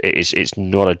it's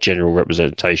not a general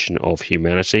representation of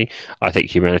humanity. I think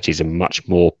humanity is a much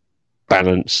more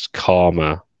balanced,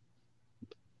 calmer.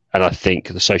 And I think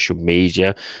the social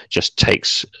media just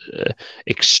takes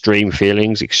extreme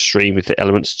feelings, extreme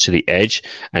elements to the edge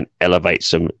and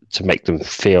elevates them to make them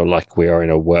feel like we are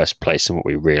in a worse place than what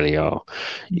we really are.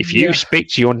 If you speak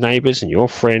to your neighbours and your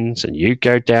friends and you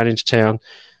go down into town,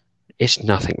 it's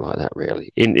nothing like that,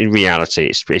 really. In reality,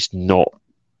 it's not.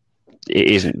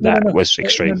 It isn't was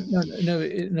extreme.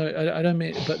 No, I don't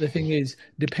mean. But the thing is,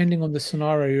 depending on the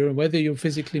scenario, whether you're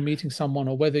physically meeting someone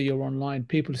or whether you're online,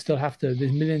 people still have to.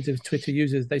 There's millions of Twitter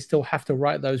users. They still have to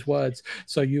write those words.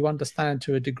 So you understand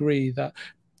to a degree that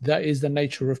is the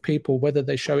nature of people, whether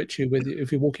they show it to you,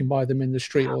 if you're walking by them in the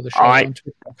street or the show on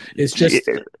Twitter. It's just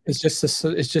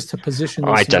a position.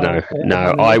 I don't know.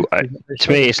 No,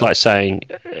 to me, it's like saying,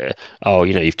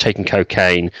 you've taken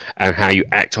cocaine, and how you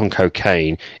act on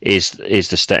cocaine is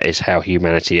how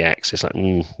humanity acts. It's like,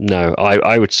 no,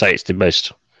 I would say it's the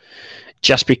most.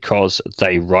 Just because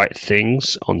they write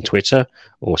things on Twitter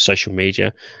or social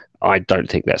media, I don't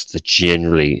think that's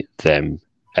generally them.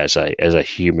 As a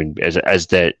human, as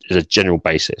a general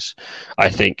basis, I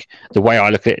think the way I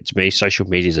look at it, to me, social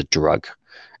media is a drug,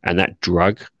 and that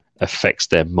drug affects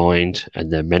their mind and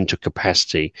their mental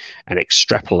capacity and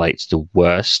extrapolates the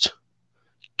worst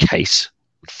case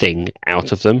thing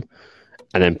out of them,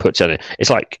 and then puts it in. It's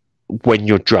like when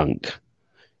you're drunk.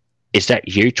 Is that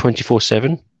you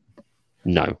 24/7?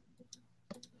 No.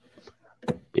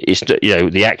 It's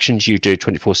the actions you do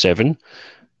 24/7.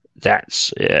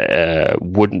 That's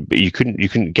wouldn't be, you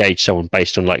couldn't gauge someone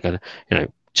based on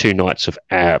 2 nights of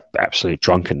absolute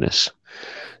drunkenness.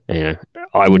 I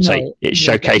would say it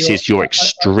showcases your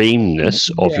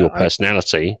extremeness of your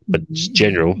personality, but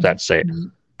general, that's it.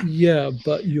 Yeah,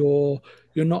 but you're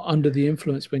not under the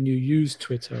influence when you use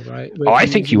Twitter, right? I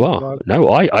think you are. No,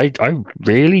 I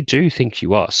really do think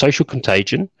you are. Social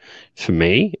contagion, for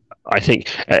me, I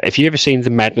think if you've ever seen The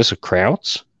Madness of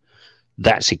Crowds,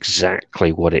 that's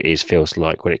exactly what it feels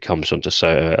like when it comes onto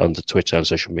Twitter and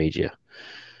social media.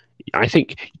 I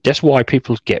think that's why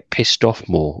people get pissed off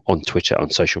more on Twitter,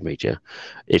 on social media.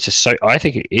 I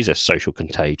think it is a social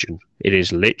contagion. It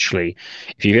is literally,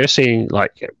 if you've ever seen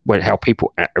how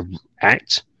people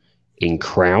act in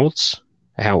crowds,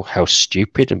 how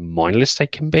stupid and mindless they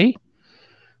can be.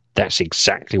 That's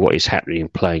exactly what is happening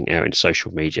and playing out in social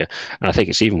media, and I think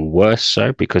it's even worse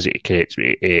so because it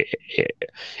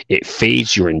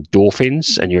feeds your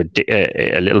endorphins and your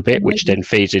a little bit, which then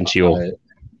feeds into your.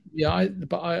 I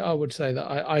would say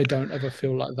that I don't ever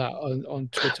feel like that on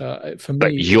Twitter. For me,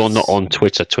 but you're not on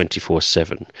Twitter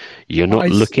 24/7. You're not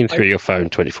looking through your phone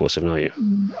 24/7, are you?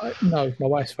 No, my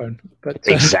wife's phone. But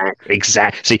exactly.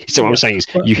 So what I'm saying is,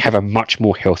 you have a much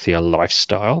more healthier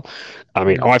lifestyle. I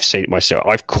mean, I've seen it myself.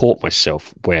 I've caught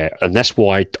myself and that's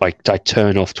why I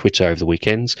turn off Twitter over the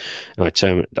weekends, and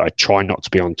I try not to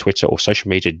be on Twitter or social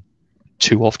media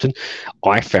too often.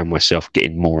 I found myself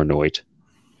getting more annoyed,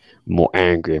 more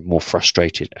angry, more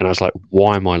frustrated, and I was like,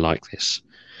 why am I like this?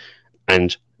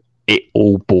 And it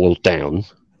all boiled down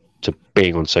to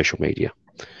being on social media,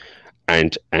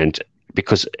 and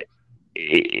because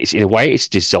it's, in a way, it's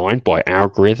designed by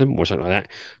algorithm or something like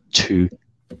that to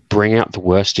bring out the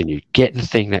worst in you, get the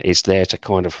thing that is there to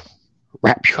kind of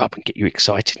wrap you up and get you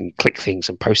excited and click things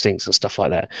and post things and stuff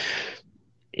like that.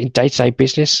 In day-to-day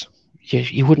business,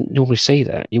 you wouldn't normally see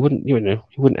that. You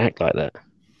wouldn't act like that.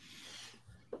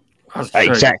 That's true.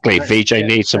 Exactly. VJ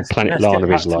needs some let's Planet get Lana in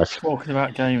back his to life. Talking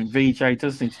about gaming, VJ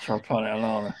does need to try Planet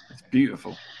Lana. It's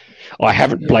beautiful. I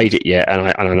haven't played it yet, and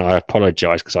I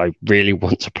apologise because I really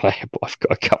want to play it, but I've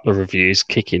got a couple of reviews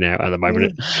kicking out at the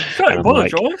moment. Don't And I'm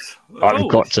like, apologise. I've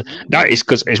got to. No, it's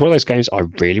because it's one of those games I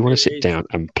really want to sit down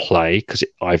and play because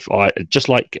I just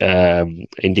like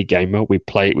Indie Gamer. We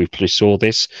saw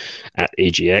this at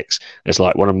EGX. It's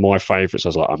like one of my favourites. I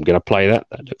was like, I'm going to play that.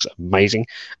 That looks amazing.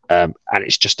 And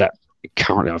it's just that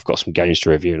currently I've got some games to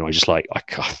review, and I just like I've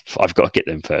got to get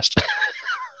them first.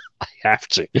 I have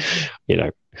to,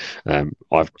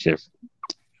 I've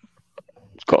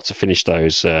got to finish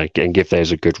those and give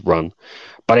those a good run.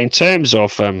 But in terms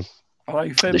of the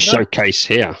showcase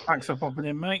here, thanks for popping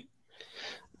in, mate.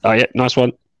 Oh yeah, nice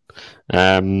one.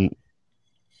 In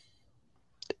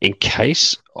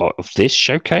case of this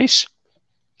showcase,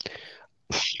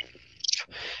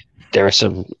 there are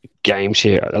some games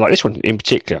here, like this one in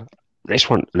particular. This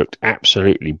one looked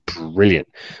absolutely brilliant.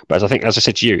 But as I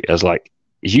said to you,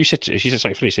 she said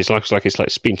something funny. So it's like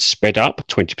it's been sped up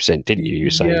 20%, didn't you? You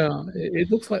were saying, yeah, it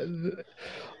looks like.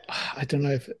 I don't know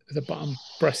if the button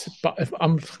press, but if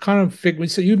I'm kind of figuring.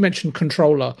 So you mentioned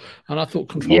controller, and I thought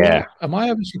controller. Yeah. Am I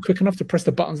actually quick enough to press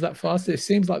the buttons that fast? It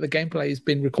seems like the gameplay has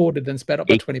been recorded and sped up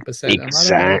by 20%.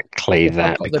 Exactly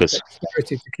that, because the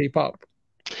dexterity to keep up.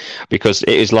 Because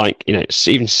it is like even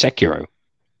Sekiro.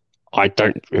 I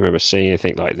don't remember seeing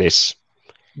anything like this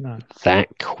that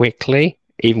quickly.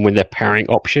 Even when they're pairing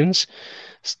options,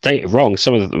 stay wrong.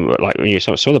 Some of them, like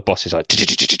some of the bosses, like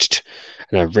and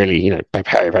they're really,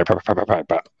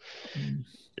 but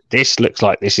this looks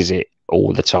like this is it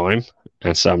all the time.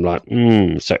 And so I'm like,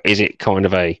 so is it kind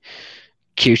of a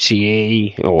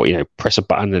QTE, or press a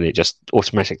button and it just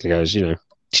automatically goes,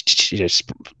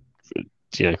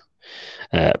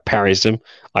 parries them?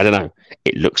 I don't know.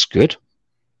 It looks good,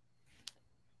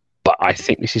 but I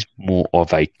think this is more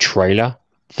of a trailer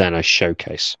than a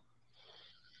showcase,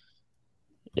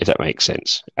 if that makes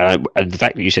sense. And the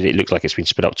fact that you said it looks like it's been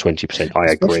sped up 20%,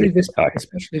 I agree.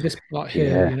 Especially this part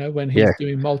here, when he's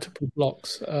doing multiple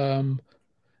blocks.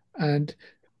 And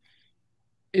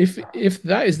if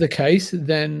that is the case,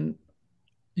 then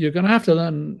you're going to have to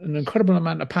learn an incredible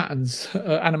amount of patterns,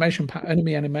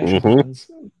 enemy animation patterns,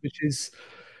 which is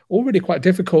already quite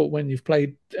difficult when you've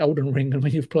played Elden Ring and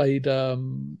when you've played.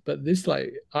 But this,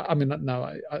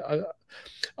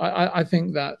 I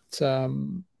think that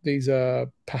these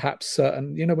are perhaps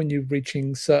certain. When you're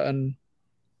reaching certain,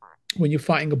 when you're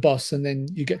fighting a boss, and then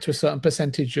you get to a certain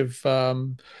percentage of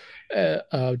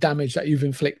damage that you've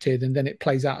inflicted, and then it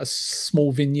plays out a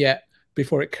small vignette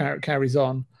before it carries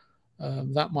on.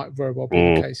 That might very well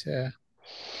be the case. Yeah.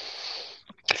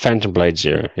 Phantom Blade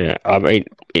Zero. Yeah, I mean,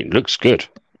 it looks good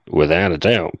without a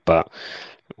doubt. But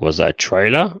was that a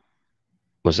trailer?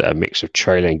 Was that a mix of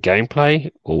trailer and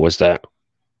gameplay, or was that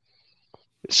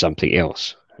something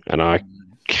else? And I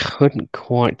couldn't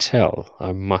quite tell,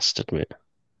 I must admit.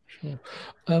 Sure.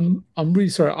 I'm really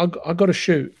sorry. I got to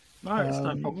shoot. No, it's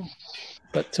no problem.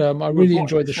 But I really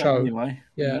enjoyed the show. Anyway.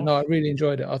 Yeah, no, I really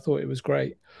enjoyed it. I thought it was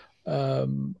great.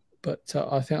 But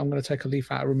I think I'm going to take a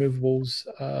leaf out of Removables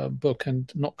book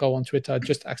and not go on Twitter. I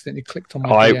just accidentally clicked on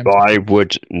my DM. I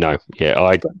would no.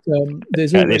 Yeah,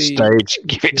 there's at this stage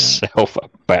give itself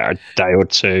about a day or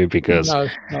two, because no,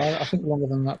 I think longer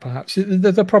than that perhaps.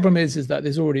 The problem is that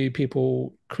there's already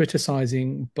people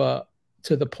criticizing, but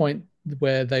to the point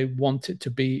where they want it to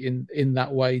be in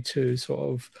that way to sort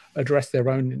of address their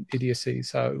own idiocy.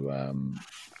 So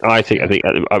I think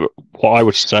what I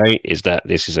would say is that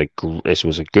this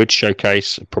was a good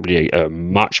showcase, probably a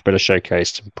much better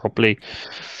showcase than probably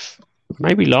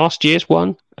maybe last year's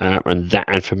one,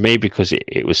 and for me, because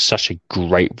it was such a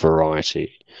great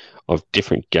variety of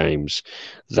different games,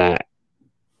 that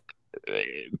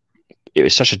it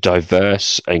was such a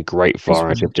diverse and great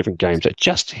variety of different games that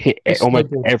just hit almost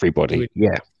everybody.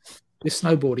 Yeah, this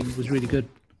snowboarding was really good.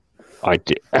 I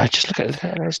just look at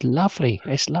that. It's lovely.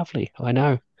 It's lovely. I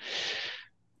know.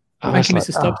 Thank you,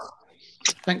 Mr. Stubbs.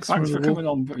 Thanks for coming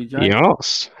on, VJ.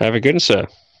 Yes. Have a good one, sir.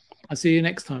 I'll see you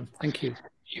next time. Thank you.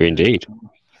 You indeed.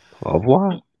 Au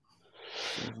revoir.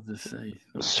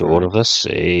 Sword of the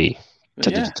Sea.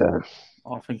 Yeah,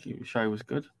 I think the show was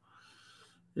good.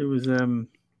 It was,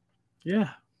 yeah.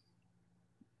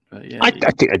 But yeah, I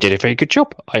think I did a very good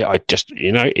job. I just,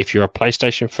 if you're a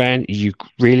PlayStation fan, you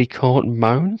really can't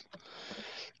moan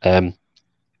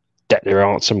that there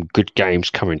aren't some good games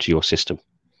coming to your system.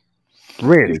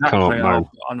 Really can't moan.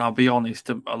 And I'll be honest,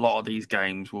 a lot of these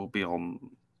games will be on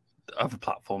other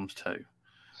platforms too.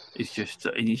 It's just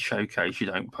in your showcase, you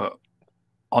don't put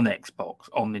on Xbox,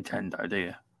 on Nintendo, do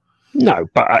you? No,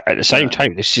 but at the same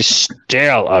time, this is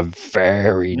still a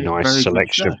very It's nice very good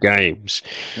selection of stuff. games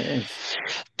It is.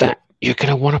 that you're going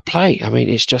to want to play. I mean,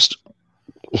 it's just.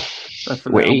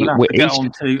 Definitely.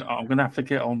 I'm gonna have to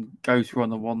get on Ghost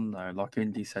Runner 1 though. Like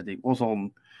Indy said, it was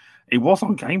on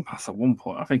Game Pass at one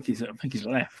point. I think he's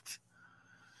left.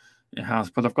 It has,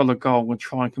 but I've got a goal and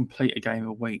try and complete a game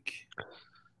a week.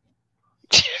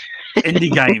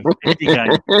 Indie game,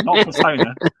 not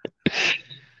Persona.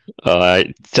 All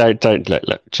right, don't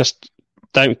look. Just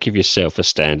don't give yourself a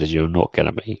standard you're not going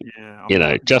to meet.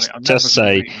 Yeah, just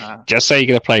say you're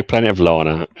going to play Planet of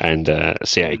Lana and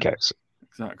see how it goes.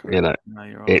 Exactly. You know, no,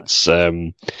 you're right. it's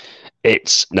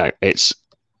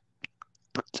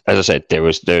as I said, there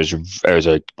was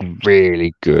a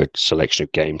really good selection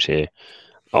of games here.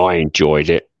 I enjoyed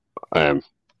it. There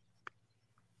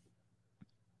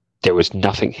was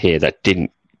nothing here that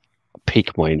didn't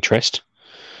pique my interest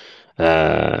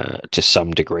to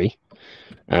some degree.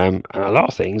 And a lot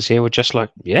of things here were just like,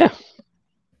 yeah,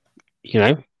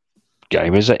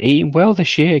 gamers are eating well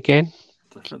this year again.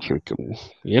 Definitely.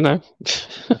 Definitely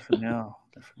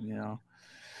are.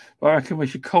 Well, I reckon we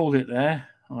should call it there.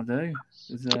 I do.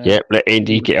 Yep, let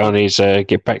Indy get on his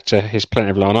get back to his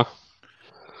Planet of Lana.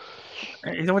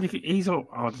 He got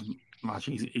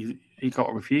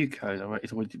a review code.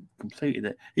 He's already completed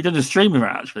it. He did a stream of it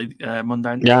actually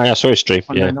Monday. Yeah, I saw his stream.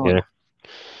 Monday night.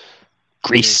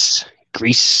 Greece.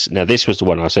 Now this was the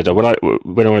one I said when I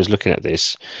was looking at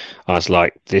this, I was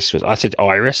like, I said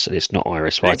Iris, and it's not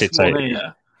Iris, but I did say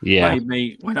here, yeah. Made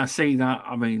me, when I see that,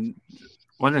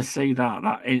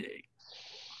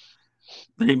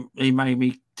 he made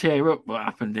me tear up. What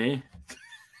happened here?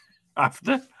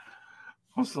 After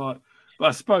I was like, but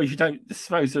I suppose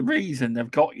the reason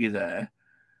they've got you there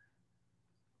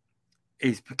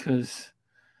is because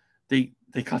they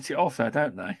cut it off there,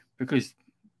 don't they? Because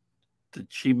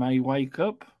she may wake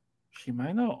up, she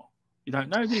may not. You don't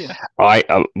know, do you?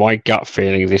 My gut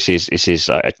feeling this is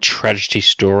a tragedy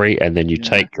story, and then you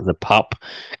take the pup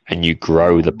and you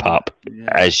grow the pup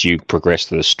as you progress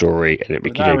through the story, and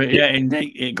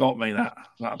indeed, it got me that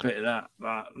bit of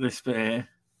that this bit here.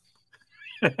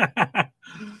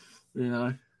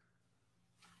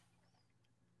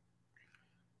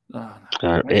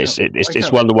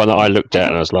 It's one that I looked at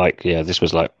and I was like, yeah, this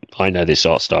was like, I know this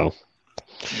art style.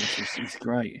 It's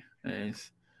great. It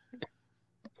is.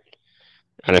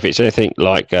 And if it's anything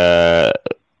like the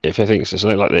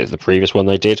previous one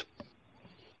they did,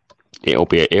 it'll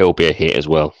be a hit as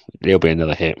well. It'll be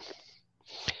another hit.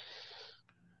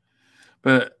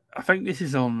 But I think this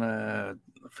is on.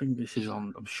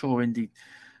 I'm sure Indy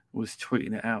was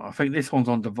tweeting it out. I think this one's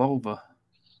on Devolver.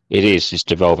 It is. It's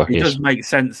Devolver. It does make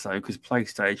sense though, because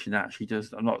PlayStation actually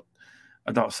does. I'm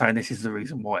not saying this is the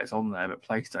reason why it's on there, but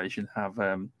PlayStation have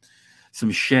some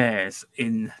shares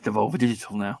in Devolver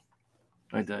Digital now.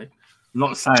 They do. I'm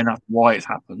not saying that's why it's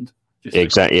happened.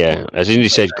 Exactly. Yeah, as Indy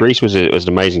said, Greece was an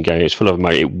amazing game. It's full of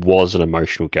emotion. It was an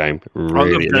emotional game.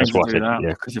 Really, that's what I said. Yeah.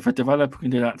 Because if a developer can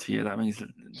do that to you, that means that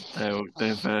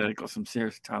they've got some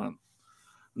serious talent,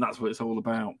 and that's what it's all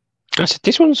about. I said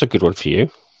this one's a good one for you.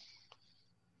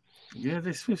 Yeah,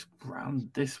 this was brand.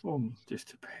 This one just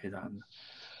to pay that.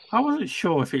 I wasn't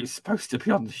sure if it was supposed to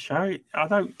be on the show. I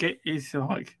don't get. Is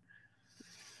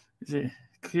it?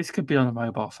 This could be on a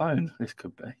mobile phone. This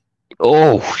could be.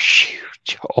 Oh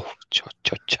shoot! A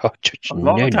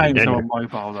lot of games are on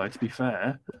mobile, though. To be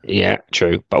fair. Yeah,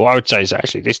 true. But what I would say is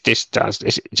actually this just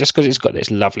because it's got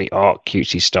this lovely art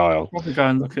cutesy style. Probably go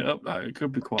and look it up though. It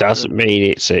could be quite. Doesn't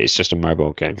mean it's just a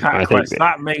mobile game. Cat Quest.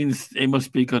 That means it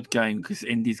must be a good game because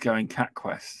Indy's going Cat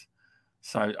Quest.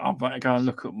 So I better go and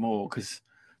look up more because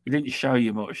we didn't show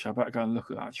you much. I better go and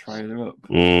look at that trailer up.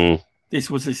 This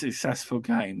was a successful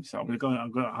game, so I'm going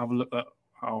to have a look at.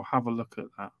 I'll have a look at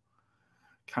that.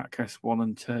 Cat Quest 1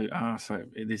 and 2. So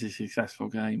it is a successful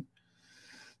game.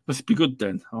 Must be good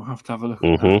then. I'll have to have a look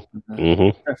at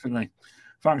that. Definitely.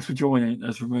 Thanks for joining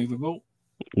us, Removable.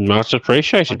 Much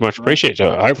appreciated. Much appreciated.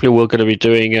 Hopefully, we're going to be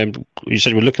doing. You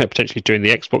said we're looking at potentially doing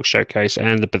the Xbox showcase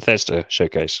and the Bethesda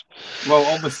showcase. Well,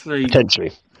 obviously,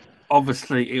 potentially.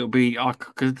 Obviously, it'll be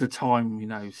because of the time.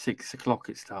 6:00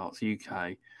 it starts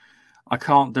UK. I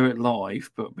can't do it live,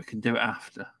 but we can do it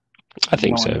after. I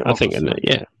think so. I think,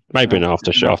 yeah, maybe an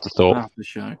afterthought. After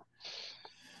show.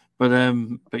 But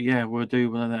yeah, we'll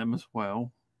do one of them as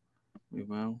well. We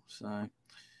will. So,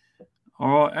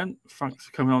 all right, and thanks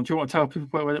for coming on. Do you want to tell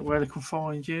people where they can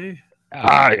find you?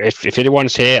 If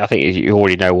anyone's here, I think you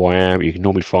already know who I am. You can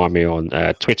normally find me on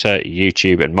Twitter,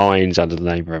 YouTube, and Minds under the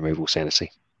name Removal Sanity.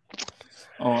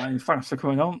 All right, and thanks for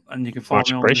coming on. And you can find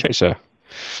me on. Appreciate, sir.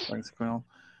 Thanks for coming on.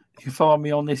 You can find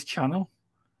me on this channel.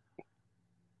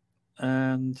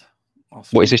 and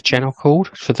what is this channel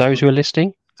called for those who are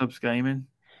listening? Subs Gaming.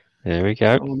 There we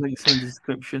go. All links in the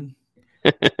description.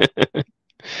 But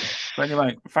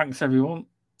anyway, thanks everyone,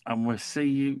 and we'll see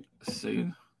you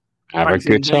soon. Have Thanks, a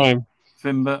good Indy, time.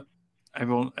 Fimber,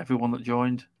 everyone that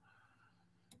joined.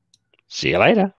 See you later.